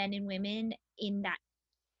between the men and women in that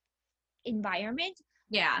environment.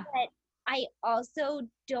 Yeah. But I also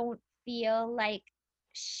don't feel like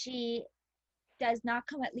she does not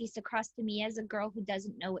come at least across to me as a girl who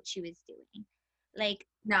doesn't know what she was doing. Like,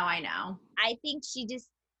 no, I know. I think she just,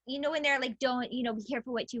 when they're like, don't, be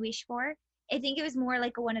careful what you wish for. I think it was more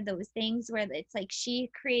like one of those things where it's like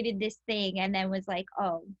she created this thing and then was like,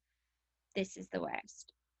 oh, this is the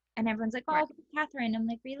worst. And everyone's like, oh, right. Catherine. I'm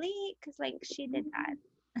like, really? Because like she did that.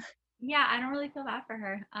 Yeah, I don't really feel bad for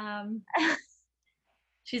her.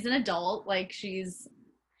 She's an adult. Like she's.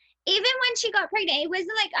 Even when she got pregnant, it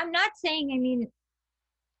wasn't like, I'm not saying,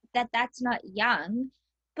 that's not young,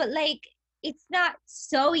 but like, it's not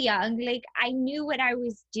so young. Like I knew what I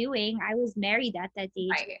was doing. I was married at that age.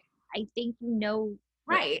 Right. I think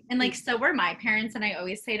Right. And like, so were my parents. And I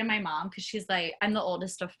always say to my mom, because she's like, I'm the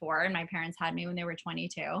oldest of 4 and my parents had me when they were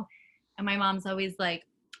 22. And my mom's always like,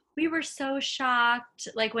 we were so shocked.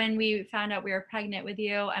 Like when we found out we were pregnant with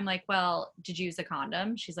you, I'm like, well, did you use a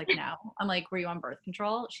condom? She's like, no. I'm like, were you on birth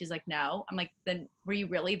control? She's like, no. I'm like, then were you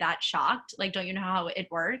really that shocked? Like, don't you know how it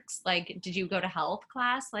works? Like, did you go to health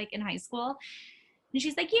class like in high school? And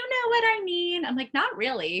she's like, you know what I mean? I'm like, not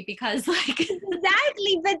really, because like.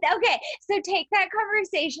 Exactly. But okay. So take that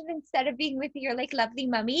conversation instead of being with your like lovely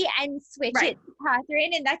mummy and switch it to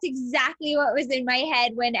Catherine. And that's exactly what was in my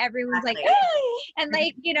head when everyone's like, oh! And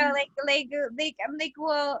like, I'm like,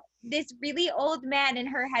 well, this really old man and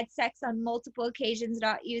her had sex on multiple occasions,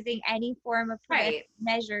 not using any form of preventive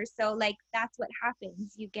measures. So like, that's what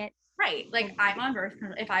happens. You get. Right. Like I'm on birth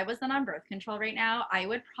control. If I wasn't on birth control right now, I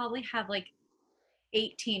would probably have like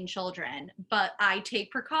 18 children, but I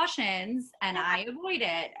take precautions and I avoid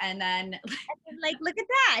it. And then like, look at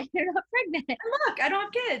that. You're not pregnant. Look, I don't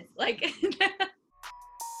have kids. Like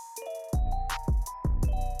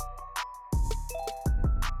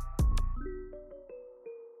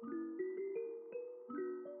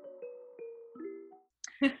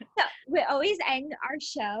So we always end our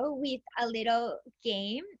show with a little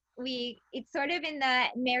game. It's sort of in the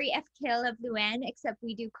Mary F. Kill of Luann, except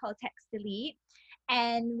we do call text delete.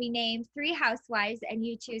 And we name 3 housewives and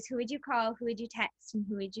you choose who would you call, who would you text, and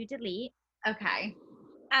who would you delete. Okay.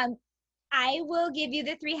 I will give you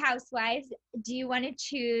the 3 housewives. Do you want to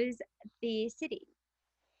choose the city?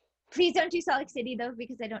 Please don't do Salt Lake City though,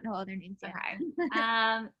 because I don't know all their names yet.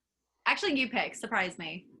 Okay. Actually, you pick. Surprise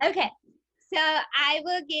me. Okay. So I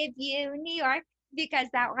will give you New York because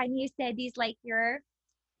that one you said is like your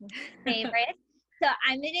favorite. So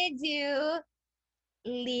I'm going to do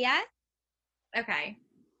Leah. Okay.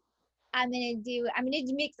 I'm gonna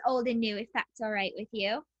mix old and new if that's all right with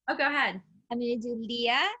you. Oh, go ahead. I'm gonna do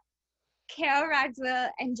Leah, Carol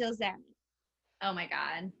Radziwill, and Jill Zarin. Oh my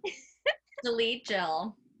God. Delete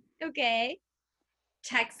Jill. Okay.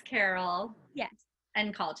 Text Carol. Yes.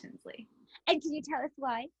 And call Tinsley. And can you tell us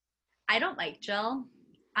why? I don't like Jill.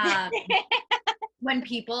 when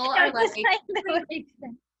people are Just like, like the way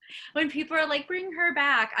that- when people are like, bring her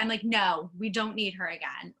back, I'm like, no, we don't need her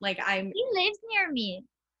again. Like He lives near me.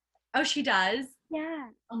 oh, she does? Yeah.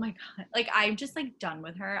 Oh my God. Like, I'm just like done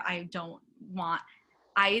with her. I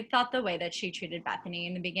thought the way that she treated Bethany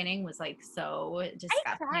in the beginning was like so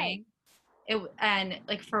disgusting. And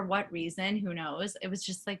like, for what reason, who knows? It was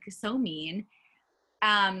just like so mean.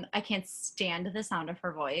 I can't stand the sound of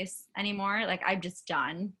her voice anymore. Like, I'm just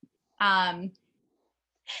done. My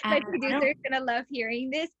And producer is gonna love hearing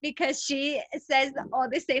this because she says all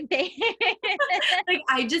the same thing. like,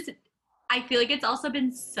 I feel like it's also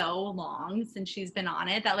been so long since she's been on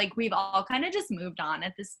it that like we've all kind of just moved on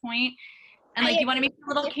at this point. And like, you want to make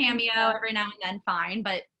a little cameo every now and then, fine,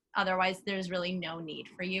 but otherwise there's really no need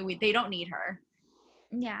for you. They don't need her.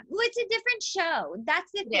 Yeah. Well, it's a different show.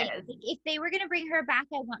 That's the thing. It is. Like, if they were gonna bring her back,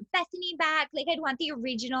 I want Bethany back. Like, I'd want the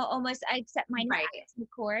original almost, except minus Right. Alex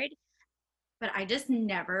McCord. But I just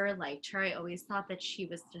never liked her. I always thought that she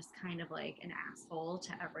was just kind of like an asshole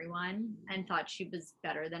to everyone and thought she was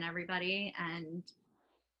better than everybody. And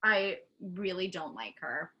I really don't like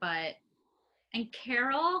her. And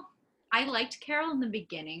Carol, I liked Carol in the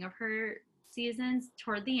beginning of her seasons.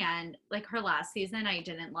 Toward the end, like her last season, I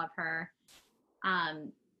didn't love her.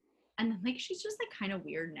 And then like she's just like kind of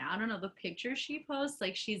weird now. I don't know, the pictures she posts,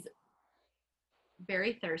 like she's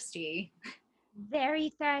very thirsty.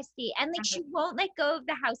 Very thirsty. And like, she won't let go of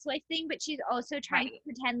the housewife thing, but she's also trying to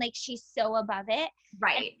pretend like she's so above it.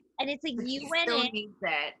 Right. And it's like, But you she went still in. needs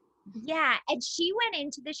it. Yeah, and she went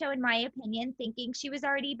into the show, in my opinion, thinking she was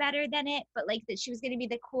already better than it, but like that she was going to be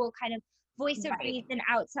the cool kind of voice of Right. reason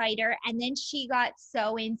outsider. And then she got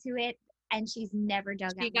so into it, and she's never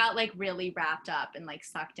dug out. She got like really wrapped up and like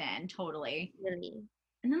sucked in totally. Really.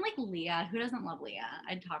 And then like Leah, who doesn't love Leah?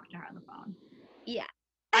 I'd talk to her on the phone. Yeah.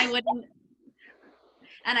 I wouldn't.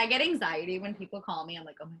 And I get anxiety when people call me. I'm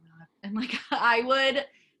like, oh my God. And like, I would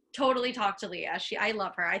totally talk to Leah. I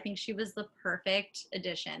love her. I think she was the perfect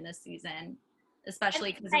addition this season,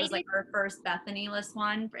 especially because it was like her first Bethany-less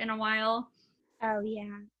one in a while. Oh,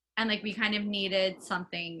 yeah. And like, we kind of needed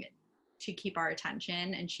something to keep our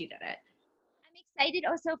attention, and she did it. I'm excited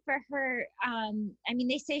also for her. I mean,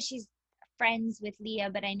 they say she's friends with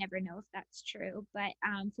Leah, but I never know if that's true. But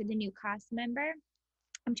for the new cast member,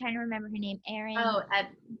 I'm trying to remember her name, Erin. Oh,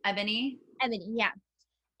 Ebony? Ebony, yeah.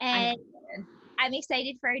 And I'm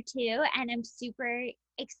excited for her too. And I'm super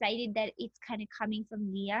excited that it's kind of coming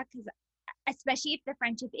from Leah, because especially if the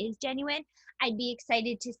friendship is genuine, I'd be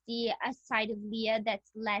excited to see a side of Leah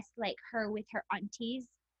that's less like her with her aunties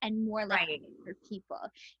and more like her people.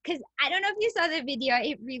 Because I don't know if you saw the video,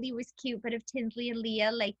 it really was cute, but of Tinsley and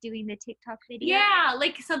Leah like doing the TikTok video. Yeah,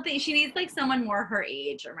 like something, she needs like someone more her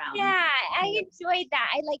age around. Yeah, I enjoyed that.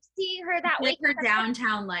 I like seeing her that way. Like her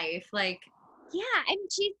downtown life, like. Yeah, I mean,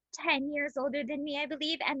 she's 10 years older than me, I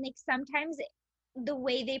believe. And like sometimes the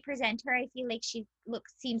way they present her, I feel like she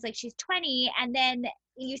seems like she's 20. And then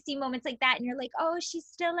you see moments like that and you're like, oh, she's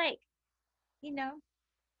still like, you know.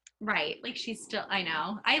 Right. Like she's still, I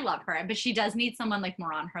know. I love her, but she does need someone like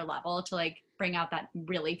more on her level to like bring out that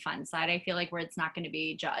really fun side. I feel like where it's not going to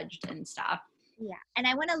be judged and stuff. Yeah. And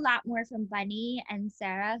I want a lot more from Bunny and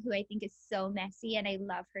Sarah, who I think is so messy, and I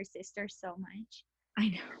love her sister so much. I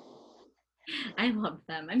know. I love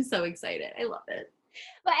them. I'm so excited. I love it.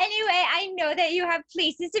 But anyway, I know that you have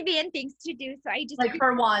places to be and things to do. So I just like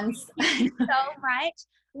for once so much.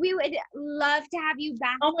 We would love to have you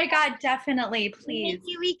back. Oh my God, definitely, please.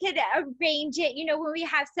 Maybe we could arrange it, you know, when we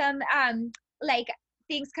have some like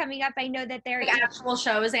things coming up. I know that there like actual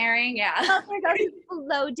shows airing. Yeah. Oh, there's also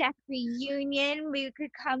Below Deck reunion. We could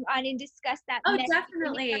come on and discuss that. Oh,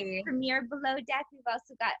 definitely. Premiere Below Deck. We've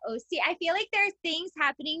also got OC. I feel like there's things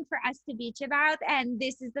happening for us to bitch about, and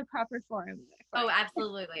this is the proper forum. Oh,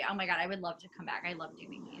 absolutely. Oh my God, I would love to come back. I love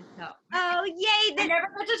doing these. So. Oh, yay. I never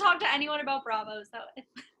get to talk to anyone about Bravo, so.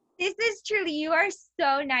 This is truly, you are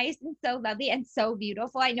so nice and so lovely and so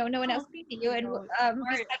beautiful. I know no one else can see you and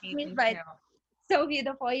respect me, but so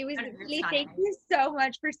beautiful. It was really, thank you so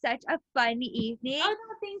much for such a fun evening. Oh,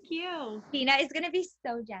 no, thank you. Tina is going to be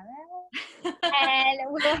so jealous. And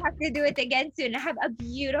we'll have to do it again soon. Have a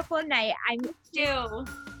beautiful night. I miss you.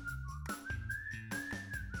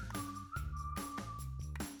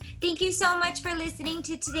 Thank you so much for listening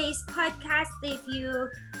to today's podcast. If you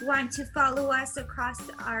want to follow us across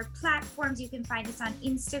our platforms, you can find us on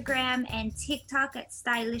Instagram and TikTok at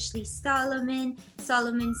Stylishly Solomon.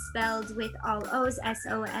 Solomon spelled with all O's,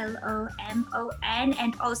 SOLOMON.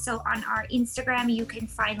 And also on our Instagram, you can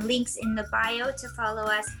find links in the bio to follow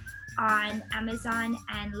us on Amazon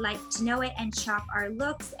and Like to Know It and shop our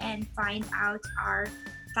looks and find out our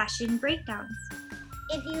fashion breakdowns.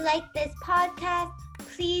 If you like this podcast,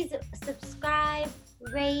 please subscribe,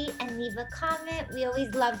 rate, and leave a comment. We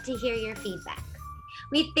always love to hear your feedback.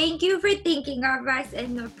 We thank you for thinking of us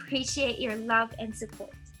and appreciate your love and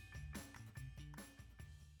support.